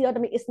င့်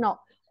episiotomy is not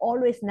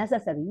always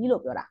necessary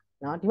လို့ပြောတာ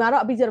နော်ဒီမှာ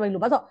တော့ episiotomy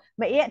လို့ဘာလို့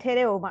မအေးရဲ့အထဲ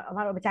တဲ့ကိုမ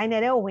တို့ vagina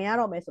တဲ့ကိုဝင်ရ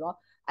တော့မယ်ဆိုတော့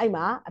အဲ့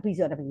မှာ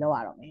episiotomy လုပ်ရ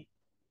တော့မယ်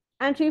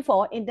entry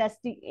for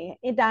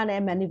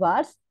internal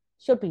maneuvers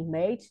should be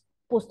made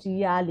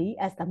posteriorly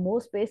as the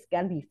most space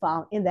can be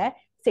found in the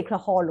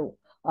sacral hollow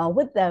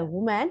with the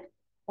woman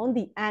on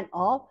the end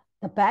of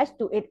the batch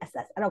to it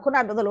access အဲ့တော့ခုန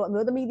ပြောသလိုအ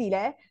မျိုးသမီးဒီ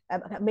လဲ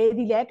အမေ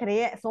ဒီလဲခ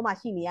ရဲအဆုံးမ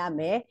ရှိနေရ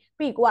မယ်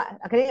ပြီးကိုက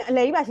ခရဲအ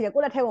လဲကြီးပါရှိတယ်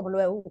ကိုလက်ထဲပေါ်မ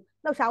လွယ်ဘူး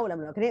နှောက်ရှားဖို့လည်း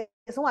မလွယ်ခရဲ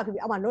အဆုံးမှဖြစ်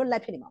ပြီးအောက်မှာလွတ်လ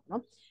က်ဖြစ်နေမှာပေါ့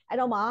နော်အဲ့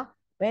တော့မှ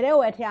ဘယ်တဲ့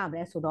ကိုပဲထည့်ရမ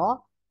လဲဆိုတော့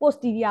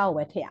posterior ကို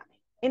ပဲထည့်ရမယ်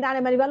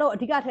internal maneuver လို့အ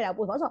ဓိကထည့်တာ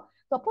ပို့ဆိုတော့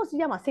သူ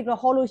posterior မှာ sacral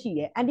hollow ရှိတ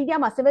ယ် anterior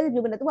မှာ cervical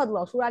pubis နဲ့သူ့ဘာသူ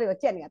တော့ shoulder တွေက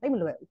ကြက်နေတာတိတ်မ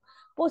လွယ်ဘူး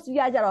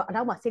posterior ကျတော့အ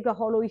နောက်မှာ sacral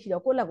hollow ရှိ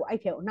တော့ကိုယ့်လက်ကိုအဲ့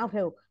ထဲကိုနောက်ထဲ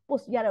ကို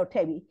posterior ကိုထ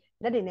ည့်ပြီး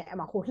လက်တွေနဲ့အ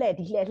မှဟိုလှည့်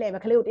ဒီလှည့်မ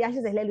ယ်ခလေးကို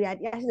180လှည့်လို့ရတယ်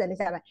180လှည့်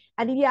ချလိုက်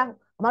anterior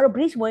အမတို့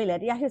bridge မွေးလဲ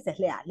180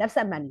လှည့်ရ left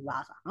side maneuver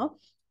ဆိုတာနော်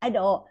အဲ့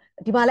တော့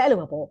ဒီမှာလည်းအဲ့လို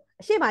ပဲပေါ့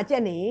အရှိမကြ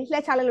က်နေလှ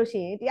ည့်ချလိုက်လို့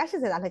ရှိရင်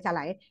180လောက်လှည့်ချ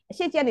လိုက်ရင်အ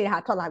ရှိကြက်နေတာ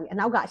ထွက်လာပြီးအ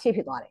နောက်ကအရှိဖြ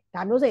စ်သွားတယ်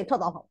ဒါမျိုးဆိုရင်ထွ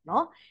က်သွားမှာပေါ့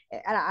နော်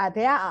အဲ့ဒါ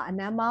there are a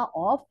number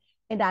of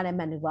internal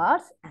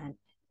maneuvers and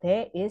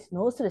there is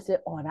no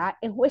specific order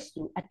in which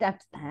to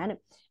adapt them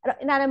အဲ့တော့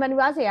internal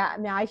maneuvers တွေကအ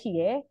များကြီးရှိတ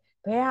ယ်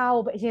ဘယ်ဟာ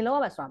ကိုအရင်လောက်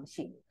ရမှာဆိုတာမ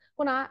ရှိဘူး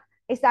ခုန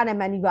external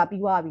maneuver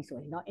ပြီးသွားပြီဆို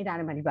ရင်เนาะ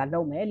internal maneuver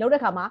လုပ်မယ်လုပ်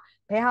တဲ့ခါမှာ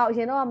ဘယ်ဟာအရ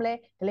င်တော့မလဲ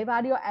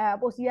delivery ရော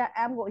posterior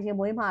arm ကိုအရင်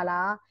မွေးမှာ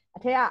လားအ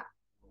ထက်က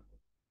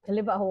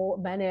deliver ဟို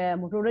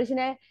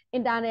rotational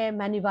internal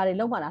maneuver တွေ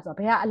လုပ်မှာလားဆိုတော့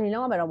ဘယ်ဟာအရင်လော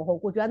က်ရမှာတော့မဟု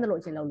တ်ကိုကျွမ်းတယ်လို့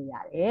အရင်လုပ်လို့ရ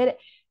တယ်တဲ့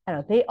အဲ့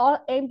တော့ they all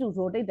aim to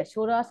rotate the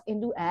shoulders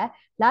into a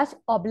large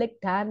oblique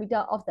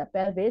diameter of the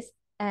pelvis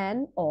and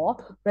or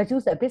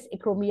reduce the bis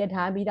acromial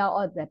diameter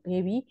of the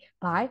baby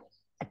by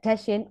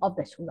attention of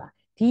the shoulder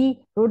ဒီ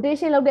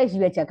rotation လုပ်တဲ့ရည်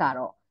ရွယ်ချက်က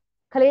တော့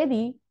ခလေး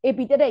ဒီ AP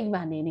တက်တဲ့ကြီး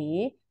မှနေနေ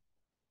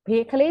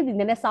ဘေးခလေးဒီ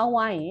နည်းနည်းစောင်း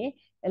ဝိုင်းရင်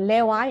လဲ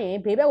ဝိုင်းရင်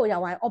ဘေးဘက်ကိုရော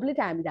က်ဝိုင်း oblique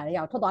diameter တွေ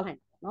ရောက်ထွက်သွားနိုင်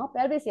တယ်နော်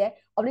pelvis ရဲ့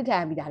oblique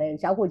diameter တွေ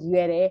ရောက်ဖို့ရည်ရွ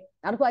ယ်တယ်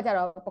နောက်တစ်ခုကကျ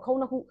တော့ပခုံး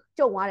တစ်ခု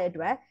ကျုံသွားတဲ့အ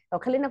တွက်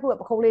ခလေးနှစ်ခုရဲ့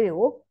ပခုံးလေးတွေ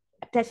ကို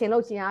attention လု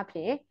ပ်ခြင်းအပြ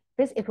င်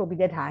bis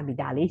acromial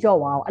diameter လေးကျော့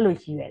သွားအောင်အဲ့လို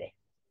ရည်ရွယ်တယ်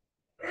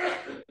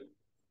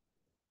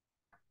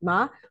မှာ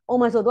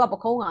အုံးမဆိုတော့ပ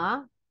ခုံးက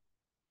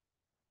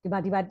ဒီမှာ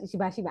ရှိ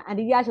မှာ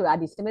anterior shoulder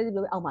ဒီ stomach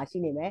လို့အောက်မှာရှိ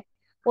နေမယ်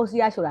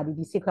posterior shoulder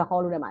ဒီ sacral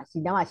hollow ထဲမှာဒီ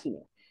နားမှာရှိ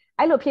နေတယ်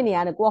အဲ့လိုဖြစ်နေရ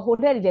တယ်ကိုကဟို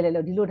တက်ဒီလဲ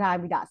လို့ဒီလို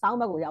diameter အဆောင်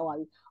ဘက်ကိုရောက်သွား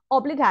ပြီ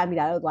oblique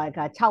diameter လို့သွားတဲ့အ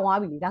ခါ6သွား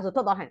ပြီလေဒါဆိုထွ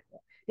က်သွားနိုင်တယ်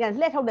ပေါ့ဒီက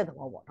လှည့်ထုတ်တဲ့သ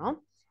ဘောပေါ့နော်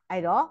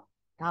အဲ့တော့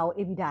ဒါကို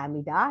AP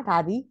diameter ဒါ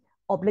ဒီ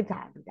oblique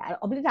diameter အဲ့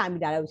oblique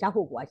diameter ကိုရောက်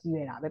ဖို့ကိုကရည်ရွ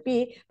ယ်တာပဲ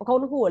ပြီးပ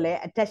ခုံးတစ်ခုကိုလည်း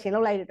attention လု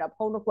ပ်လိုက်တဲ့အတွက်ပ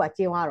ခုံးတစ်ခုက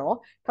ကျင်းသွားတော့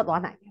ထွက်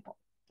သွားနိုင်တယ်ပေါ့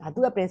ဒါ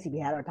သူ့ရဲ့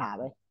principle ကတော့ဒါ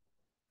ပဲ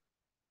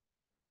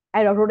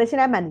အဲ့တော့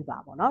rotational maneuver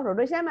ပေါ့နော်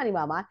rotational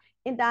maneuver မှာ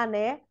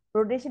internal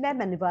rotational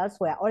maneuvers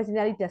were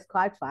originally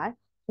described by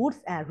Woods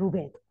and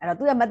Rubin အဲ့တော့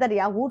သူရဲ့ method တွေ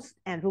က Woods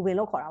and Rubin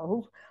လို့ခေါ်တာပါ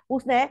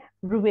Woods နဲ့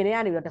Rubin တွေက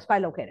နေပြီးတော့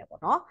describe လုပ်ခဲ့တယ်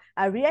ပေါ့နော်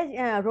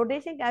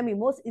rotation can be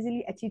most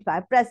easily achieved by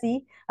pressing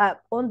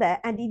on the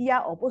anterior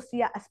or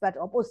posterior aspect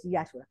of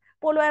posterior shoulder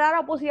ပိုလွယ်တာ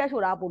တော့ posterior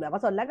shoulder ပိုလွယ်ဘာ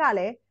လို့ဆိုတော့လက်က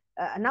လည်း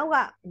အနောက်က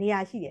နေရာ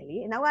ရှိတယ်လေ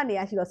အနောက်ကနေ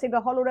ရာရှိတော့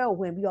sacral hollow ထဲကို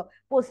ဝင်ပြီးတော့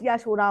posterior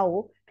shoulder ကို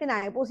ဖြစ်နို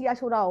င်ရင် posterior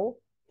shoulder ကို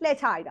လှည့်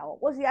ချလိုက်တာပေါ့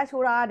posterior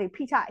shoulder ကနေ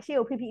ဖိချအရှေ့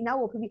ကိုဖိအနောက်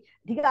ကိုဖိ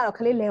အဓိကတော့က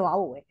လေးလဲသွား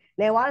ဖို့ပဲ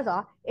လဲသွားတယ်ဆို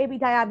တော့ AB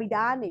diameter က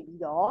နေ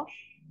ပြီးတော့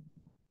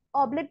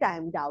oblique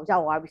diameter ကိုရော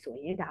က်သွားပြီဆို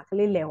ရင်ဒါက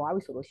လေးလဲသွား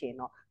ပြီဆိုလို့ရှိရင်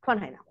တော့ထွက်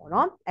နိုင်တာပေါ့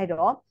နော်အဲ့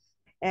တော့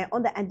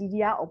on the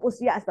anterior or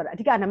posterior aspect အ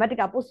ဓိကနံပါတ်1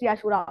က posterior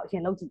shoulder ကိုအရ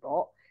င်လုပ်ကြည့်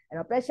ပေါ့အဲ့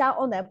တော့ pressure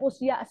on the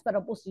posterior aspect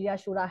of posterior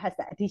shoulder has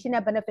the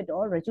additional benefit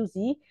of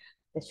reducing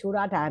the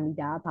shoulder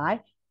diameter by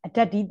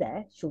adapting the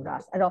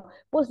shoulders အဲ့တော့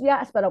posterior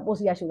aspect of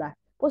posterior shoulder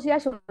posterior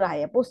shoulder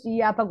ရဲ့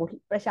posterior ဘက်ကို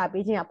pressure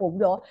ပေးခြင်းကပို့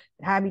ပြီးတော့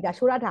diameter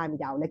shoulder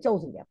diameter ကိုလည်းကျုပ်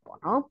စေတယ်ပေါ့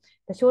နော်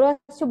the shoulder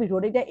should be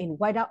rotated in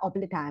wider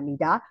oblique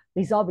diameter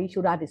resolving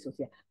shoulder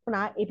dystocia ခုန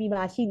AP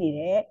မှာရှိနေ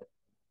တဲ့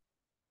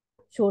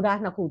shoulder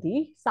နှစ်ခုဒီ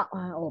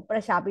ဟို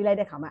pressure ပေးလိုက်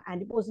တဲ့အခါမှာ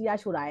anti posterior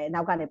shoulder ရဲ့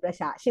နောက်ကနေ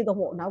pressure ရှေ့သို့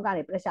မဟုတ်နောက်က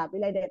နေ pressure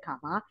ပေးလိုက်တဲ့အခါ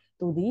မှာ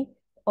သူဒီ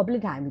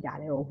oblique diameter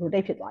လေးကို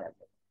rotate ဖြစ်သွားတယ်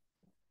ပေါ့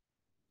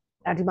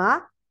အဲဒီမှာ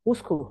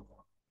muscle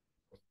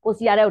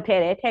posterior ကိုထ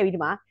ည့်တယ်ထည့်ပြီး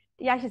ဒီမှာ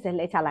180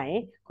လှည့်ချလိုက်ရ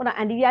င်ခုန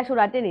anterior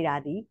shoulder တက်နေတာ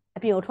ဒီအ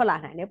ပြင်ကိုထွက်လာ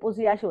နိုင်တယ်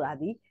posterior shoulder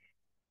ဒီ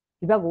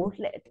ဒီဘက်ကို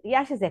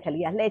180ခ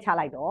လေးကလှည့်ချ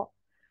လိုက်တော့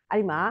အဲ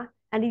ဒီမှာ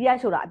anterior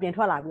shoulder အပြင်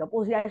ထွက်လာပြီးတော့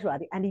posterior shoulder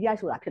ဒီ anterior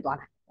shoulder ဖြစ်သွား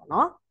နိုင်ပေါ့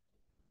နော်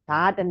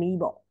ဒါကတနည်း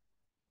ပေါ့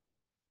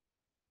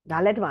ဒါ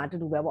လည်းဒီမှာအတူ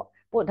တူပဲပေါ့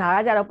ဒါက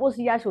ကြတော့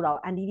posterior shoulder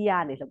ကို anterior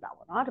ကနေလှုပ်တာ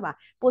ပေါ့နော်ဒီမှာ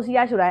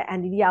posterior shoulder ရဲ့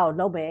anterior ကို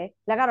လှုပ်မယ်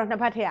လက်ကတော့နှ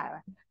စ်ဖက်ထည့်ရတ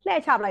ယ်လှ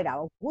ည့်ချပလိုက်တာ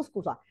ပေါ့ muscle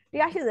ဆိုတာ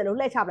180လို့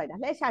လှည့်ချပလိုက်တာ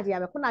လှည့်ချကြည့်ရ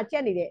မယ်ခုနကြ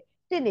က်နေတဲ့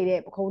တက်နေတဲ့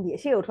ပခုံးကြီး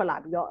အရှေ့ကိုထွက်လာ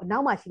ပြီးတော့အနော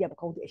က်မှာရှိတဲ့ပ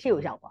ခုံးကြီးအရှေ့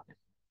ကိုရောက်သွားတယ်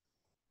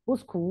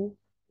muscle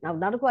နော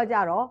က်တစ်ခုကကြ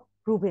တော့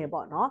Rubin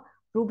ပေါ့နော်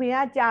Rubin က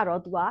ကြတော့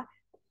သူက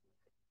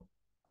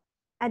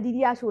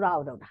anterior shoulder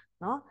ကိုလုပ်တာ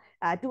နော်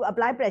to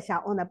apply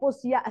pressure on the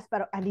posterior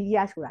aspect of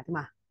anterior shoulder ဒီ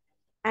မှာ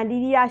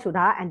anterior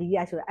shoulder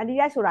anterior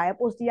shoulder ရဲ့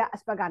posterior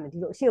aspect ကနေဒီ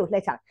လိုအရှေ့ကိုလှ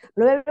ည့်ချတယ်ဘ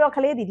ယ်လိုပဲပြောခ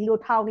လေးဒီလို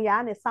ထောင်နေရ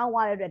နဲ့စောင်း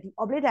သွားတဲ့အတွက်ဒီ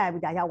oblique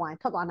diameter ရောက်သွားရင်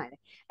ထွက်သွားနိုင်တ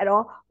ယ်အဲ့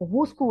တော့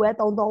muscle ပဲ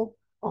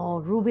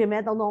33Rubin ပဲ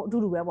33အတူ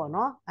တူပဲပေါ့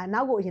နော်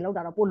နောက်ကိုအရင်လောက်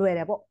တာတော့ပိုလွယ်တ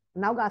ယ်ပေါ့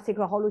နောက်က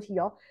sacral hollow ရှိ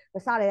တော့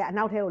စတယ်အ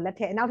နောက်ထဲကိုလက်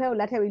ထည့်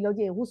ပြီးလုပ်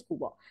ကြည့်ရင် Woodschool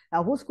ပေါ့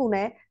Woodschool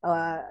နဲ့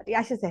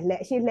180လက်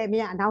အရှေ့လက်မြ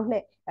အနောက်လ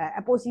က်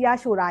posterior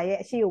shoulder ရဲ့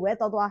အရှေ့ကိုပဲ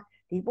သွား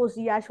ဒီ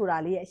posterior shoulder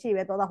လေးရဲ့အရှေ့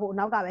ပဲသွားဟိုအ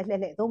နောက်ကပဲလှ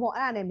ည့်သို့မဟုတ်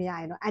အဲ့ဒါနဲ့မရ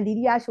ရင်တော့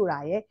anterior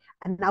shoulder ရဲ့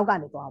အနောက်က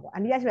နေသွားပေါ့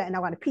anterior shoulder အ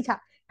နောက်ကနေဖိချ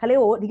ခလေး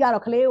ကိုအဓိက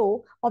တော့ခလေးကို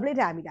oblique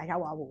diameter ရော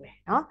က်သွားဖို့ပဲ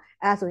เนาะ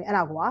အဲ့ဒါဆိုရင်အဲ့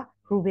ဒါက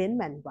Rubin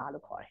maneuver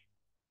လို့ခေါ်တယ်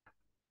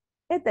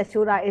if the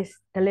shoulder is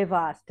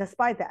delivered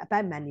despite the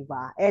above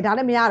maneuver ဒါလ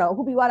ည်းမရတော့အ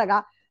ခုပြီးသွားတာက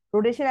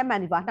rotational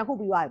maneuver နှစ်ခု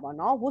ပြီးသွားပြီပေါ့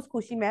နော်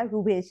Woodschool ရှိမယ်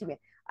Rubin ရှိမယ်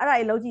အဲ့ဒါ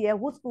ကြီးလုံးကြည့်ရဲ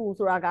Woodschool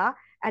ဆိုတာက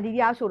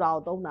anterior shoulder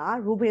ကိုသုံးတာ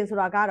Rubin ဆို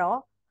တာကတော့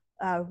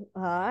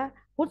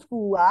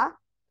Woodschool က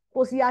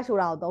posterior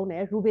shoulder ကိုသုံးတ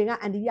ယ် Rubin က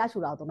anterior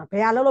shoulder ကိုသုံးတာဘ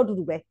ယ်ဟာလုံးတူ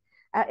တူပဲ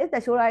if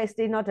the shoulder is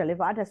still not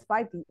delivered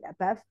despite the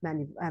above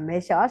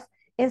measures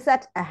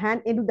insert a hand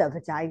into the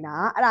vagina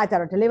အဲ့ဒါကြ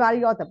တော့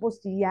delivery of the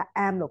posterior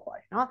arm လို့ခေါ်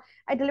တယ်เนาะ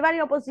အဲ့ delivery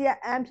of posterior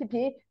arm ဖြစ်ဖြ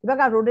စ်ဒီဘက်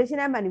က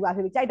rotational maneuver ဖြ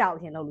စ်ဖြစ်ကြိုက်တာကို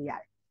အရင်လုပ်လို့ရ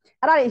တယ်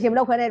အဲ့ဒါတွေအရင်မ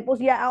လုပ်ခွဲနဲ့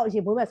posterior arm အရ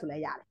င်ဘိုးမဲ့ဆိုလဲ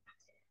ရတယ်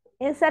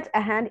insert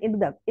a hand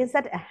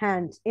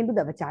into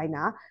the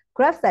vagina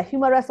grab the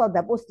humerus of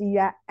the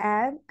posterior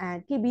arm and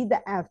keep the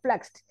arm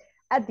flexed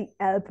at the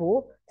elbow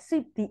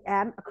sweep the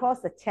arm across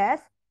the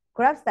chest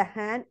grab the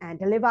hand and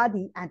deliver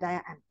the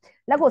entire arm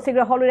လက်ကို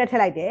sacral hollow ထဲထ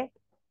ည့်လိုက်တယ်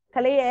ခ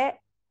လေးရဲ့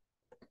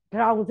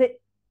drown စစ်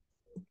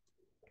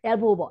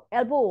elbow ပေါ့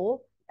elbow ကို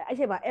အဲ့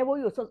ချိန်မှာ elbow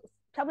ကို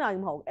ဖြောင်းဖြောင်း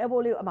ကြီးမဟုတ်ဘူး elbow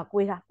လေးကိုအမှ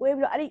ကွေးထားကွေး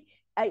ပြီးတော့အဲ့ဒီ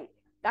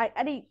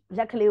လ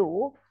က်ကလေးကို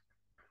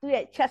သူ့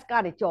ရဲ့ chest က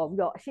နေကြော်ပြီး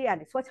တော့အရှိက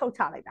နေဆွဲချုပ်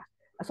ချလိုက်တာ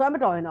အစွဲမ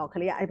တော်ရင်တော့ခ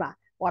လေးကအဲ့မှာ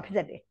ဟိုဖြစ်တ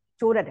တ်တယ်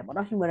ကျိုးတတ်တယ်ပေါ့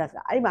နော် humerus က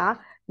အဲ့မှာ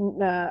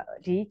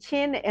ဒီချ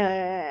င်း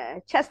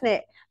chest နဲ့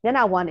မျက်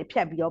နှာဝမ်းနေဖြ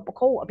တ်ပြီးတော့ပ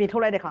ခုံးကိုအပြင်ထု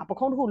တ်လိုက်တဲ့ခါပ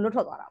ခုံးတစ်ခုလွတ်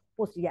ထွက်သွားတာ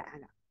posterior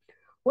arm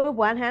with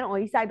one hand on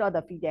each side of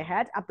the fetal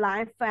head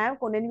applying firm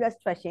continuous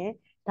traction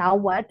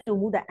downward to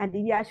move the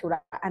anterior shoulder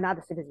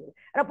another citizen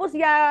အဲ့တော့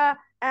posterior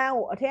arm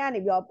ကိုအထက်ကနေ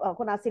ပြီးတော့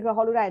ခုန sacral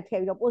hollow ထဲထည့်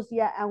ပြီးတော့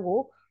posterior arm ကို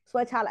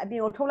ဆွဲချလိုက်အပြ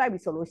င်ကိုထုတ်လိုက်ပြီ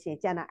ဆိုလို့ရှိရင်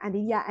ကျန်တာ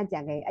anterior arm ကျ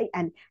န်ခဲ့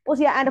အဲ့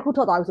posterior arm တစ်ခု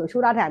ထွက်သွားပြီဆို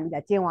shoulder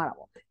diameter ကျင်းသွားတာ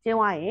ပေါ့ကျင်း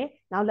သွားရင်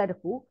နောက်လက်တစ်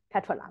ခုထ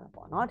ပ်ထွက်လာမှာ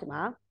ပေါ့နော်ဒီ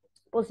မှာ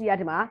posterior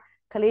ဒီမှာ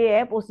ခလေး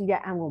ရဲ့ posterior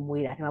arm ကို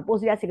မွေးတာဒီမှာ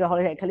posterior sacral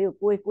hollow ထဲခလေး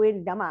ကိုကွေး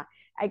ဒီမှာ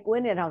အဲ့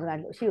ကွေးနေတဲ့ထောင်စကား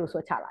အရှိကို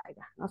ဆွဲချလိုက်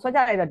တာနော်ဆွဲချ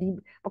လိုက်တော့ဒီ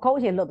ပခုံး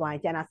အရင်လွတ်သွားရ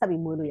င်ကျန်တာဆက်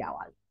ပြီးမွေးလို့ရ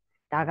ပါပြီ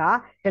ဒါက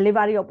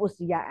delivery of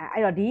posterior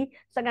အဲ့တော့ဒီ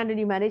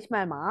secondary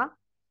management မှာ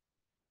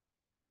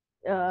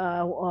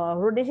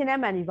rotational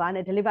maneuver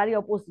နဲ့ delivery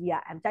of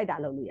posterior ကြိုက်တာ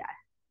လုပ်လို့ရတယ်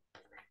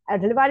အဲ့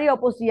delivery of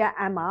posterior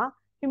မှာ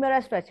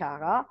humerus structure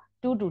က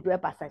2 to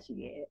 12% ရှိ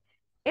တယ်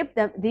if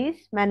these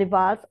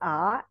maneuvers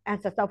are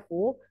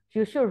unsuccessful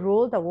you should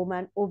roll the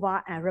woman over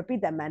and repeat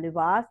the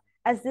maneuvers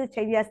as this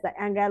changes the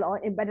angle of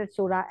embedded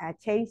shoulder and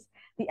change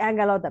the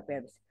angle of the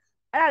pelvis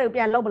အဲ့ဒါကို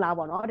ပြန်လုပ်မလား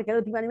ပေါ့နော်တကယ်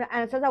လို့ဒီမှာ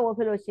unsuccessful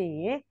ဖြစ်လို့ရှိ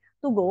ရင်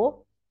သူ့ကို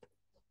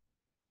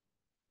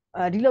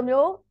ဒီလို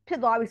မျိုးဖြစ်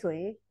သွားပြီဆိုရ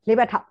င်လေး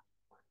ဘက်ထောက်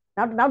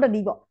နောက်တန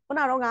ည်းပေါ့ခုန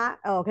ကတော့က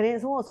ဂရင်း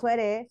အဆုံးကိုဆွဲ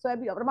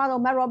ပြီးတော့ပထမ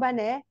ဆုံး Mac Robert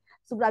နဲ့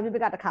Supra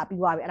Pubic ကတစ်ခါပြီး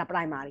သွားပြီအဲ့ဒါ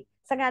primary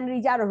secondary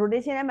ကျတော့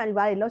rotation နဲ့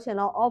maneuver တွေလုပ်ရှင်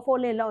တော့ all four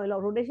link လုပ်ရင်လု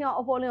ပ် rotation ရော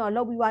all four link ရော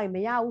လုပ်ပြီးသွားရင်မ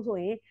ရဘူးဆို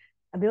ရင်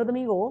အမျိုးသ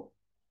မီးကို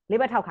လေး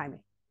ဘက်ထောက်ခိုင်းမ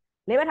ယ်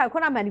လေးဘက်ထောက်ခု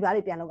န maneuver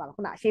တွေပြန်လုပ်ကြမှာ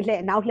ခုနရှေ့လှ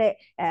ည့်နောက်လှည့်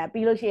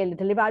ပြီးလို့ရှိရင်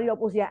delivery ရော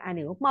posterior end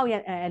တွေကိုမှောက်ရ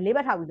လေးဘ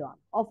က်ထောက်ပြီးတော့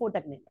all four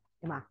technique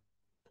ဒီမှာ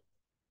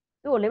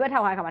သူ့ကိုလေးဘက်ထော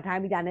က်ခိုင်းခါမှာ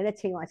diameter နဲ့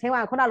ချင်း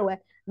သွားခုနလိုပဲ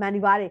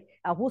maneuver တွေ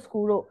wood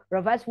screw တို့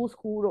reverse wood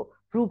screw တို့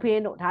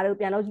grouping တို့ဒါတွေကို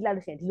ပြန်လုပ်ကြည့်လိုက်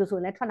လို့ရှိရင်ဒီလိုဆိုရ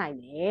င်လည်းထွက်နိုင်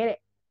တယ်တဲ့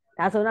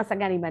ဒါဆိုရင်တော့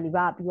secondary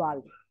maneuver ပြီးသွား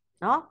ပြီ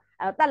နော်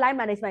အဲ့တော့ line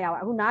management ရောက်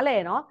အခုနားလဲ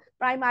နော်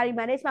primary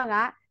management က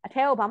အ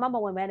ထဲကိုဘာမှမ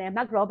ဝင်ဘဲနဲ့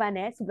Mac Robert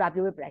နဲ့ Supra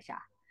Pubic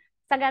pressure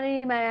secondary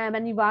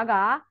maneuver က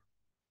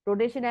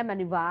rotational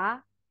maneuver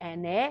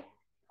နဲ့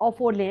all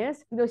four limbs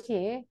ပြီးလို့ရှိ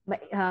ရင်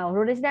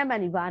rotational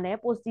maneuver နဲ့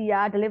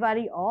posterior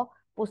delivery or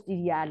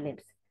posterior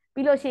limbs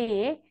ပြီးလို့ရှိရ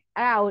င်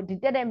အဲ့ဒါကိုဒီ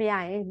တက်တဲ့မရ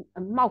ရင်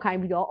မှောက်ခိုင်း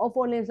ပြီးတော့ all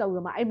four limbs ဆိုပြီး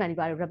တော့အဲ့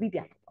maneuver တွေ repeat ပြ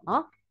န်ပေါ့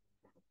နော်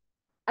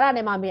အဲ့ဒါ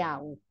နဲ့မှမရ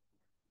ဘူး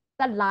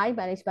that line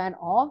management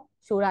of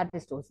shoulder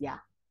dystocia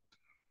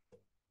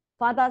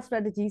further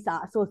strategies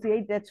are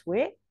associated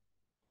with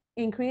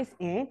increase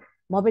in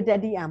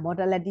morbidity and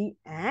mortality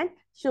and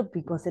should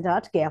be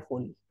considered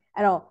carefully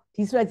အဲ့တော့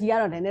ဒီ strategy က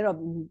တော့နည်းနည်းတော့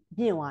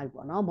ပြင့်သွားပြီ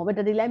ပေါ့နော်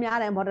morbidity လည်းများ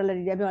တယ်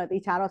mortality လည်းပြောတယ်တေ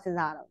ချာတော့စဉ်း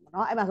စားရတော့ပေါ့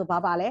နော်အဲ့မှာဆိုဘာ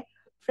ပါလဲ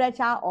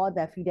fracture or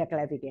the fetal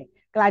clavicle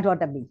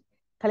cleidotomy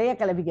ကလေးရဲ့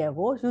clavicle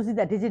ကို using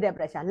the digital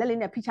pressure လက်လေး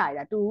နဲ့ဖိချရ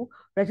တာ to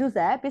reduce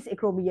the pes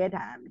acromial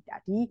diameter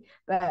ဒီ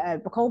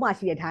ပခုံးမှာ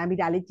ရှိတဲ့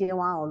diameter လေးကျဉ်း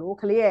သွားအောင်လို့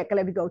ကလေးရဲ့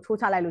clavicle ကိုချိုး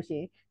ချလိုက်လို့ရှိ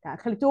ရင်ဒါ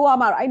ကျိုးသွား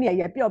မှတော့အဲ့နေရာ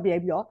ကြီးပျော့ပြဲ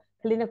ပြီးတော့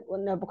ကလေးနဲ့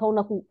ပခုံး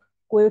နှစ်ခု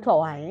ကိုယ်ထွက်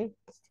သွားရင်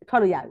ထွ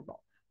က်လို့ရပြီပေါ့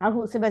နောက်တစ်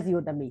ခု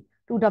symphysiotomy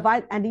to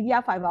divide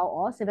anterior fiber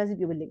or symphysis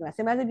pubic ligament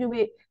symphysis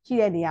pubic ရှိ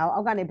တဲ့နေရာကို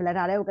အောက်ကနေ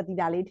bladder လေးကိုကတိ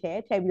တာလေးထည့်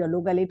ပြီးတော့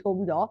local လေးထိုး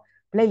ပြီးတော့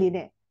blade လေး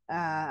နဲ့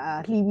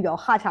လှီးပြီးတော့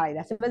ဟချလိုက်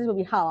တာ symphysis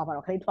pubic ဟသွားမှာ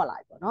တော့ခလေးထွက်လာ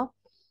ပြီပေါ့နော်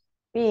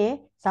ပြီးရင်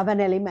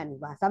Savanelli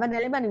maneuver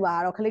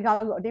ကတော့ခလေးကောင်း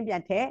ကိုအတင်းပြ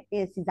န်ထည့်ပြီး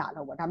ရင်စီစာ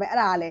လုပ်ပေါ့ဒါပေမဲ့အဲ့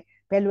ဒါကလည်း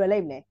ဘယ်လွယ်လိ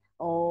မ့်မလဲ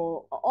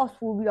off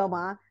full ပြီးတော့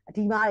မှ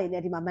ဒီမားတွေ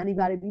နဲ့ဒီမှာ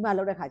maneuver တွေပြီးမှ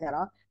လုပ်တဲ့ခါကျ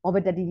တော့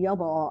morbidity တွေရော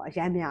ပေါ့အရ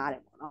မ်းများရတ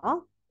ယ်ပေါ့နော်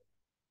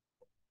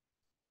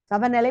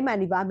Savanelli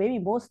maneuver may be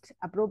most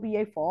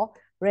appropriate for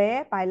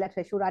rare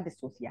bilateral shoulder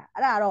dystocia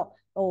အဲ့ဒါကတော့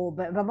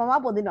ဘာမှ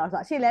ပုံသိတော့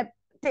ဆိုအရှေ့လဲ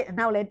တစ်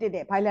နောက်လဲတစ်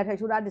တဲ့ bilateral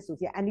shoulder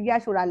dystocia anterior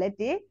shoulder လဲ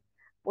တစ်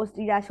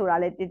posterior shoulder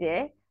လဲတစ်တဲ့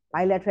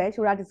bilateral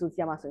shoulder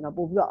dystocia မှာဆိုရင်တော့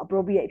ပို့ပြီးတော့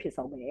appropriate ဖြစ်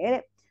ဆုံးပဲတဲ့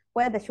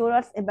where the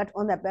shoulders impact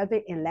on the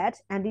pelvic inlet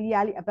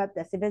anteriorly above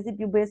the symphysis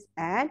pubis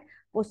and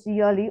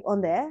posteriorly on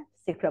the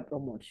sacral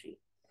promontory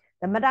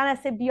the maternal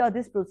safety of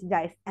this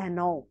procedure is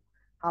unknown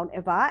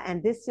however and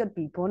this should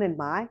be borne in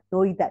mind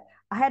knowing that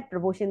a high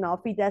proportion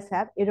of fetus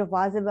have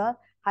irreversible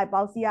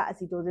hypoxia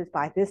acidosis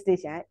by this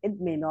stage and it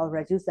may not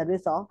reduce the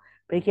risk of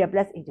brachial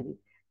pleural injury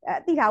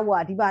သိထားဖို့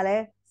ကဒီပါလဲ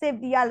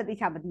safety ကလည်းသိ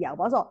ချမသိရဘူး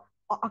ဘာလို့ဆို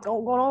အ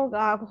ကုန်လုံး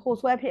ဟို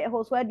ဆွဲဖြစ်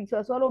ဟိုဆွဲဒီ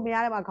ဆွဲလို့မရ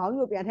တဲ့မှာခေါင်း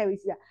ကြီးကိုပြန်ထည့်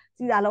ပြီး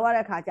စီတာလောက်ရ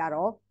တဲ့ခါကျ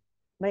တော့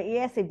မအေး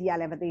ရဲ့ safety က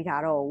လည်းမသိ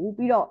ထားတော့ဘူး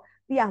ပြီးတော့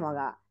သိရမှာ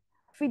က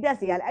fetus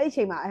တွေကလည်းအဲ့ဒီအ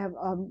ချိန်မှာ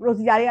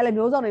procedure တွေကလည်း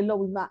မျိုးစုံတွေလု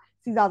ပ်ပြီးမှ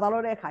စီစာသွား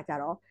လို့တဲ့ခါကျ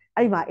တော့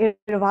အဲ့ဒီမှာ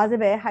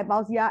irreversible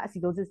hypoxia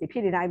acidosis တွေဖြ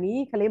စ်နေတိုင်းပြီ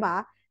ခလေးမှာ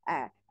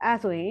အဲ့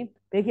ဆိုရင်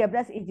brachial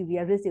pleural injury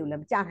risk တွေကိုလ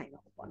ည်းမကြနိုင်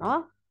တော့ဘူးပေါ့နော်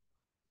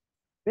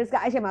risk က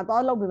အဲ့ချိန်မှာ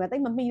သွားလုပ်ပြီးမှတိ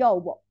တ်မမိတော့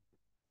ဘူးပေါ့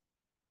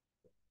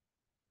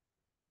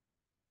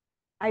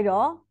အဲ့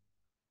တော့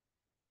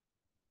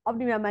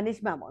optimal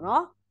management ပေါ့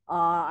နော်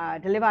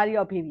delivery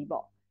of baby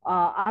ပေါ့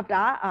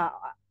after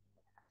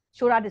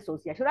shoulder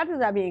dystocia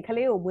ပြီးရင်ခ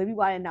လေးကိုမွေးပြီး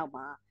သွားတဲ့နောက်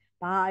မှာ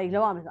ဘာလု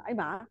ပ်ရမလဲဆိုတော့အဲ့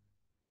မှာ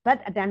bed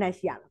attendance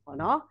ရှိရမှာပေါ့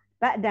နော်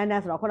bed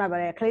attendance ဆိုတော့ခုနကပြော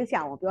တဲ့ခလေးဆ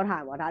ရာဝန်ပြော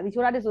ထားမှာပေါ့ဒါဒီ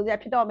shoulder dystocia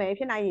ဖြစ်တော့မယ်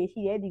ဖြစ်နိုင်ရည်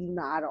ရှိတယ်ဒီလူ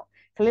နာကတော့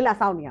ခလေးလာ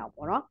စောင့်နေအောင်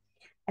ပေါ့နော်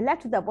alert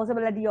to the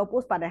possibility of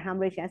postpartum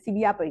hemorrhage and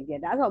severe period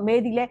ဒါဆိုမေ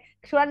ဒီလဲ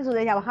shoulder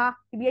dystocia ရပါဟာ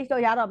PPH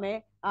တော့ရတော့မယ်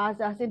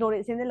စင်တိုတွေ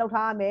အစင်းစင်းလောက်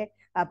ထားရမယ်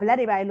blood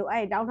တွေပါလို့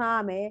အဲ့တောင်းထားရ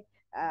မယ်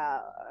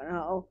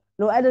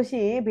လိုအဲ့လို့ရှိ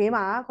ရင်ဘေး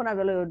မှာခုန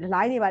ပြောလို့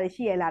line တွေပါ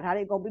ရှိရလားဒါ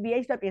တွေအကုန်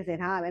PPH အတွက်ပြင်ဆင်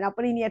ထားရမယ်နောက်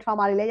perineal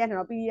trauma တွေလည်းရနေ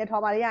တော့ perineal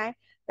trauma တွေရရင်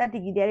30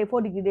 degree တွေ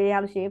40 degree တွေရ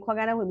လို့ရှိရင်ခွက်ခ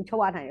န်းထဲဝင်ပြီးချု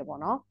ပ်ရနိုင်ရပေါ့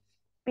နော်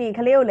ပြီးရင်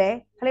ခလေးကိုလည်း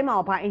ခလေးမှာ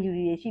ဘာ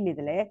injury တွေရှိနေတ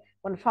ယ်လဲ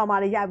ဟို trauma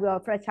တွေရပြီး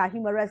တော့ fracture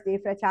humerus တွေ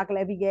fracture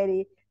clavicle တွေ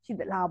ရှိ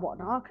သလားပေါ့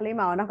နော်ခလေး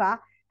မှာနောက်က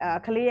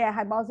ခလေးရဲ့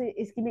hypoxic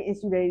ischemic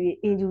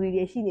injury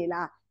တွေရှိနေ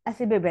လား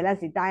acid balance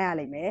တွေတိုင်းရ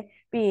လိမ့်မယ်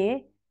ပြီးရင်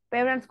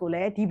parents ကိုလ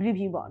ည်း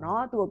debriefing ပေါ့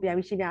နော်သူ့ကိုပြန်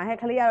ပြီးရှင်းပြဟဲ့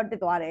ခလေးကတော့တ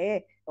က်သွားတယ်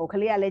ဟိုခ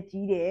လေးကလည်း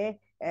ကြီးတယ်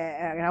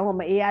တော့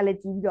မအေးရလည်း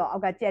ကြီးပြီးတော့အော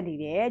က်ကကြက်နေ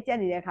တယ်ကြက်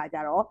နေတဲ့ခါကျ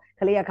တော့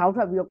ခလေးကခေါင်း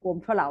ထွက်ပြီးတော့ပုံ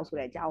ထွက်လာအောင်ဆို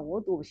တဲ့အကြောင်းကို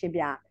သူ့ကိုရှင်း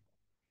ပြ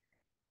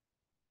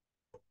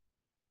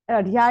အဲ့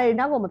တော့ဒီဟာတွေ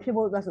နောက်ကိုမဖြစ်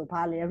ဖို့အတွက်ဆို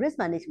ဘာလဲ risk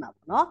management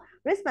ပေါ့နော်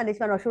risk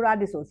management တော့ shoulder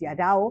dystocia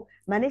ဒါကို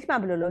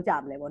management ဘယ်လိုလုပ်ကြ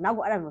မလဲပေါ့နောက်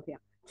ကိုအဲ့ဒါမဖြစ်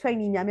အောင်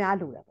training များများ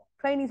လိုတယ်ပေါ့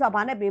training ဆိုတာ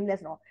ဘာနဲ့ပေးမလဲ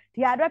ဆိုတော့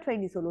ဒီဟာအတွက်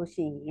training ဆိုလို့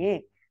ရှိရင်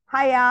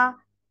higher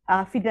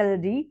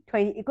fidelity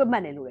training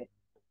equipment တွေလိုတယ်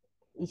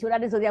shoulder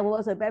dystocia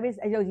ဘောဆို pelvis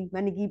အယုတ်ကြီး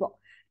mannequin ပေါ့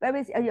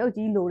pelvis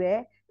အယုတ်ကြီးလို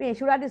တယ်ပြီးရင်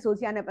shoulder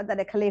dystocia နဲ့ပတ်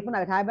သက်တဲ့ကလေးခု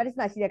နက diabetes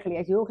မှာရှိတဲ့က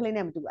လေးအရိုးကလေး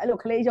နဲ့မတူဘူးအဲ့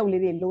လိုက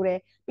လေးရုပ်လေးတွေလို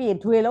တယ်ပြီးရင်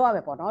drill လောက်ရ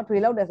မယ်ပေါ့နော်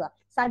drill လောက်တယ်ဆိုတာ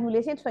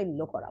simulation training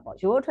လို့ခေါ်တာပေါ့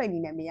ရိုး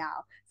training နဲ့မ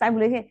ရအောင်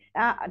simulation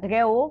တက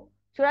ယ်ကို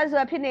shoulder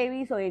dystocia ဖြစ်နေ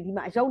ပြီဆို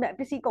ရင်ဒီမှာအယုတ်နဲ့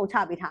ပစ္စ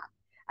ည်းကုန်ချပေး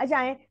ထားအ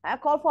ကြိုင်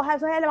call for help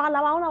ဆိုဟဲ့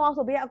လာပေါင်း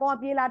ဆိုပြီးအ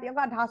ကောင်ပြေးလာတ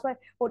ယောက်ကဓာ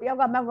ဆွဲဟိုတယောက်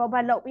က Mac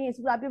Robert လုပ်ပြီးရင်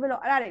super ပြစ်လို့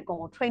အဲ့ဒါတွေ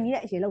အကုန် training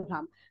နဲ့အ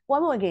ရင်လုပ်ထား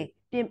ပွဲမဝင်ခင်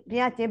ပြ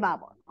င်ကျ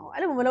င်းပါပေါ့အဲ့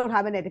လိုမလုပ်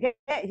ထားဘဲနဲ့တကယ်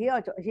အရေး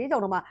ကြုံ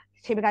တော့မှ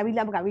ခြေပကိုင်ပြီးလ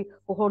က်ပကိုင်ပြီး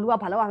ဟိုလူက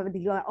ဘာလုပ်ရမလဲဒီ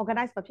လို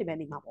organize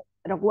မဖြစ်ပဲနေမှာပေါ့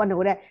အဲ့တော့ကို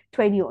ကငိုတဲ့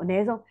training ကိုအ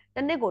နည်းဆုံး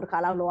တစ်နှစ်ကို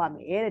တစ်ခါလောက်လုပ်ရမ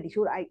ယ်တဲ့ဒီ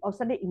show အဲ့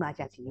obstetric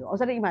emergency ကို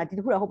obstetric emergency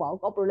တခုတော့ဟုတ်ပါဘူး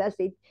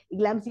coprolapse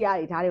eclampsia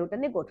တွေဒါတွေကိုတစ်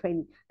နှစ်ကို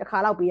training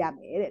တစ်ခါလောက်ပေးရ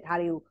မယ်တဲ့ဒါ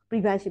တွေကို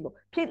prevention ပေါ့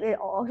ဖြစ်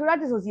shoulder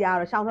dystocia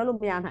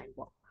ကတော့ရှောင်လွှဲလို့မရနိုင်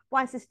ဘူးပေါ့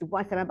0.6 to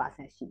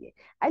 0.7% ရှိတယ်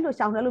အဲ့လို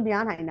ရှောင်လွှဲလို့မရ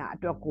နိုင်တာအ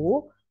တွက်ကို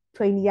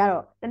training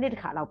ကတော့တစ်နှစ်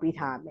တစ်ခါလောက်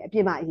ပေးထားရမယ်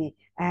အပြင်မှာအရင်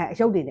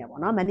အရုပ်တွေ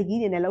နဲ့ပေါ့နော် mannequin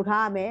တွေနဲ့လုပ်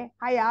ထားရမယ်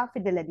higher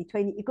fidelity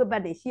training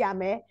equipment တွေရှိ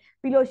ရမယ်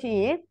ပြီးလို့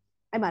ရှိရင်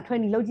အဲ့မှာ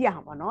training လုပ်ကြည့်ရ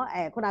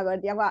အောင်ပေါ့နော်ခုန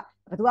ကပြောတယောက်က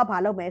ဘယ်သူကဘာ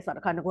လုပ်မယ်ဆိုတော့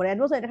တခါငကိုတယ်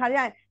တို့ဆိုရင်တခါတ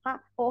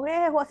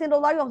ည်းဟာဟိုအစင်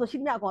တော်သွားပြီအောင်ဆိုရှိ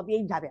သမျှအကောင်ပြေး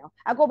ကြပြန်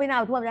အောင်အကိုပေးနာ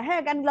ကသူကပြန်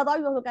ဟဲ့ကန်ဒီလာသွား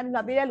ပြီဆို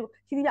ကန်ဒီလာပေး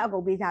တဲ့လူရှိသမျှအကော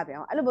င်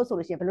ပေးကြပြန်အောင်အဲ့လိုမျိုးဆို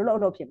လို့ရှိရင်ဘယ်လို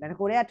လုပ်ဖြစ်မလဲင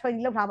ကိုတယ်က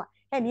training လုပ်ထားမှာ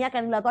ဟဲ့နေက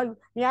ကန်ဒီလာသွားပြီ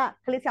နေ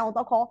ကကလေးဆောင်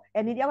တော့ခေါ်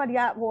နေတယောက်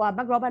ကဒီကဟိုက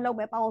back robot လုပ်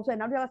မယ်ပေါအောင်ဆွဲ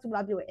နောက်တယောက်ကစူ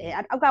လာပြို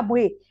အောက်က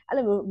ဘွေး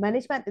အဲ့လိုမျိုး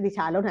management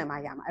တတိချာလုပ်နိုင်မှာ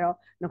ရမှာ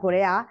အဲ့တော့ငကိုတ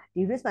ယ်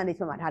ကဒီ risk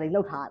management မှာဒါတွေ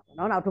လုပ်ထားတယ်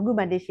နော်နောက်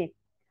documentation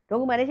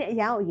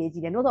အရန်ကိုအ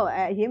ရေးကြီးတယ်တို့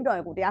ဆိုအရေးမတော်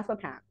ရင်ကိုတရားစွက်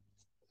ခံ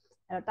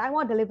time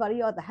of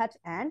delivery of the head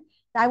and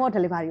time of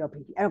delivery of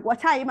baby အဲ့တော့ကို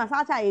ချရေးမှာ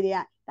စားချရေးတွေက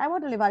time of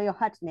delivery of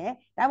head နဲ့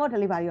time of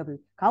delivery of baby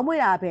ခေါင်းမွေး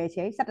တာပဲ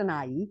အချိန်17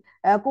နာရီ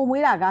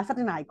ကိုမွေးတာက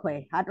17နာရီ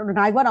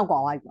ခွဲဟာနိုင်ခွက်တော့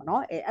ကွာသွားပြီပေါ့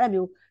နော်အဲ့လို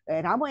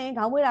မျိုးဒါမှမဟုတ်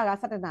ခေါင်းမွေးတာက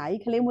17နာရီ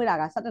ကလေးမွေးတာ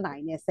က17နာ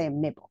ရီနဲ့10မိ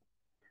နစ်ပေါ့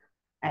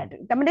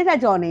10မိနစ်ထက်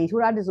ကျော်နေ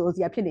shoulder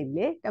dystocia ဖြစ်နေ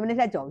ပြီလေ10မိ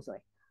နစ်ထက်ကျော်ပြီဆိုရ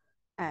င်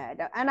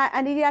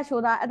anterior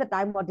shoulder at the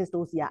time of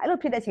dystocia အဲ့လို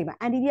ဖြစ်တဲ့အချိန်မှာ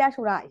anterior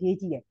shoulder အရေး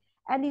ကြီးတယ်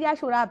anterior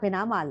shoulder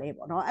ဘယ်နား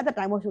မှာလဲပေါ့နော် at the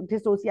time of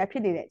dystocia ဖြ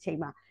စ်နေတဲ့အ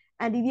ချိန်မှာ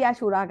anterior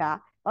shoulder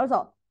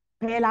ကဘာလို့ဆို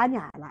ဘယ်လားညာ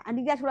လား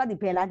anterior shoulder ဒီ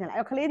ဘယ်လားညာ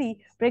လားအဲ့တော့ကလေးဒီ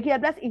brachial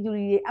plexus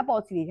injury တွေအ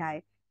ပေါ်စီတွေထား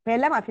ရင်ဘယ်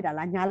လက်မှာဖြစ်တာ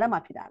လားညာလက်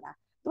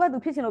မှာဖြစ်တာလားသူ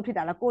ဖြစ်ချင်လို့ဖြစ်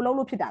တာလားကိုလုံး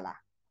လို့ဖြစ်တာ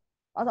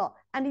လားအဲ့တော့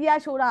anterior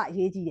shoulder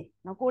အရေးကြီး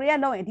တယ်နော်ကို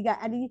ရီးယားလုံးရင်အဓိက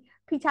anti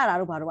ဖိချတာ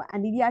တို့ဘာတို့က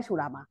anterior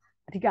shoulder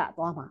မှာအဓိ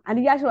ကသွားမှာ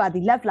anterior shoulder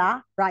ဒီ left လား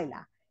right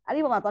လားအဲ့ဒီ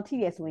ပေါ်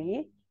မှာသွားထိရဆိုရင်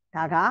ဒါ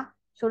က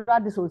shoulder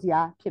dystocia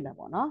ဖြစ်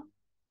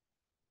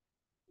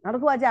မှာပေါ့နော်နောက်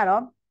တစ်ခုကကြ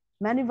တော့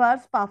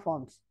maneuvers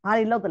performs ဘာ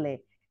တွေလုပ်တယ်လဲ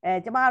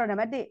ကျမကတော့နံ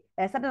ပါတ်1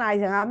 17နာရီ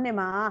15မိ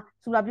နစ်မှာ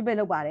စူလာပြစ်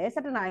လုပ်ပါတယ်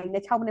17နာရီ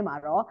နဲ့6မိနစ်မှာ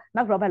တော့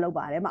Mac Robert လုပ်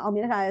ပါတယ်မ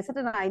အောင်မြင်တဲ့ခါ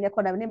17နာရီနဲ့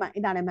9မိနစ်မှာ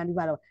internet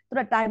maneuver လုပ်သူ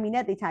တို့ timing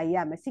နဲ့တေချာရေးရ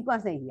မယ်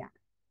sequence နဲ့ရေးရ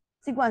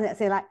sequence နဲ့အ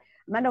စလိုက်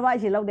maneuver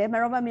ရေးလုပ်တယ်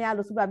Mac Robert မရ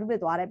လို့စူလာပြစ်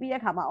သွားတယ်ပြီးတဲ့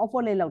အခါမှာ off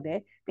link လုပ်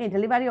တယ်ပြီးရင်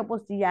delivery of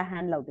posterior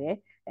hand လုပ်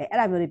တယ်အဲ့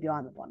ဒါမျိုးတွေပြော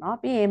ရမှာပေါ့နော်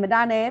ပြီးရင်မ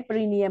တားနဲ့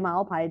perineum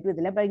မှာရောဘာတွေတွေ့တ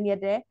ယ်လဲ perineum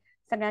တဲ့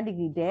second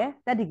degree တဲ့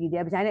third degree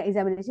တဲ့ vagina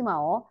examination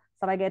မှာရော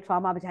cervical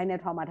trauma vagina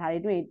trauma ဒါ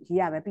တွေတွေ့ရေး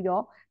ရမယ်ပြီး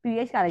တော့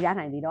pH ကလည်းရ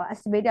နိုင်သေးတော့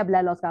estimated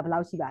blood loss ကဘယ်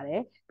လောက်ရှိပါလဲ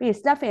ပြီး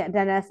staff in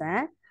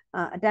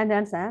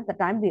attendance and the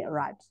time they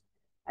arrived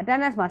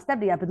attendance မှာ step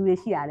တွေကဘယ်သူတွေ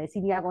ရှိရလဲ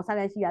senior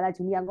consultant ရှိရလား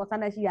junior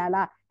consultant ရှိရ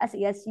လား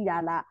SAS ရှိရ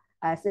လား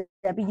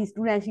PG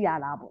student ရှိရ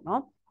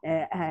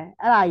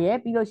လားပေါ့နော်အဲ့ဒါ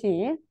ရဲ့ပြီးလို့ရှိ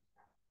ရင်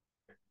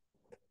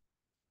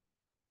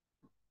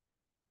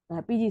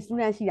PG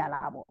student ရှိရ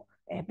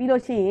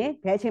လားပေါ့ပြီးလို့ရှိ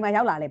ရင်ဘယ်အချိန်မှ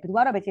ရောက်လာလဲဘယ်သူ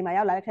ကတော့ဘယ်အချိန်မှ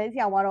ရောက်လာလဲခလေးဆ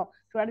ရာကတော့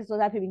shoulder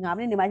dystocia ဖြစ်ပြီး9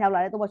မိနစ်နေမှရောက်လာ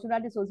တယ်တော့ shoulder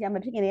dystocia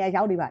မဖြစ်ခင်တည်း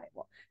ကရောက်နေပါ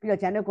တယ်ပေါ့ပြီးတော့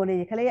general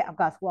condition ခလေးရဲ့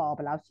outcome score ရောဘ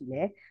ယ်လောက်ရှိ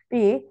လဲ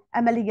ပြီးရင်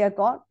umbilical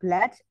cord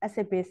blood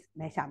acid base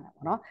measurement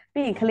ပေါ့နော်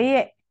ပြီးရင်ခ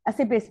လေးရဲ့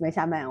acid base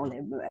measurement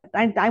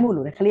အောင်လေတို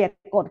င်းဖို့လို့လေခလေးရဲ့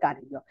cord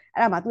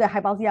ကနေပြီးတော့အဲ့ဒါမှသူ့ရဲ့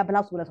hypoxia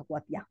ဘယ်လောက်ဆိုလဲဆို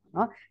တော့သိရအောင်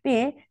နော်ပြီး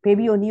ရင်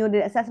baby ကို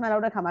neonatal assessment လု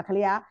ပ်တဲ့ခါမှာ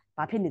ခလေး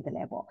ကဘာဖြစ်နေတယ်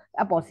လဲပေါ့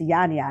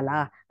အပေါ်စီရနေ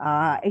ရလား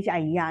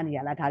HIV ရနေရ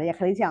လားဒါတွေ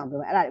ကခလေးဆရာ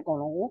အောင်ပြောမယ်အဲ့ဒါအကုန်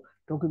လုံးကို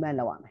document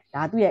လုပ်ရမယ်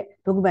ဒါသူ့ရဲ့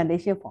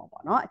documentation form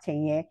ပေါ့နော်အချိ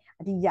န်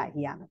ရဲ့အတိ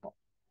အကျရေးရမယ်ပေါ့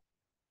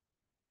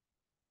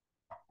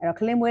အဲ့တော့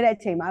claim မွေးတဲ့အ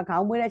ချိန်မှာ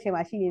ခေါင်းမွေးတဲ့အ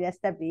ချိန်မှာရှိနေတဲ့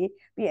step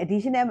တွေပြီး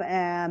additional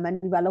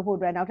maneuver လုပ်ဖို့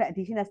အတွက်နောက်ထပ်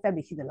additional step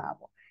တွေရှိသလား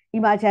ပေါ့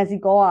emergency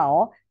call ကရော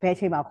ဘယ်အ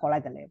ချိန်မှာခေါ်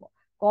လိုက်တယ်လဲပေါ့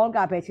call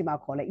ကဘယ်အချိန်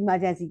မှာခေါ်လဲ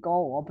emergency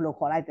call ကိုဘယ်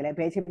လိုခေါ်လိုက်တယ်လဲဘ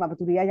ယ်အချိန်မှာဘယ်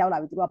သူတွေက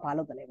ရောက်လာပြီသူ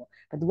ကဘာလုပ်တယ်လဲပေါ့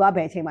ဘယ်သူက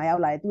ဘယ်အချိန်မှာ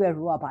ရောက်လာလဲသူ့ရဲ့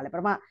role ကဘာလဲပ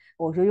ထမ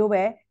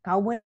ဟိုရိုးပဲခေါ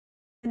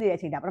င်းမွေးနေတဲ့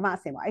အချိန်ဒါပထမအ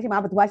ဆင့်ပေါ့အဲ့အချိန်မှာ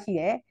ဘယ်သူက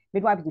ရှိတယ်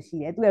midwife ဘယ်သူရှိ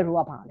တယ်သူ့ရဲ့ role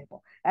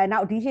ကဘာလဲပေါ့နော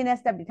က် additional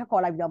step တွေထပ်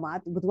ခေါ်လိုက်ပြီးတော့မှဘယ်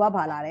သူ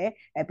ကဘာလာလဲ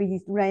PG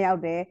student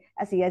ရောက်တယ်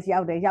SAS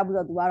ရောက်တယ်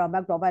ရောက်ပြီးတော့သူကတော့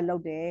Mac Robert လု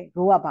ပ်တယ်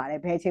role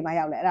ကဘာလဲဘယ်အချိန်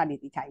မှာရောက်လဲ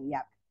အဲ့ဒါနေတိကျရေးရမ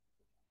ယ်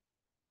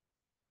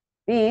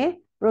ပြီးရင်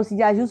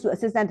procedure use to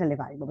assistant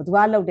delivery ပေါ့ဘယ်သူက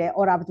လုပ်တယ်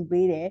order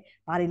ဘယ်သူပေး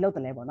တယ်ဘာတွေလုပ်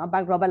တယ်လဲပေါ့နော်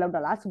Mac Robert လုပ်တာ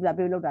လား super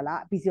baby လုပ်တာလား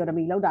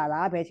episiotomy လုပ်တာ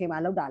လားဘယ်အချိန်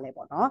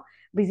မှာလုပ်တာလဲပေါ့နော်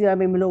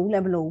episiotomy မလုပ်ဘူး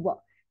လည်းမလုပ်ဘူးပေါ့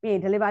ပြီး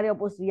ရင် delivery of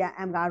posterior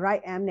arm က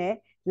right arm နဲ့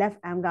left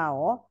arm ကရော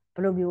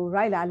ဘယ်လိုမျိုး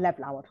right လား left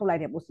လားပေါ့ထုတ်လိုက်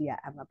တဲ့ posterior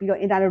arm ပြီးတော့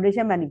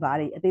interrogation maneuver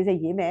တွေအ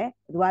သေးစိတ်ရေး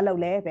မယ်ဘယ်သူ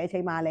ကလုပ်လဲဘယ်အချိ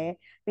န်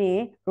မှာလဲပြီးရ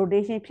င်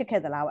rotation ဖြစ်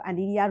ခဲ့သလားပေါ့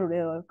anterior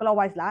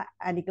clockwise လား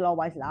anti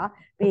clockwise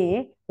လားပြီးရ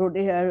င်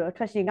rotation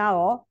traction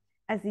ကရော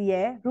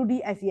axial root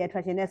axial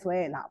traction နဲ့ဆွဲ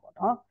ရလားပေါ့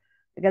နော်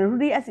ကယ်လို့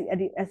ဒီ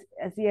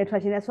SC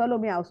attraction နဲ့ဆွဲ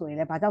လို့မရအောင်ဆိုရင်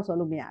လည်းဘာကြောင့်ဆွဲ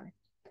လို့မရလဲ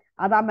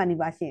other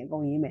manipulation အကု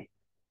န်ရေးမယ်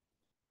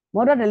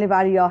model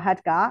delivery ရော head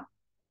က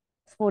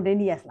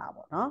spontaneous လား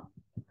ပေါ့နော်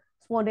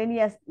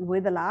spontaneous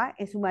ဝေးသလား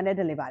instrumental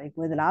delivery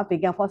ဝေးသလား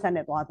vegan forceps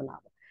နဲ့သွားသလား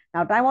ပေါ့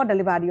နောက် time of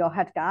delivery ရော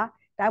head က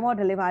time of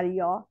delivery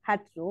ရော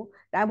head ဆို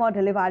time of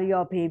delivery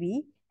ရော baby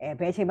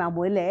ဘယ်အချိန်မှာ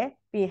မွေးလဲ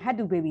ပြီးရင် head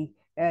to baby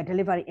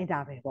delivery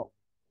interval ပေါ့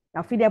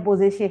နောက် fetal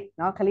position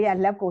เนาะကလေးက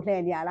left ကိုလှ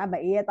ည့်နေရလားမ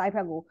အေးရဲ့ thigh ဖ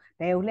က်ကို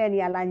ဘယ်ကိုလှည့်နေ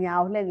ရလားညာ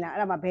ကိုလှည့်နေလား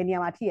အဲ့ဒါမှဘယ်နေရာ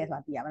မှာထိရဆိုတာ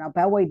သိရမယ်နော်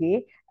bed weight တွေ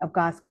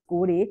upper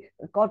score တွေ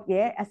cot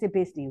ရဲ့ acid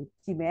base တွေ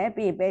ကြည့်မယ်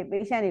ပြီးရင်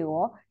patient တွေ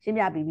ကိုရှင်း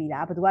ပြပြီးပြီ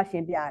လားဘယ်သူကရှ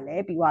င်းပြလဲ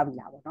ပြီးသွားပြီ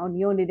လားပေါ့နော်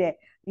neonatal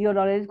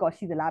neonatologist ကို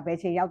ရှိသလားဘယ်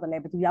ချိန်ရောက်တယ်လဲ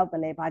ဘယ်သူရောက်တ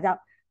ယ်လဲဘာကြောင့်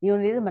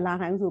neonatal မလာ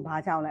နိုင်ဘူးဆိုဘာ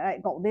ကြောင့်လဲအဲ့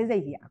အကုန်အသေးစိ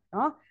တ်ရေးအောင်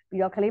နော်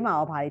ပြီးတော့ကလေးမှာ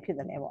ရောဘာတွေဖြစ်တ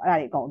ယ်လဲပေါ့အဲ့ဒါ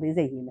တွေအကုန်အသေး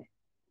စိတ်ရေးမယ်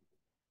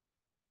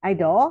အဲ့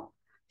တော့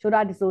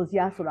shoulder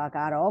dystocia ဆိုတာက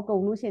တော့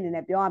conclusion အနေ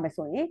နဲ့ပြောရမယ်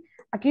ဆိုရင်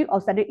acute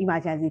obstetric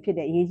emergency ဖြစ်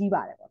တဲ့အရေးကြီး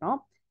ပါတယ်ပေါ့နော်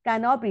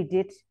cannot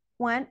predict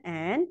when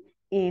and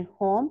in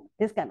whom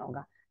this can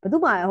occur ဘယ်သူ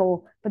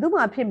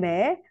မှဖြစ်မ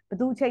ယ်ဘယ်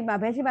သူအချိန်မှာ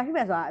ဘယ်အချိန်မှာဖြစ်မ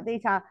ယ်ဆိုတာအသေး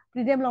ချာ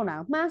predict မလုပ်နိုင်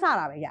ဘူးမှန်းဆ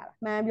တာပဲရတာ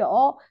မှန်းပြီး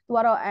တော့သူက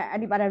တော့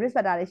antepartum risk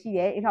factor တွေရှိတ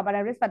ယ်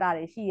intrapartum risk factor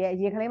တွေရှိတယ်အ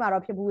ရင်ကလေးမှာ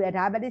တော့ဖြစ်ဘူးတယ်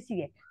diabetes ရှိ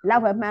တယ်လော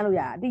က်ပဲမှန်းလို့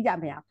ရတာအတိအကျ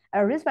မရဘူးအဲ့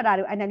တော့ risk factor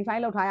တွေကို identify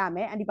လုပ်ထားရမ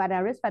ယ်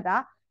antepartum risk factor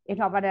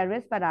intrapartum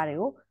risk factor တွေ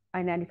ကို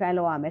identify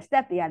လုပ်ရမယ်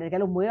step တွေကလည်းတက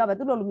ယ်လို့မွေးတော့ပဲ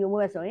သူ့လိုလူမျိုး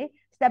မွေးရဆိုရင်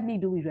step need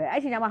to be ready အဲ့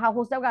အချိန်ကျမှဟာ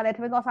ဟို step ကလည်းထ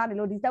မင်းသွားစားနေ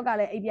လို့ဒီ step က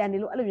လည်းအိပ်ပြန်နေ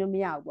လို့အဲ့လိုမျိုးမ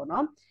ရဘူးပေါ့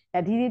နော်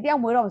ဒီတယော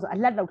က်မွေးတော့ဆိုအ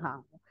လက်လောက်ထား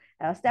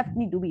အောင်step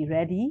need to be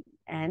ready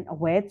and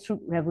aware through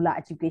regular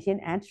education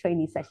and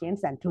training sessions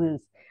and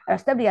drills အဲ့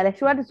step တွေကလည်း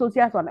shoulder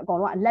dystocia ဆိုတာအကုန်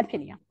လုံးအလက်ဖြ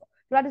စ်နေရမှာ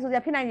shoulder dystocia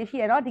ဖြစ်နိုင်ရရှိ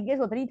ရတော့ဒီ case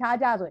ကိုသတိထား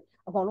ကြဆိုရင်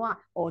အကုန်လုံးက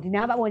ဟိုဒီ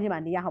နားပတ်ဝန်းကျင်မှာ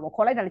နေရမှာပေါ့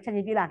ခေါ်လိုက်တာလည်းချက်ချ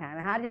င်းပြေးလာခံရတ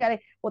ယ်ဟာဒီကလေး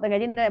ဟိုတကယ်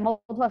ချင်းမ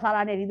ဟုတ်ထွက်စား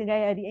တာနဲ့ဒီတကယ်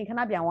ဒီအိမ်ခဏ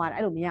ပြန်သွားတယ်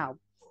အဲ့လိုမရဘူး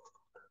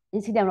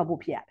incident တော့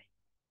ပို့ဖြစ်ရတယ်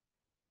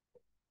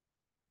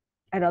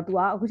အဲ့တော့ तू က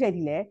အခုချိန်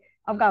ထိလဲ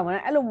အောက်ကဝင်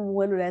အဲ့လို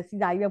မွေးလို့လဲစီ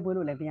စာကြီးပဲမွေး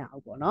လို့လဲမရ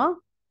ဘူးပေါ့နော်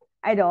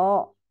အဲ့တော့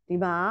ဒီ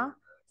မှာ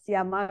ဆီ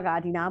ယာမက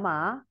ဒီနားမှာ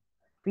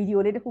ဗီဒီ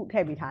ယိုလေးတစ်ခုထ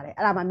ည့်ပေးထားတယ်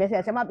အဲ့ဒါမှမျက်စိ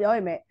ဆရာမပြောရ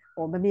င်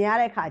ဟိုမမြင်ရ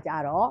တဲ့ခါကျ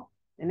တော့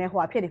နည်းနည်း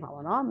ဟိုဖြစ်နေမှာ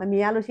ပေါ့နော်မမြ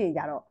င်ရလို့ရှိရင်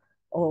ကျတော့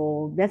ဟို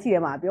မျက်စိထဲ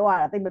မှာပြောရ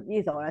တာတိတ်မပြ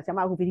ည့်စုံတော့ဆရာမ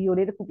အခုဗီဒီယို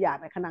လေးတစ်ခုပြရ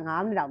မယ်ခဏ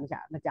9မိနစ်တောင်မ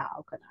ကြာအော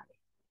င်ခဏလေး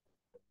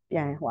ပြ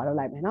န်ဟိုလုပ်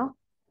လိုက်မယ်နော်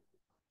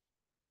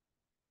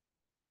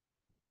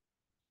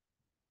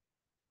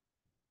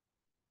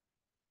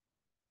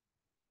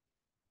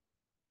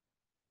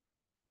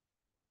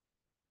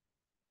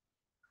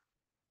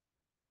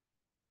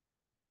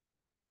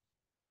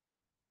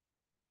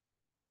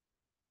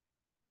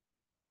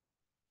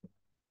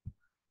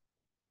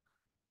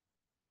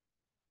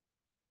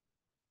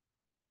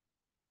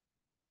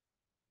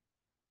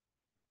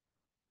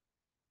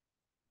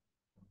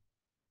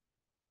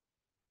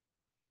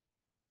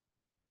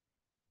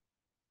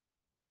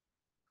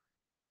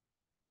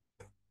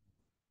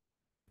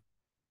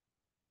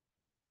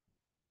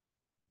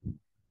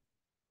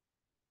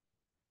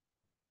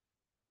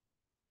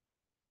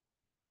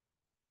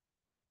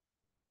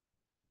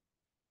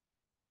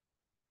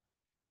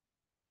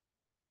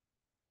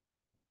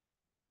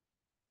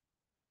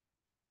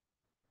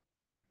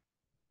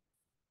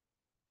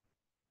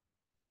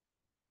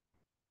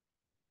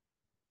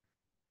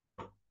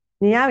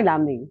မြင်ရပြီလား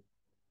မသိဘူး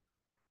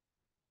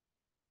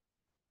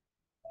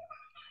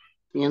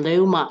မြင်သေး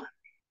ဘူးမ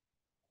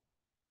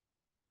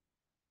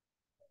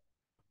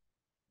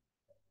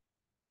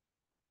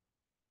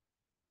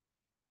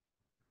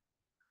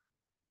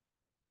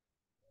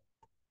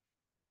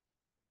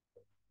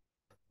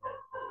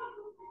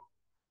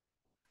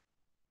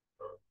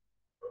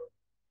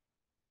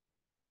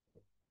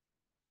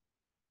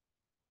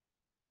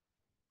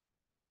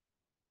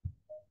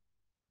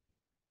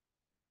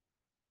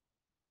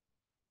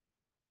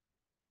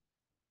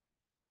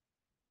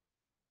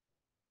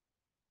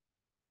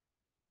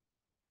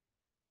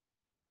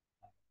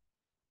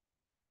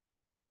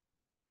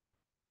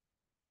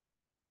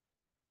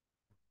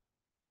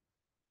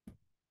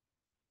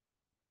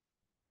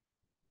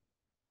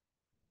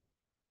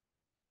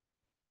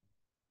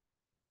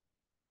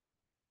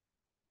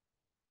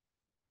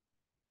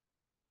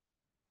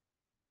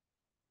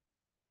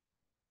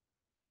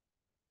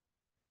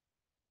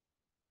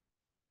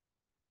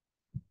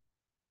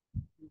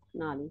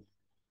နားလေး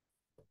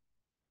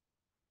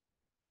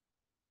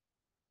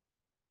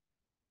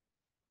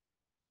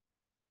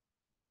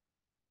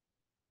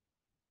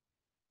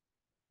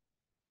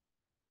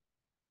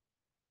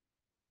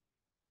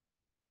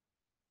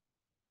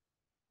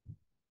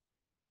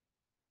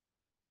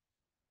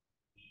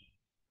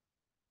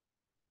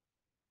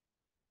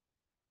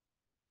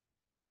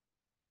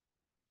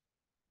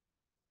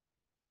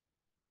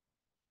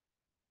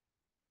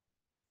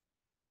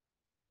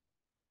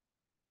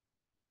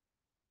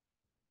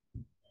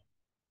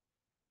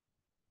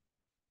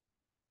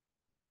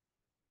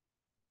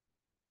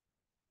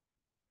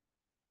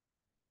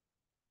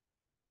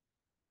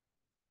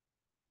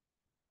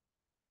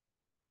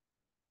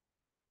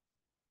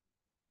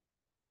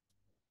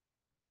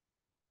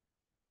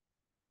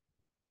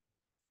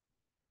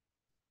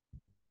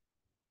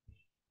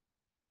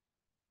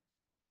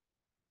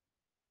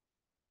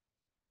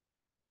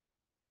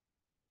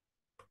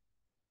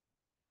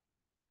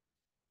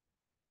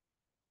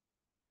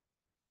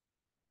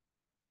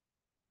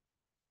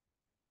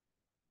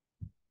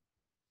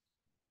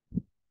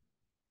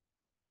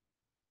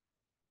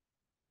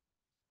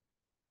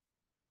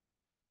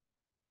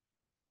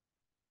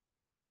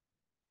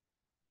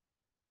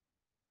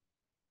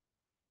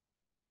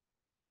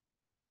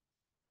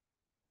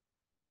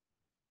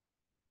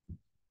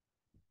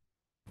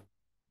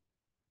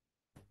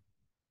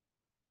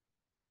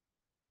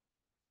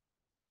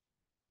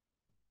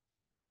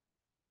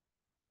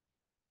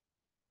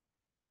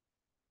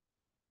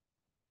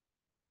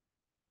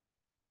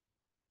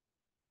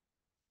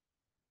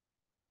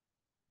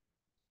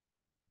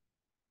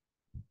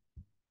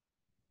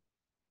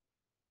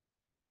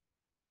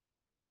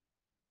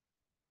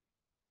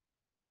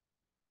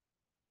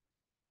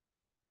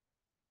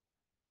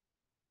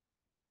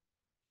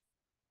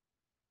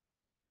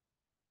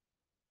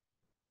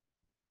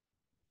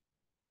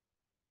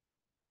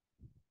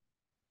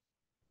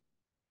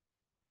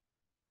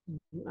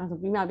အဲ့ဆို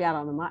ပြီးမှပြ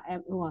တော့မဟို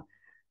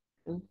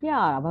ပြရ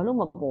တာဘာလို့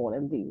မပေါ်လဲ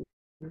မသိဘူး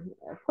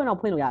ဖွင့်တော့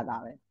ဖွင့်လို့ရတာ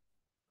ပဲ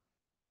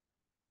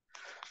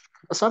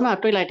အစောမှ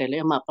တွေ့လိုက်တယ်လေ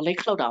အမပလိတ်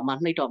ခလောက်တာအမ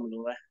နှိပ်တော့မ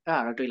လို့ပဲအဲ့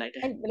ဒါတော့တွေ့လိုက်တ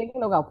ယ်အဲ့ပလင်းက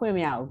လောက်ကဖွင့်မ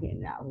ရဘူးဖြစ်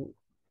နေတာအခု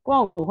ကို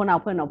ယ့်ကိုခုန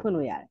ဖွင့်တော့ဖွင့်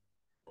လို့ရတယ်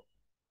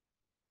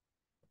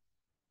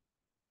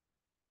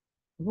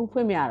အခုဖွ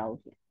င့်မရတော့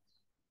ဘူးဖြစ်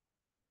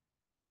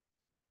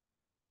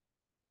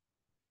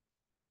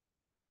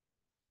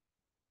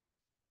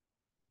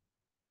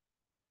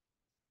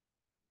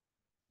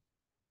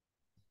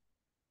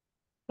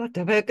တော့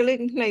double click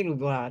နှိပ်လို့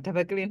ပြောတာ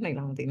double click နှိပ်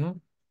လားမသိနော်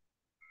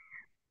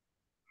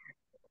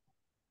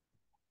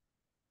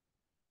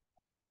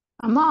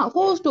အမ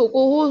host တို့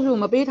ကို host တို့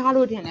မပေးထား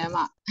လို့ထင်တယ်အမ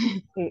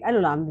အေးအဲ့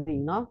လိုလားမသိ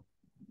ဘူးနော်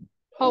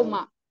ဟုတ်မ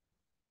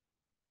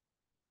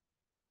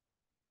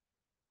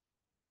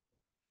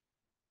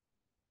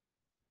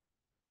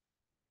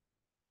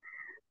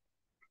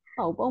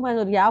ဟုတ်ပုံမှန်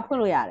ဆိုတရားဖွင့်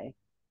လို့ရတယ်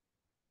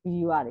ဗီ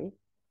ဒီယိုကလေ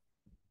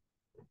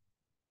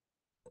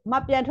မ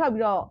ပြန်ထွက်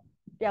ပြီးတော့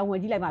ပြန်ဝင်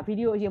ကြည့်လိုက်မှာဗီ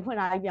ဒီယိုအရင်ဖွင့်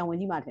ထားလိုက်ပြန်ဝင်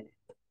ကြည့်မှာထင်တယ်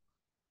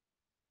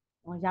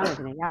ဟောရမယ်ထ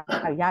င်တယ်ရ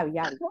ပြီရပြီ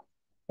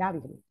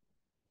ထင်တယ်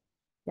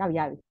ရ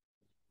ပြီ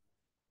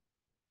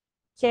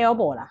ရှယ်ရော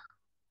ပေါ်လား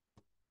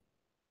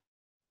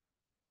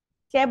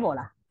ရှယ်ပေါ်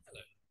လား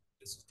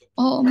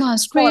အော်အမ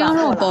screen က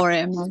တော့ပေါ်တ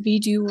ယ်အမ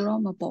video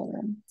တော့မပေါ်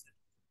ဘူး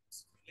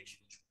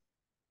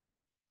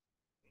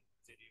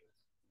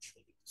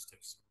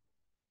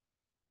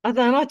အတ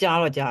န်တော့ကြား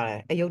တ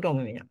ယ်အယုတ်တော့မ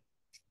မြင်ရ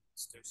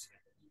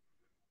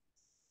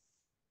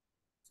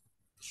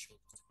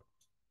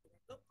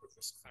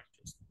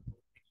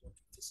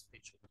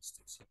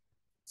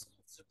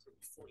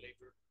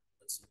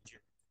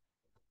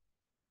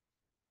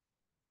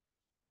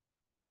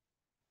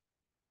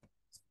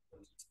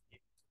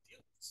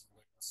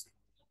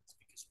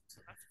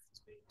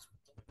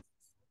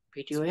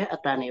ဗီဒီယိုရဲ့အ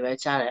တန်တွေပဲ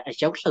ကြားတယ်အ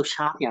ယုတ်လှုပ်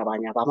ရှားနေပါ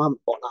ညာဘာမှမ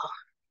ပေါ်လာ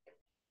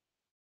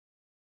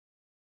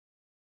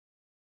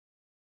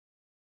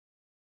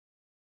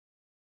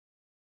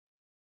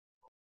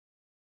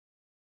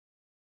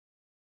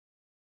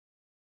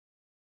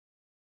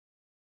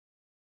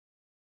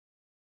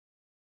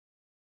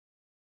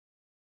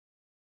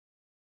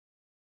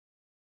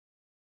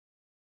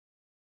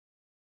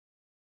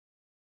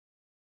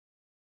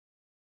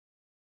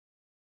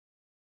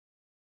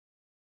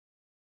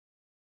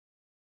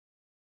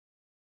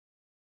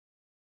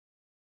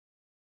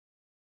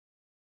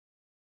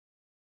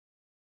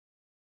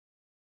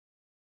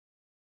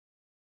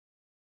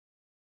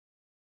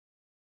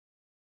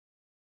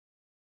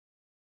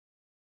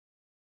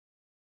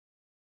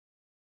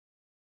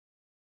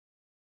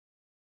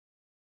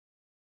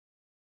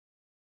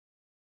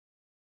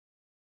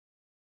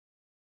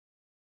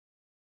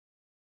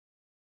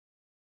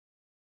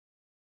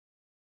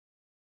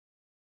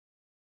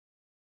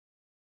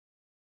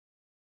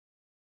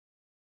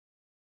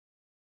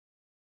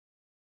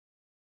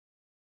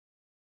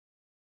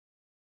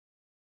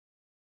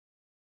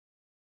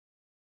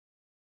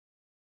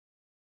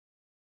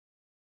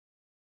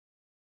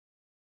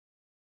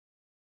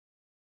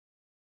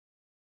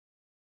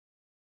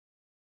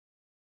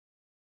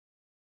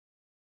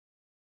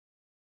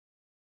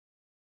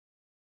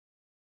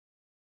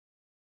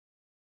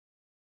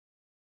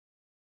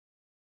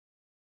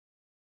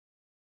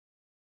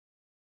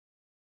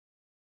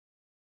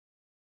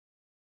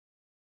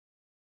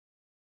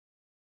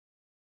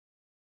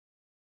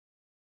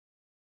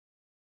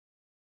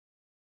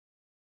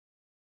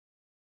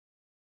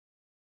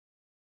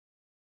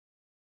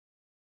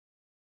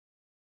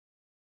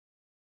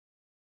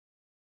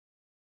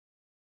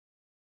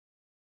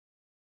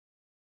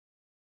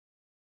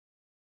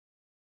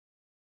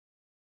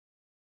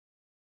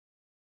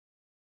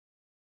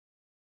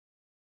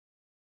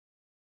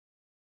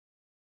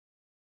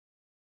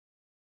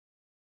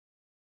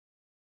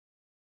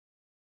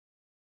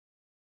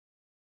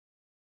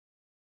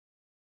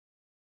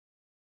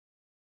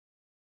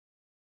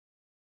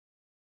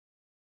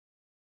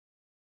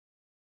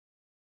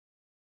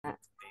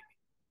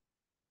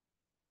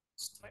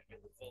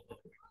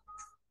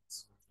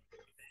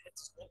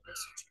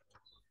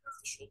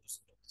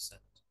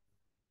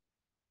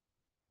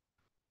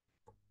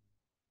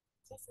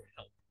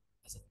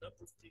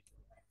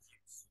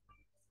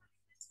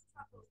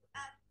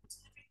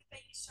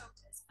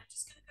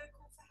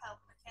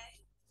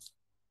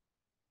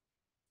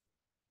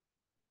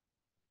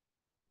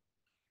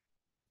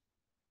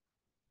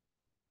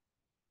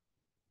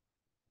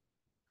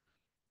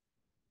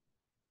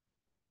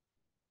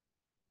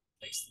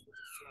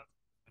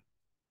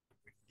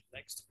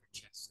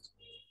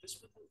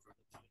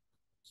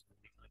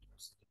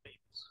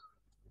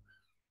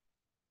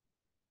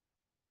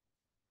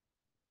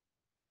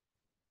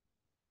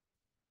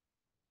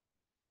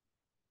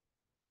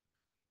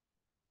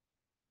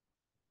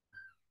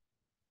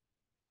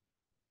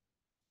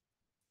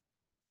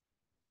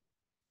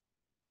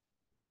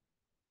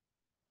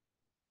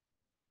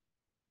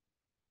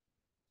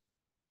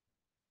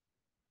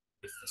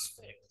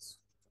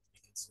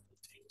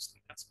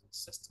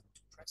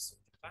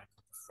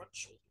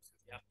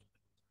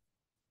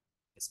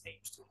This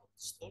aims to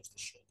dislodge the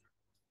shoulder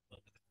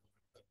under the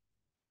pelvic bone.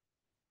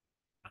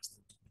 Ask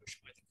them to push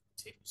either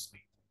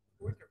continuously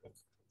or in their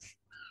rocking motion.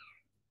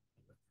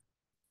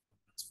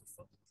 As for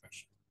further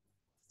pressure,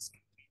 this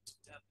can lead to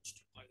damage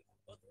to either the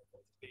mother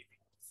or the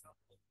baby without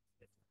opening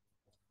the liver.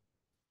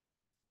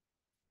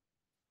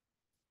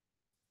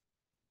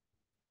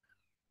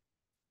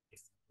 If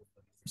the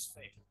maneuvers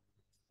fail,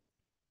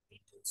 you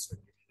need to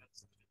insert your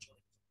hands in the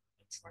vagina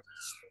and try to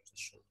dislodge the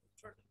shoulder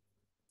internally.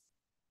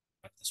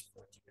 At this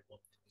point, you may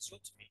want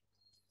episiotomy.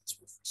 This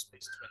will free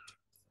space to enter.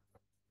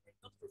 There are a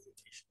number of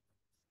rotation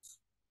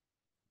methods.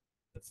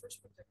 The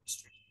first one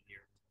demonstrated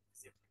here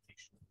is the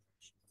application of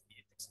pressure of the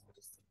index and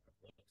middle finger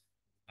blood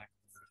back of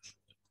the front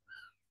shoulder.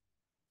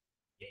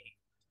 The aim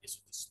is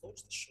to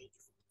dislodge the shoulder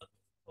from under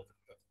the pelvic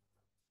bone.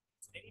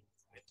 With any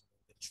movement,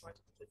 then try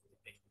to deliver the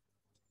baby.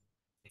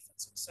 If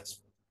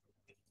unsuccessful,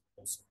 it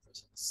will also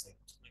press at the same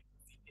time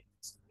with the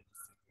index and middle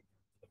finger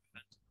of the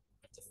hand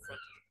at the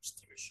front of the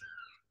posterior shoulder.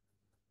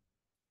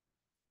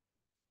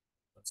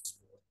 Once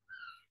more,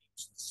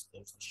 aims to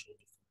dislodge the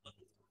shoulder from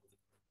under the pelvic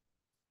bone.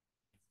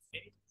 If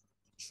any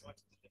movement, try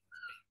to deliver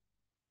the baby.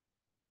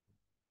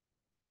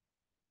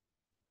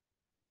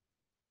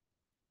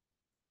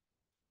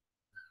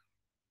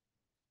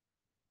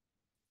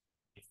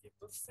 If the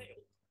above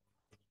fail,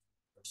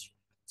 press your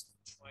hands and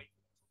try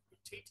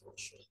rotating the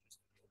shoulders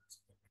in the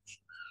opposite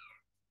direction.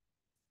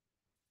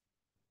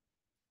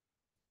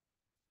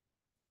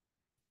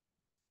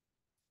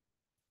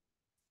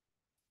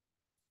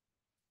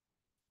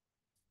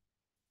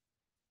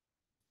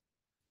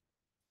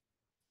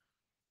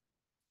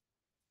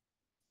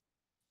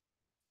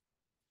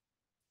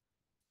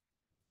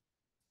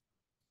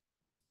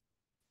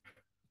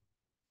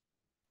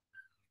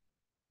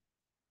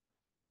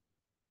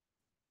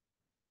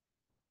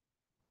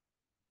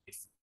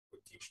 If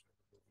rotational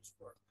maneuvers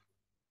work,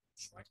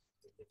 try to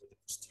deliver the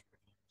posterior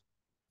hand.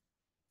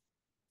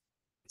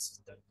 This is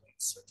done by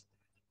inserting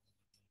the hand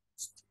in the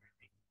posterior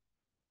knee.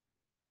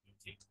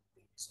 Rotate the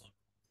baby's arm.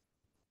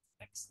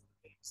 Flex the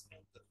baby's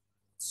elbow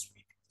and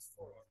sweep the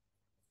forearm of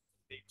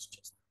the baby's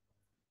chest.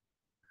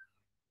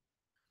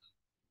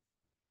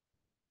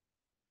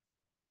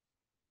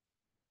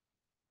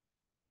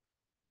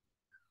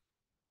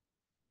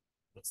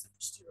 Once the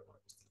posterior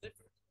arm is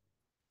delivered,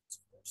 there's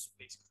more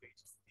space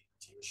created for the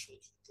anterior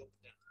shoulder to drop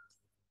down.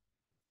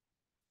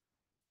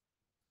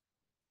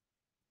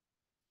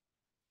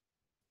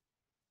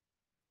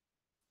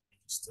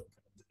 If you still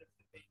cannot deliver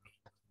the baby,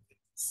 then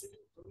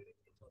consider lowering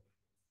the pelvic bone.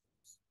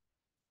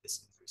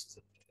 This increases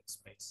the pelvic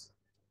space.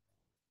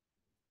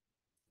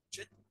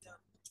 Gently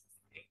downwards with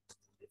the aim to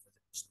deliver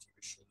the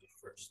posterior shoulder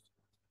first.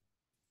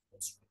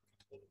 Also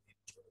repeat all of the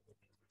internal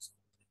maneuvers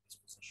in this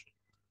position.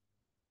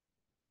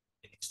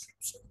 In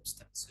extreme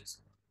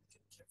circumstances, you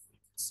can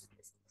carefully consider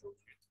if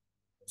appropriate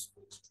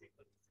possible extreme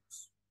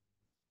maneuvers.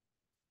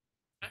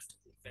 After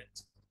the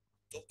event,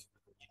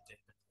 document what you did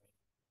and when.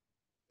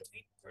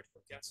 Obtain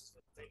cardiac gases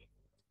when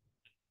available,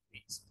 and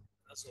please,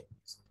 as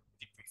always,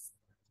 debrief.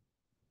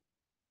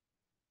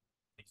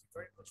 Thank you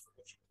very much for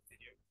watching the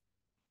video.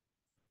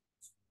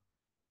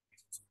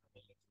 Please also have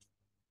a look at the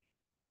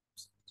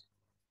website.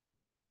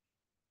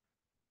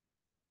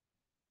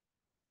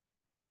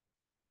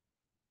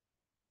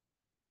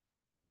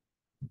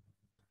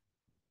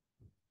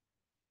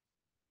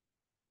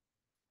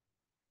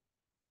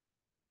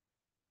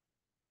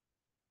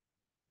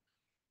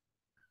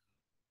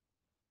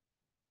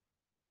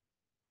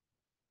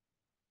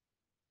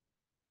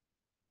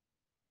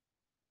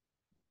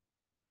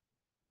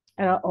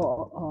အဲ့တော့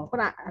ခု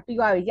နပြီး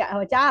သွားပြီ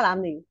ကြားလားမ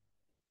သိဘူး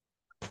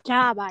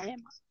ကြားရပါတယ်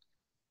မှာ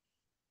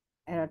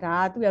အဲ့တော့ဒါ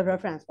ကသူ့ရဲ့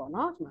reference ပေါ့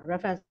နော်ဒီမှာ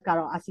reference က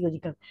တော့ RCOG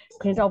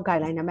Green Top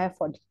Guideline နံပါတ်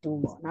42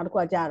ပေါ့နောက်တစ်ခု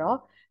ကကြတော့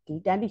ဒီ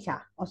 10 teacher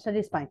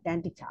Obstetric spine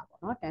 10 teacher ပေါ့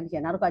နော်10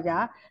 teacher နောက်တစ်ခုကကြ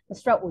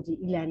Stroke OG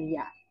e-learning ရ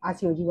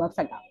RCOG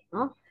website ကပေါ့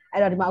နော်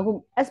အဲ့တော့ဒီမှာအခု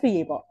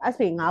SPA ပေါ့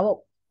SPA 5ပုတ်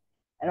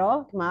အဲ့တော့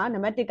ဒီမှာနံ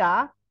ပါတ်1က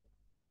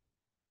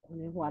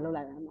ဟိုလောက်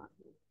လိုက်ပါမှာ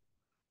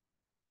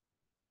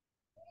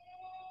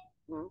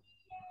နော်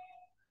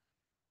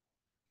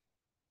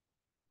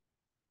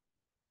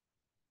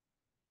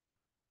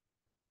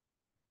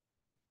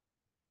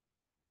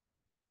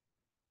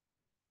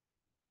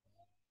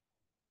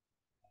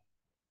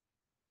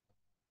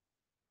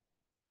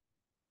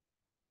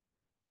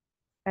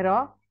အဲ့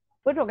တော့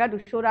with regard to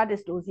shoulder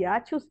dystocia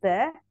choose the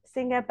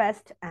single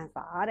best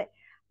answer တဲ့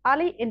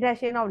early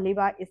induction of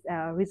labor is a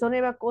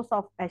reasonable course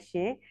of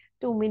action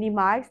to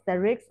minimize the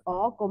risk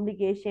of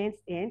complications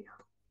in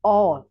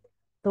all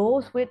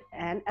those with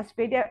an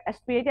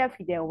estimated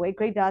fetal weight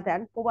greater than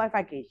 4.5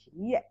 kg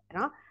တဲ့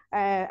နော်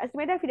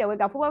estimated fetal weight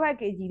က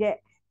 4.5 kg တဲ့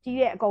ကြီး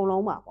တဲ့အကုန်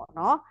လုံးပါပေါ့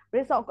နော်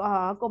risk of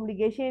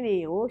complication တွေ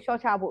ကို short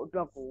ချဖို့အတွ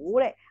က်ကို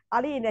တဲ့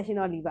early induction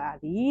of labor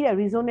ဒီတဲ့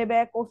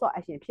reasonable course of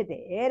action ဖြစ်တ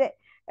ယ်တဲ့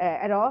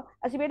အဲ့တော့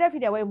estimated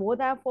fetal weight more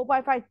than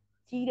 4.5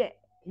 ကြီးတဲ့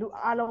လူ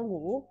အားလုံး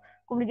ကို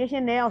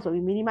complication နည်းအောင်ဆို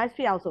ပြီး minimize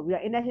ဖြစ်အောင်ဆိုပြီး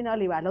တော့ international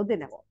labor လုပ်တင်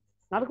တယ်ပေါ့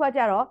နောက်တစ်ခုက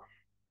ကြတော့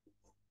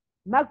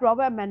Mark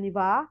Robert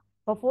maneuver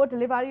before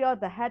delivery of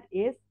the head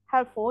is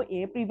helpful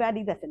in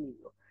preventing the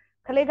scenario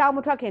ခလေးကောင်းမ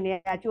ထွက်ခင်နဲ့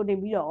ကြိုတင်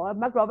ပြီးတော့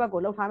Mark Robert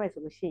ကိုလှုပ်ထားမယ်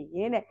ဆိုလို့ရှိရ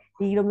င်တဲ့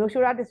ဒီလိုမျိုး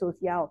Shoulder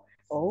Dystocia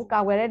ကိုကာ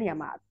ကွယ်တဲ့နေရာ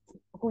မှာ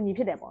အကူအညီ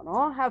ဖြစ်တယ်ပေါ့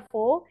နော်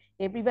helpful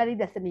in preventing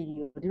the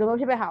scenario ဒီလိုမျိုး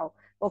ဖြစ်တဲ့ဟာ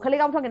ကိုခလေး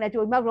ကောင်းထွက်ခင်နဲ့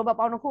ကြို Mark Robert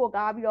ပေါင်တစ်ခုကို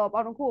ကားပြီးတော့ပေါ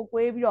င်တစ်ခုကို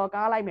ကွေးပြီးတော့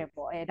ကားလိုက်မယ်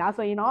ပေါ့ဒါ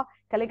ဆိုရင်တော့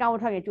ခလေးကောင်း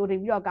ထွက်ခင်ကြိုတင်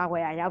ပြီးတော့ကာကွ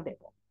ယ်ရရောက်တယ်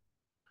ပေါ့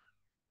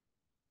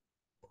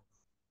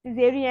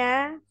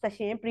Cesarean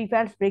section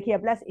prevents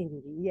brachial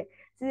injury တဲ့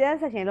Cesarean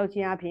section လုပ်ခြ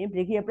င်းအပြင်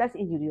brachial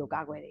injury ကို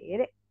ကာကွယ်တယ်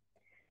တဲ့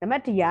နံပါ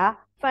တ်Dက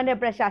fundal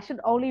pressure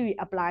should only be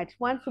applied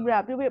when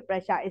suprapubic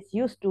pressure is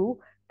used to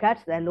gut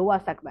the lower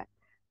segment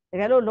တ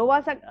ကယ်လို့ lower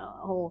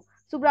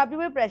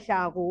suprapubic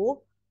pressure ကို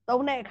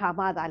သုံးတဲ့အခါ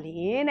မှသာ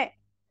လျှင်တဲ့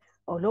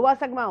lower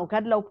segment ကို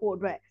gut လုပ်ဖို့အ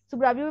တွက်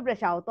suprapubic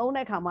pressure ကိုသုံး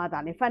တဲ့အခါမှသာ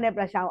လျှင် fundal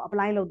pressure ကို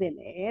apply လုပ်သင့်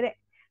တယ်တဲ့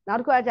နောက်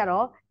တစ်ခုကကြ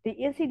တော့ the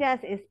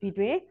incidence is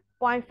between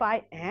 0.5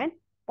 and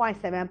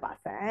 0.7%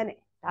 တဲ့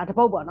ဒါတစ်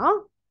ပုတ်ပေါ့နော်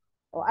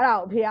အဲ့ဒါ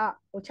ကိုအဖေက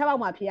ချက်ပေါ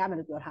က်မှာဖြေရမယ်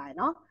လို့ပြောထားတယ်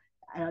နော်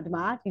အဲ့တော့ဒီ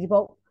မှာဒီတစ်ပု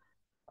တ်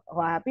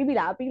ပြီးပြီ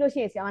လားပြီးလို့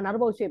ရှိရင်ဆရာမနောက်တ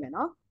စ်ပုတ်ရွှေ့မယ်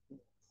နော်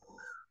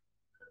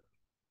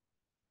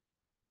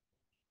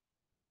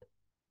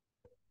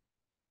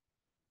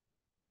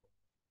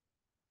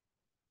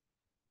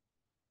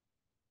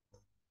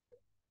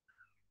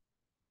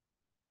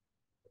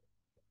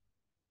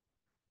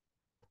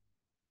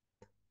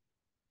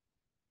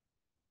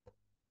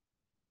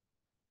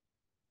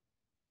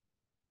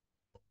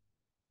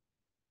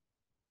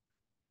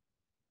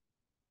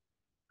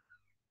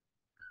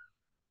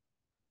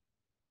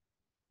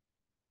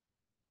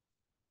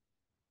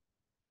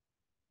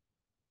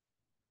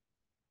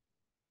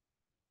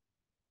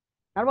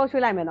နောက်တစ်ပုတ်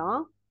ရွှေ့လိုက်မယ်နော်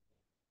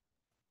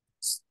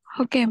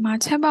ဟုတ်ကဲ့မ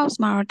chat box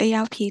မှာတော့တ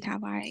ယောက်ဖြေထား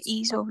ပါတယ် e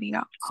ဆိုပြီး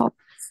တော့ဟုတ်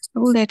အ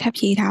ခုလည်းထပ်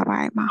ဖြေထားပါ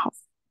တယ်မဟုတ်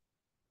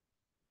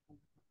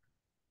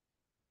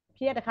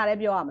ဖြေရတခါလေး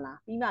ပြောရမလား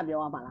ပြီးမှပြော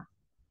ရမှာလား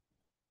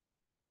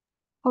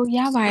ဟုတ်ရ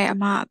ပါတယ်အ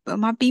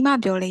မပြီးမှ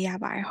ပြောလေးရ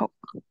ပါတယ်ဟုတ်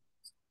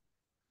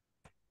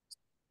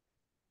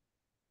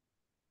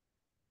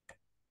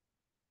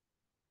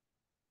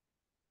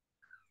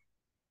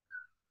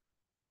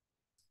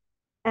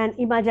An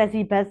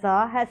emergency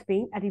buzzer has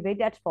been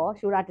activated for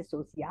shoulder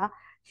dystocia.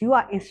 You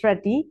are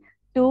instructed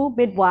to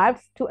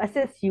midwives to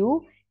assist you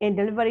in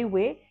delivery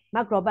with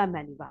Mark Robert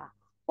maneuver.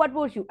 What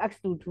would you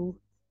ask to do?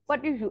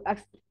 What did you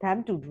ask them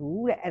to do?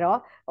 တဲ့အဲ့တော့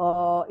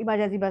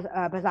emergency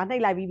buzzer နှိ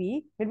ပ်လိုက်ပြီးပြီ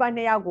midwife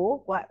 2ယောက်ကို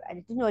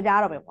ညွှန်ကြား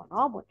တော့ပဲပေါ့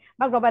နော်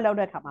Mark Robert လောက်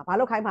တဲ့အခါမှာဘာ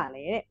လို့ခိုင်းမှာ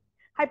လဲတဲ့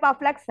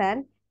hyperflexion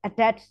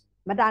attach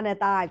maternal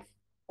thighs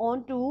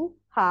onto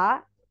her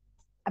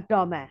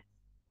abdomen.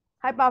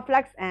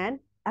 Hyperflex and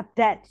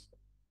abduct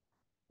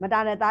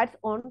maternal thighs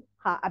on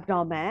her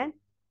abdomen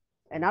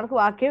နောက်တစ်ခု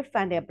က give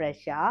fundal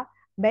pressure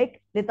make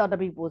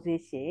lithotomy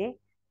position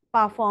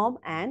perform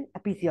an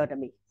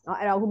episiotomy เนาะ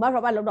အဲ့တော့ဟိုမှာ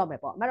Robert လောက်တော့မ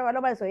ယ်ပေါ့ Robert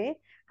လောက်မယ်ဆိုရင်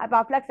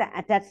hyperflex and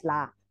attach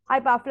လား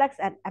hyperflex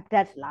and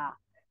abduct လား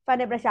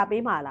fundal pressure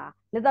ပေးမှာလား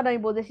lithotomy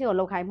position ကို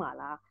လုပ်ခိုင်းမှာ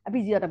လား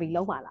episiotomy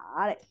လုပ်မှာ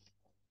လားတဲ့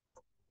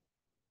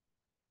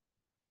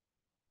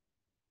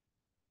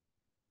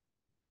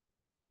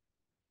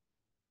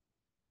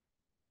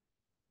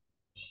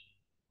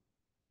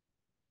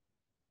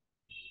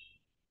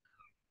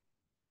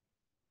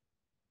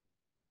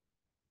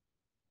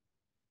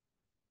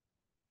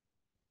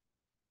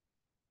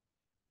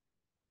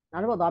နော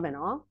က်တစ်ပုတ်သွားမယ်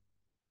နော်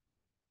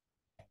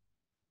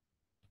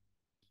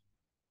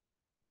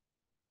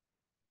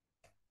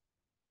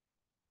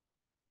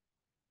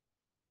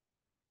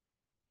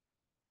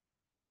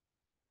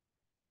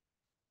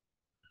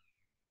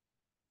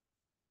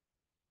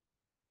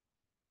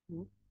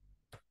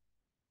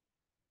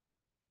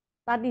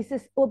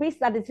36 obese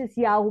 36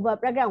 year old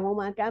pregnant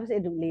woman comes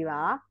into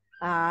labor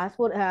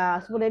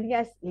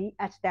spontaneously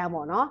at time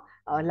ပေါ့နော်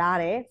လာ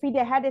တယ်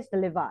fetal head is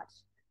delivered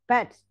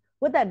but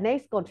with the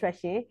next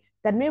contraction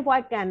the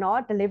midwife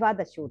cannot deliver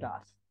the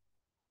shoulders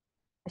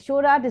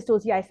shoulder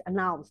dystocia is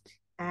announced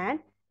and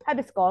help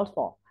is called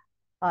for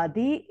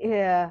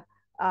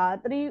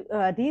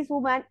these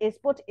women is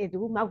put into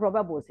Mark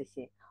Robert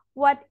position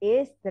what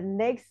is the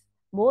next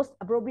most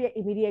appropriate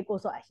immediate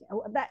course of action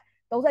အသက်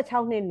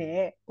36နှစ်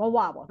နဲ့ဘဝ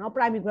ပေါ့နော်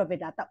primary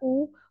gravidator တူ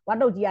ဝတ်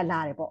တုတ်ကြီးကလာ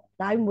တယ်ပေါ့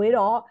ဒါပြီးမွေး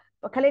တော့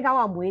ခလေးကောင်း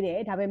အောင်မွေးတယ်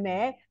ဒါပေ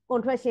မဲ့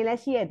contraction လ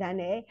ည်းရှိရတဲ့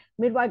နဲ့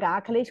midwife က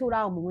ခလေးရှိုးတာ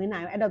ကိုမမွေး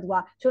နိုင်ဘူးအဲ့တော့သူက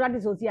shoulder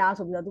dystocia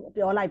ဆိုပြီးတော့သူ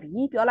ပြောလိုက်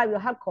ပြီး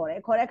တော့ help ခေါ်တဲ့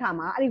အခါ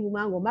မှာအဲ့ဒီ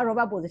woman ကို Mark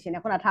Robert position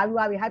နဲ့ခုနထားပြီး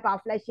သွားပြီ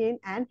hyperflexion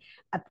and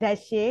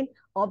abduction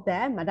of the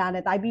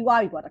maternal thigh ပြီးသွား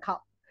ပြီပေါ့တစ်ခေါ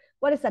က်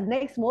what is the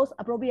next most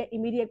appropriate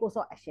immediate course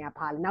of action က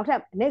ဘာလဲနောက်ထပ်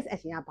next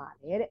action ကဘာ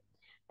လဲတဲ့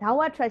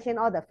downward traction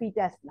of the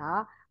fetus လား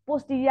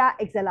posterior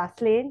axilla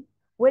sling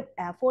with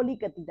a Foley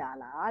catheter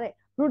လားတဲ့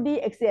root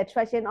axial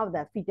traction of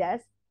the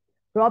fetus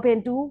Robin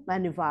 2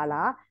 maneuver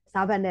လား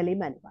Savanelli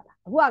maneuver လား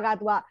အခုက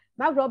သူက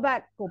Mark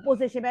Robert ကို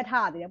position ပဲ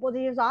ထားရတယ်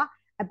position ဆိုတာ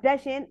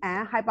abduction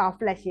and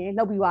hyperflexion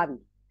လုပ်ပြီးသွားပြီ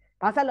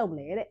ဘာဆက်လုပ်မ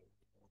လဲတဲ့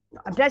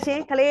abduction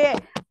ကလေးရဲ့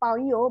ပေါင်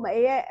ကြီးကိုမ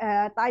အေးရဲ့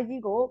တိုင်း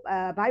ကြီးကို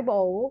ဘိုက်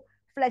ပေါ်ကို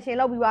flexion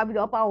လုပ်ပြီးသွားပြီး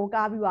တော့ပေါင်ကို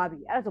ကားပြီးသွားပြီ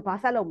အဲ့ဒါဆိုဘာ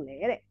ဆက်လုပ်မလဲ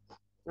တဲ့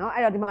နော်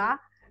အဲ့တော့ဒီမှာ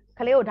က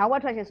လေးကို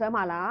downward traction ဆွဲ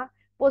မှာလား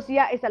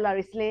posterior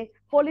axillary sling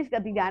Foley's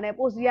catheter နဲ့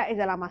posterior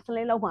axillary မှာ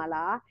sling လောက်မှာ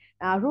လား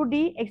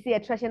Rudy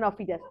axial traction of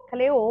fetus က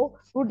လေးကို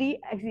Rudy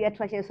axial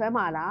traction ဆွဲ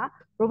မှာလား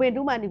Robin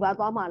 2 မှာနေပါ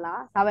သွားမှာလား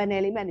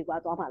Savanelli မှာနေပါ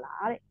သွားမှာ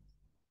လားတဲ့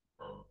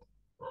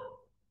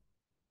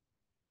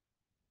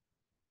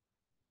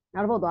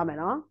နောက်တစ်ပုတ်သွားမယ်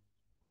နော်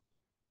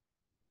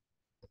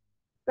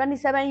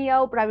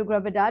 27-year-old private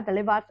gravida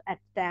delivers at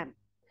STEM.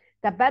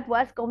 The birth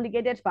was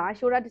complicated by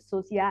shoulder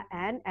dystocia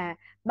and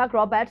Mark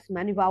Roberts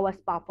maneuver was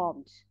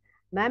performed.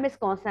 Ma'am is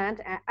concerned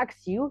and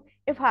asks you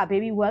if her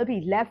baby will be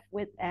left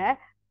with a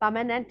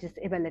permanent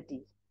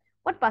disability.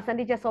 What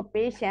percentages of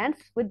patients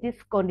with this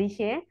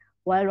condition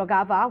will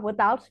recover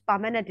without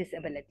permanent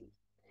disability?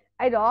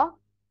 အဲ့တော့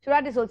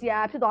shoulder dystocia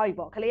ဖြစ်သွားပြီ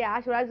ပေါ့ခလေးက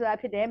shoulder dystocia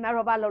ဖြစ်တယ် Mark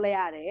Roberts လုပ်လိုက်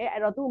ရတယ်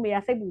အဲ့တော့သူ့အမေက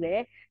စိတ်ပူတ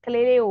ယ်ခ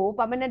လေးလေးကို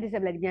permanent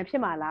disability ပြန်ဖြ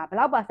စ်မှာလားဘယ်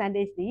လောက်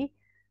percentage ဒီ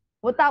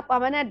without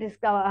permanent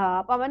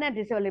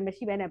disability မ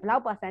ရှိဘဲနဲ့ဘယ်လော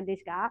က်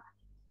percentage က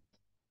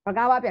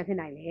recover ပြန်ဖြစ်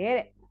နိုင်လဲ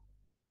တဲ့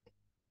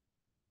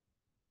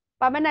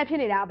permanent ဖြစ်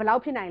နေတာဘယ်လော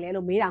က်ဖြစ်နိုင်လဲ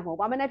လို့မေးတာမဟုတ်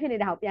permanent ဖြစ်နေ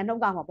တာကိုပြန်နှု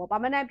တ်ကမှာပေါ့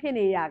permanent ဖြစ်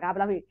နေတာကဘ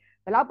ယ်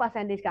လောက်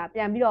percentage ကပြ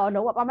န်ပြီးတော့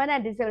လုံးဝ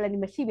permanent disability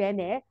မရှိဘဲ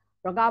နဲ့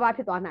recover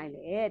ဖြစ်သွားနိုင်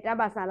လဲ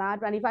 10% လား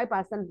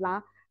 25% လား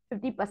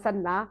 50%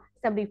 လား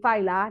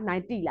 75 လား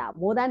 90 လား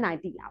more than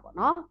 90 လားပေါ့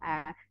နော်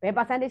ဘယ်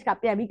percentage က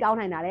ပြန်ပြီးကောင်း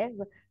နိုင်တာလဲ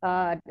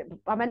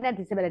permanent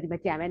disability မ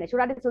ကြံမဲနဲ့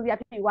shoulder dystocia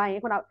ဖြစ်ပြီးွားရ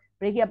င်ခုန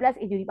brachial plus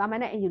injury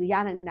permanent injury ရ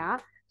နိုင်တာ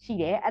ရှိ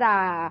တယ်အဲ့ဒါ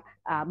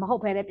မဟု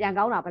တ်ဘဲနဲ့ပြန်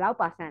ကောင်းတာဘယ်လောက်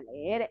percent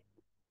လဲတဲ့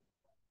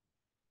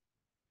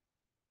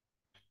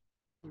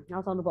နော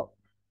က်ဆုံးတစ်ပုတ်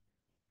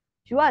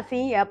You are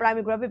seeing a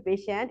primary gravid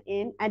patient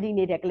in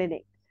antenatal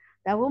clinic.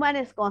 The woman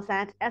is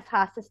concerned as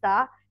her sister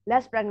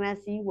last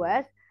pregnancy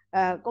was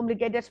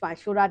complicated by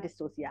shoulder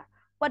dystocia.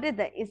 What is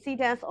the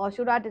incidence of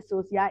shoulder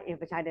dystocia in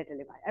vaginal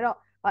delivery? အဲ့တော့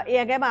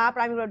AN မှာ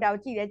primary gravid ကို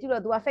ကြည့်တယ်ကြည့်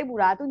တော့ तू ကစိတ်ပူ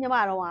တာသူညမ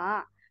တော့က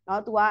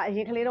နော် तू ကအရ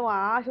င်ကလေးတော့က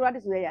shoulder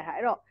dystocia ရတာ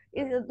အဲ့တော့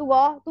तू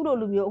ရောသူ့လို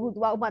လူမျိုးအခု तू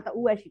ကဥပမာ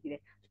တူပဲရှိသေးတ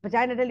ယ်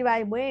vaginal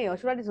delivery မွေးရင်ရော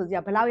shoulder dystocia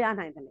ဘယ်လောက်ရ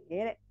နိုင်တယ်လဲ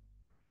တဲ့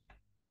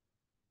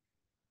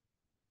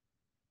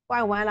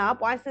 0.1 လား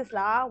 0.6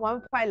 လား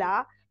 1.5 လား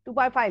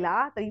 2.5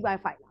 လား 3.5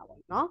 လား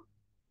ပေါ့နော်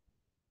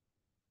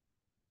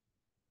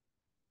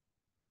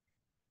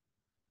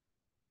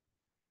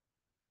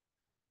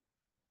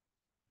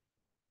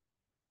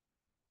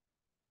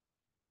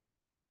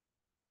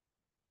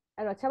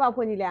အဲ့တော့ချက်ပေါက်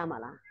ဖွင့်ကြည့်လိုက်ရမှာ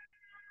လား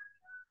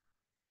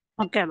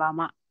ဟုတ်ကဲ့ပါ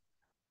မ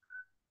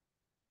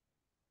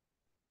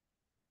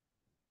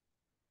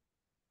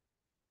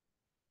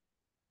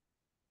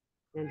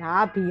ဒါ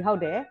က B ဟု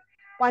တ်တယ်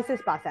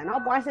 0.6% เนาะ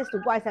 0.6 to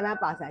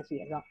 0.7% ရှိ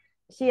တယ်ဆိုတော့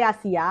ရှေ့က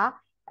C က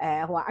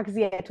ဟို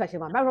axial traction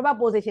မှာ Mark Robert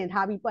position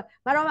ထားပြီး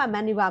Mark Robert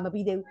maneuver မ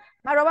ပြီးသေးဘူး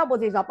Mark Robert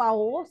position ဆိုတော့ပေါင်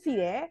ကိုစီ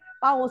တယ်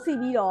ပေါင်ကိုစီ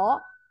ပြီးတော့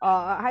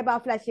hyper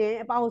flexion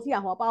ပေါင်ကိုစီတာ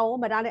ဟောပေါင်ကို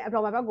မတားနဲ့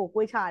abdomen ဘက်ကို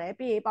ကွေးချတယ်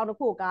ပြီးရင်ပေါင်တစ်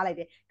ခုကိုကားလိုက်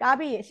တယ်ကား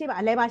ပြီးရင်ရှေ့မှာ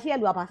အလဲမှာရှေ့က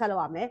လူကဘာဆက်လု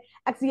ပ်ရမလဲ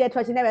axial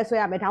traction နဲ့ပဲဆွဲ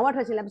ရမယ် downward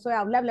traction လည်းမဆွဲရ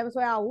ဘူး left လည်းမ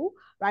ဆွဲရဘူး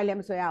right လည်း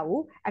မဆွဲရဘူး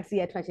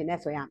axial traction နဲ့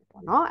ဆွဲရမယ်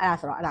ပေါ့နော်အဲ့ဒါ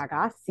ဆိုတော့အဲ့ဒါက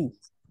C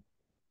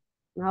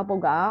နောက်ပု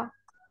တ်က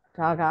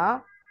ဒါက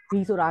B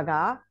ဆိုတာက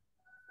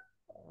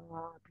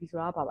B ဆို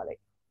တာပါပါလေ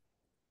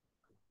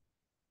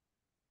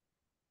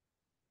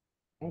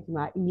အဲဒီ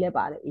မှာ E လဲ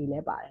ပါတယ် A လဲ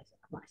ပါတယ်ဆို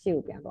တော့ရှေ့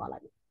ကိုပြန်သွားလို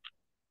က်မယ်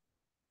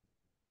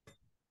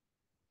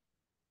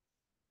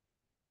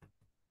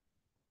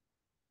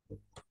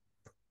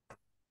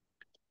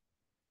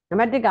နံ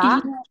ပါတ်1က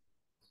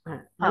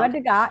နံပါတ်1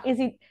က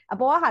အ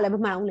ပေါ်ကဟာလည်းမ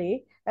မှန်ဘူးလေ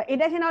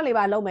intentional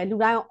labor လုပ်မယ်လူ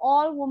တိုင်း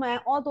all women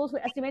all those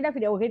with estimated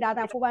fetal weight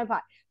data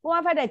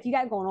 4.5 တဲ့ကြီး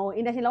တိုင်းအကုန်လုံး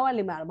intentional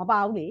labor မပါ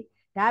ဘူးလေ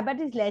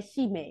diabetes လည်း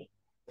ရှိမယ်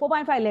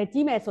 4.5 လည်း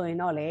ကြီးမယ်ဆိုရင်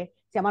တော့လေ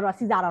ဆရာမတို့က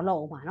စီစာတော့လုပ်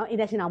အောင်ပါနော်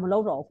intentional မလု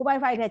ပ်တော့ဘူး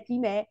 4.5 ထက်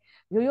ကြီးမယ်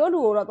ရိုးရိုးလူ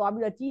ကိုတော့သွား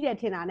ပြီးတော့ကြီးတယ်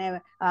ထင်တာနဲ့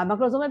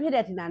macrosome ဖြစ်တ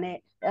ယ်ထင်တာနဲ့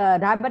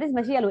diabetes မ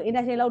ရှိရလို့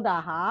intentional လုပ်တာ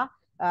ဟာ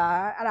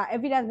အဲ့ဒါ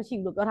evidence မရှိ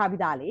ဘူးလို့ပြောထား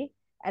ပြီးသားလေ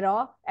အဲ့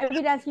တော့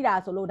evidence ရှိတာ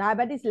ဆိုလို့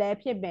diabetes လည်း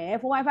ဖြစ်မယ်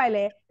 4.5 လ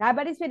ည်း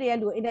diabetes ဖြစ်တဲ့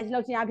လူ intentional လု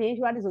ပ်ခြင်းအပြင်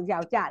shoulder dystocia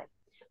ကိုကြားတယ်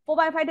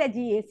 4.5 တဲ့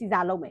ကြီးရင်စီ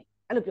စာလုပ်မယ်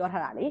အဲ့လိုပြော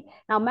ထားတာလေ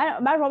နောက်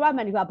Mark Robert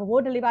maneuver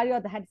before delivery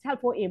of the head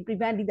helpful in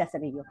preventing the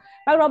scenario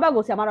Mark Robert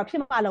ကိုဆရာမတော့ဖြ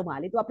စ်မှလုပ်မှာ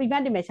လေ तू က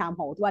preventive measure မ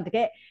ဟုတ်ဘူး तू ကတက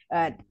ယ်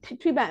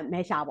treatment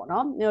measure ပေါ့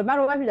နော် Mark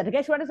Robert ဖြစ်တာတက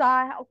ယ် shoulder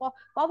dystocia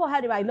ကောfor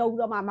head တွေပါလုပ်ပြီး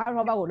တော့မှ Mark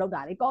Robert ကိုလုပ်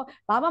တာလေကော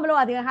ဘာမှမလုပ်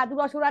ရသေးဘူးဟာ तू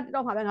တော့ shoulder တက်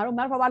တော့မှာပဲငါတို့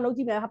Mark Robert လုပ်ကြ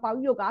ည့်မယ်ဟာပေါ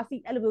ပြီးတော့ကားစီ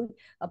အဲ့လိုမျိုး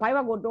bike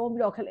ကိုတွန်း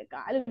ပြီးတော့ခက်လက်က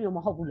အဲ့လိုမျိုးမ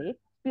ဟုတ်ဘူးလေ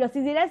ပြီးတော့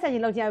CCS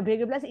section လောက်ချင်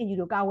brachial plus injury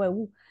ကိုကာဝယ်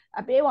ဘူး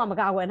အပေးဝါမ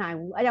ကာဝယ်နိုင်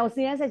ဘူးအဲကြောင့်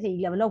CCS section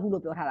ကြီးလည်းမလုပ်ဘူး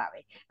လို့ပြောထားတာပဲ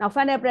နောက်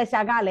funnel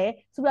pressure ကလည်း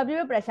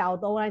superior pressure ကို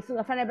သုံးလိုက်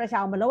funnel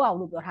pressure ကိုမလုပ်အောင်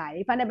လို့ပြောထားတ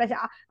ယ် funnel pressure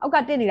အောက်က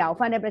တက်နေတာကို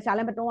funnel pressure လ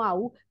ည်းမတွန်းရ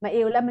ဘူးမအေ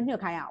ကိုလည်းမ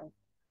ညှို့ခိုင်းရအောင်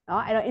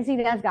နော်အဲ့တော့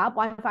incidence က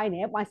 0.5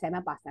 နဲ့ 0.7%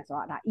 ဆို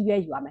တော့ဒါ E ပဲ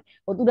ယူရမယ်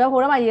ဟိုသူတို့ဟို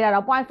တော့မှရေးတာ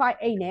တော့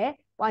 0.58 နဲ့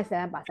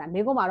 0.7% မိ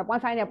ကုန်းမှာတော့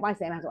 0.5 နဲ့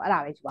 0.7 ဆိုအဲ့ဒါ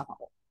ပဲယူရမှာ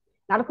ပေါ့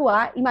နောက်တစ်ခုက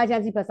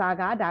emergency pressure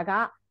ကဒါက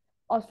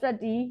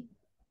obstetric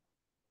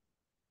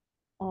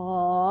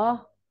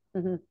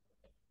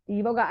ဒီ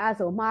ဘက်ကအဲ့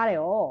ဆိုမှားတယ်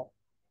ရော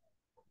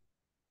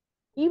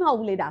E မဟုတ်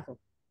ဘူးလေဒါဆို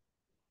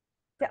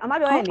အမ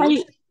ပြောရရင်လေ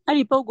အဲ့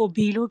ဒီပုံကို B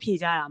လို့ဖြေ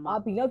ကြတာမှာ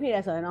B လို့ဖြေတ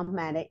ယ်ဆိုရင်တော့မှ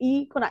န်တယ် E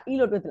ခုန E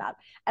လို့တွေ့သလား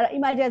အဲ့တော့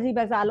emergency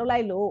pressure လုပ်လို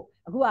က်လို့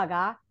အခုက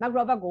Mark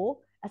Robert ကို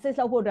assist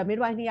လုပ်ဖို့အတွက်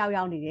midwife 2ယောက်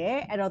ရောက်နေတယ်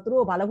အဲ့တော့သူ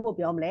တို့ဘာလုပ်ဖို့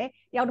ပြောမလဲ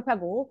တယောက်တစ်ဖက်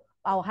ကို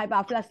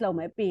hyper flash လုပ်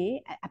မယ်ပြီး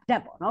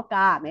abduct ပေါ့နော်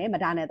ကားရမယ်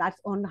maternal that's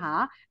on ဟာ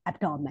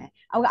abdomen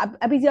အောက်က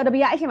episiotomy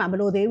ကအဲ့ချိန်မှာမ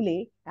လို့သေးဘူးလေ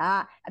ဒါ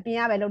အပြင်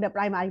ကပဲလုပ်တဲ့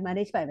primary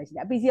management ပဲရှိတ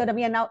ယ်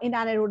episiotomy ကနောက်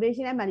internal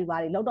rotational maneuver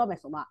တွေလုပ်တော့မယ်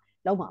ဆိုမှ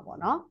လုပ်မှာပေါ့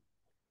နော်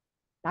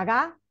ဒါက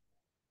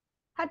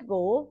head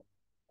ကို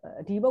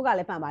ဒီဘုတ်က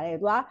လည်းဖန်ပါတယ်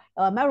သူက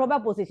Mac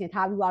Robert position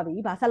ထားပြီးသွားပြီ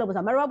ဘာဆက်လုပ်မလဲ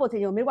ဆိုတော့ Mac Robert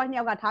position ကို midwife 2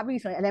ယောက်ကထား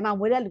ပြီးဆိုရင်အလဲမှာ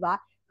မွေးတဲ့လူက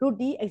root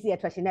D axial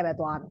traction နဲ့ပဲ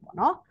သွားမယ်ပေါ့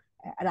နော်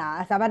အဲ့ဒါ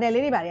savanel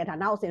လေးတွေပါတယ်ဒါ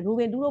နောက်အဆင့်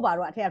Rubin 2တို့ဘာ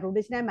တို့အထက်က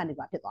rotational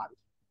maneuver ဖြစ်သွားပြီ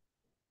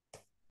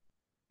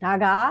ဒါ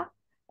က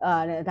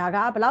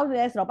ဘယ်လောက်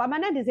လဲဆိုတော့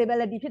permanent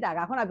disability ဖြစ်တာက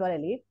ခုနပြောတ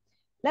ယ်လေ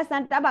less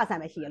than 10%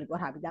 ပဲရှိရလို့ပြော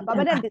ထားပြီးသား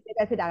permanent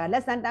disability ဖြစ်တာက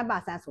less than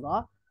 10% ဆို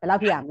တော့ဘယ်လော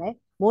က်ဖြစ်ရမလဲ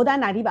more than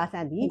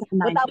 90% ဒီ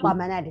without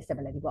permanent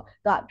disability ပေါ့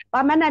သူက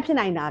permanent ဖြစ်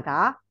နိုင်တာက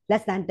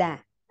less than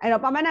 10အဲ့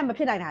တော့ permanent မ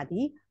ဖြစ်နိုင်တာဒီ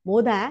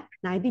more than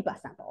 90% ပေါ့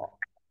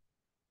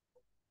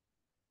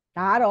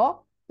ဒါကတော့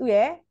သူ့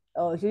ရဲ့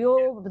ရိုး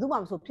ရိုးဘယ်သူမှ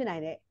မဆိုဖြစ်နို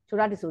င်တဲ့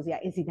shoulder dystocia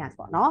incidence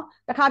ပေါ့နော်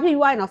တစ်ခါဖြစ်ယူ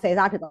ရရင်တော့10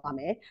စားဖြစ်သွား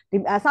မယ်ဒီ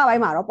အစပို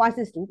င်းမှာတော့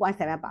 0.6 to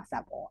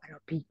 0.7% ပေါ့အဲ့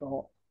တော့ B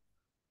ပေါ့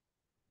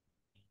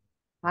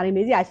ဘာတွေ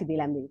မေးစရာရှိသေး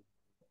လဲမသိ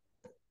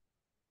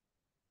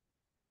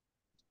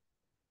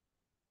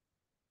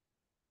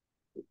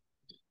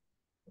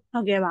ဟု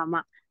တ်ကဲ့ပါမ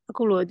အ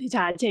ခုလိုတ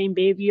ခြားအချိန်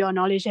ပေးပြီးတော့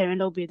knowledge sharing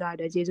လုပ်ပေးသွား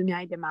တဲ့ကျေးဇူးအ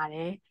များကြီးတင်ပါတ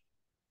ယ်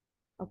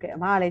ဟုတ်ကဲ့အ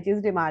မကလည်းကျေး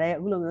ဇူးတင်ပါတယ်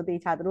အခုလိုမျိုးတေ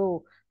ချာတို့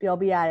ပြော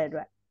ပြရတဲ့အတွ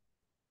က်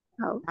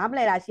ဟုတ်နားမ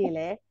လဲတာရှိရင်လ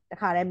ည်းတစ်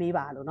ခါတည်းမေး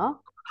ပါလို့နော်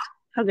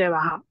ဟုတ်ကဲ့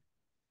ပါဟုတ်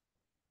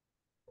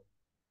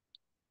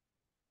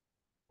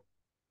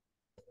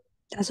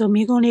ဒါဆို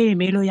မိကုန်းလေးတွေ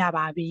မေးလို့ရ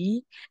ပါပြီ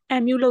အ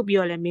န်မြူလုပ်ပြီး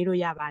တော့လည်းမေးလို့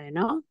ရပါတယ်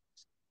နော်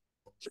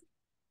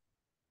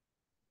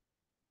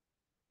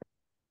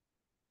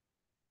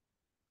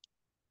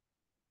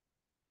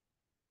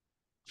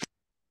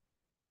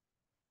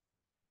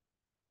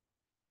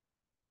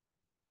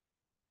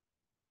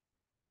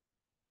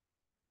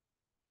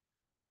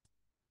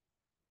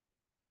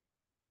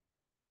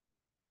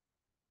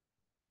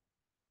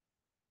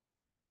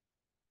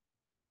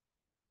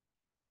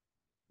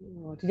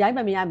ဒီတိုင်းမ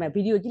မြင်ရမယ်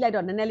ဗီဒီယိုကြည့်လိုက်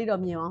တော့နည်းနည်းလေး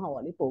တော့မြင်အောင်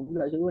ဟောလေပို့ပြီး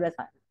တော့ရိုးရိုးလက်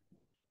ဆိုင်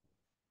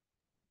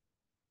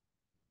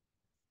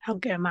ဟုတ်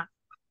ကဲ့မ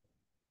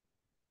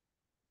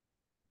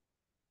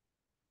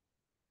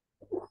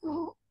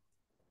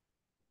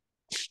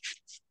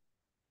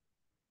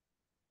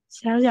ဆ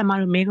ရာမ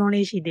တို့မေးခွန်း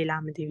လေးရှိသေး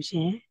လားမသိဘူးရှ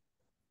င်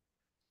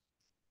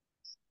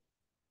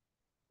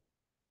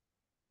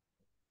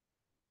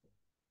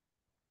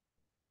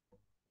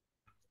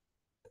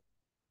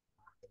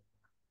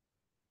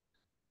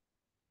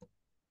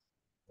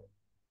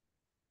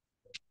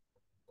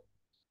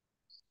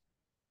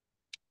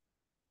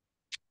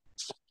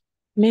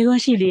မေးခွ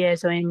န်းရှိသေးရဲ့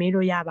ဆိုရင်မေး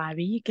လို့ရပါ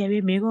ပြီ။ကဲ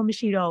ပြီးမေးခွန်းမ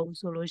ရှိတော့ဘူး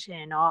ဆိုလို့ရှိရ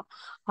င်တော့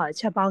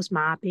chat box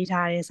မှာပေး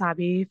ထားတဲ့စာ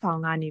ပေဖော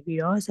င်ကနေပြီး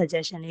တော့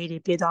suggestion လေးတွေ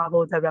ပေးသွား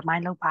ဖို့အတွက်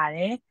remind လုပ်ပါတ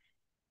ယ်။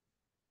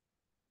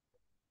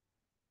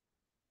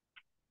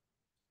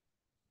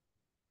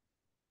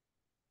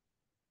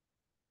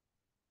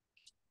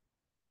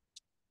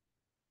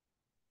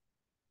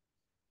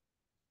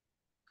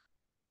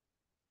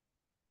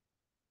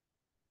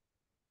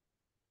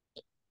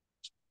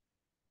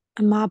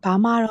အမဘာ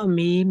မှတော့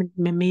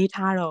မမေး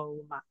ထားတော့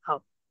ဘူးမဟု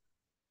တ်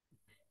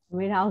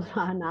မေးထားဆို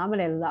တာနားမ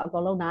လဲလို့လားအကု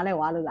န်လုံးနားလဲ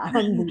ဝါလို့လား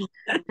တော့မသိဘူး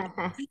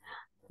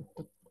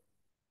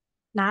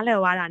နားလဲ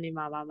ဝါတာနေ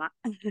မှာပါမ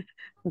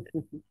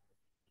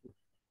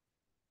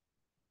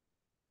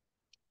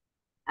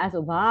အဲ့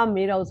ဆိုဘာ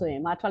မေးတော့ဆိုရ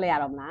င်မထွက်လိုက်ရ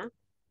တော့မလား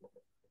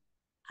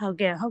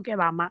ဟုတ်ကဲ့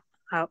ပါမ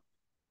ဟုတ်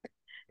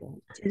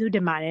ကျေးဇူးတ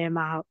င်ပါတယ်မ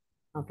ဟုတ်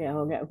ဟုတ်ကဲ့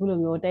အခုလို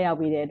မျိုးတက်ရောက်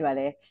ပြီးတဲ့အတွက်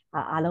လည်း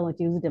အားလုံးကို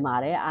ကျေးဇူးတင်ပါ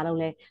တယ်အားလုံး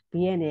လည်း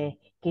ဘေးရန်နဲ့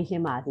ကင်းရှ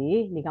င်းပါစေ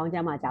နေကောင်းကြ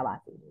မှာကြပါ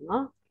စေ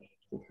နော်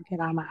ဟုတ်ကဲ့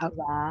ပါမဟုတ်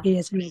ပါပြေးရ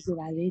စနေပြ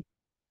ပါစေ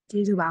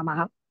ကျေးဇူးပါမ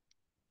ဟုတ်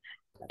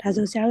ဒါ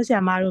ဆိုဆရာ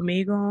မတို့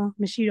မေးခွန်း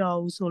မရှိတော့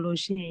ဘူးဆိုလို့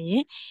ရှိရ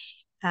င်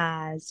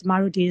ကျမ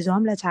တို့ဒီ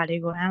Zoom lecture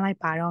လေးကို online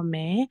ပါတော့မ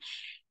ယ်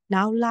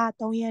နောက်လ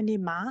3ရက်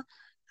နေ့မှာ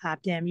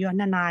ပြန်ပြီးတော့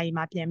2နာရီ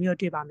မှာပြန်ပြီးတော့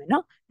တွေ့ပါမယ်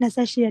နော်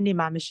28ရက်နေ့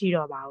မှာမရှိ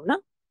တော့ပါဘူး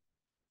နော်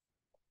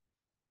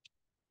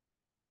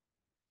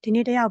ဒီ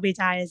နေ့တက်ရောက်ပေး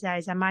ကြတဲ့ဆရာ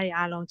ဆရာမတွေ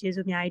အားလုံးကျေး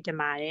ဇူးအများကြီးတင်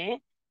ပါတယ်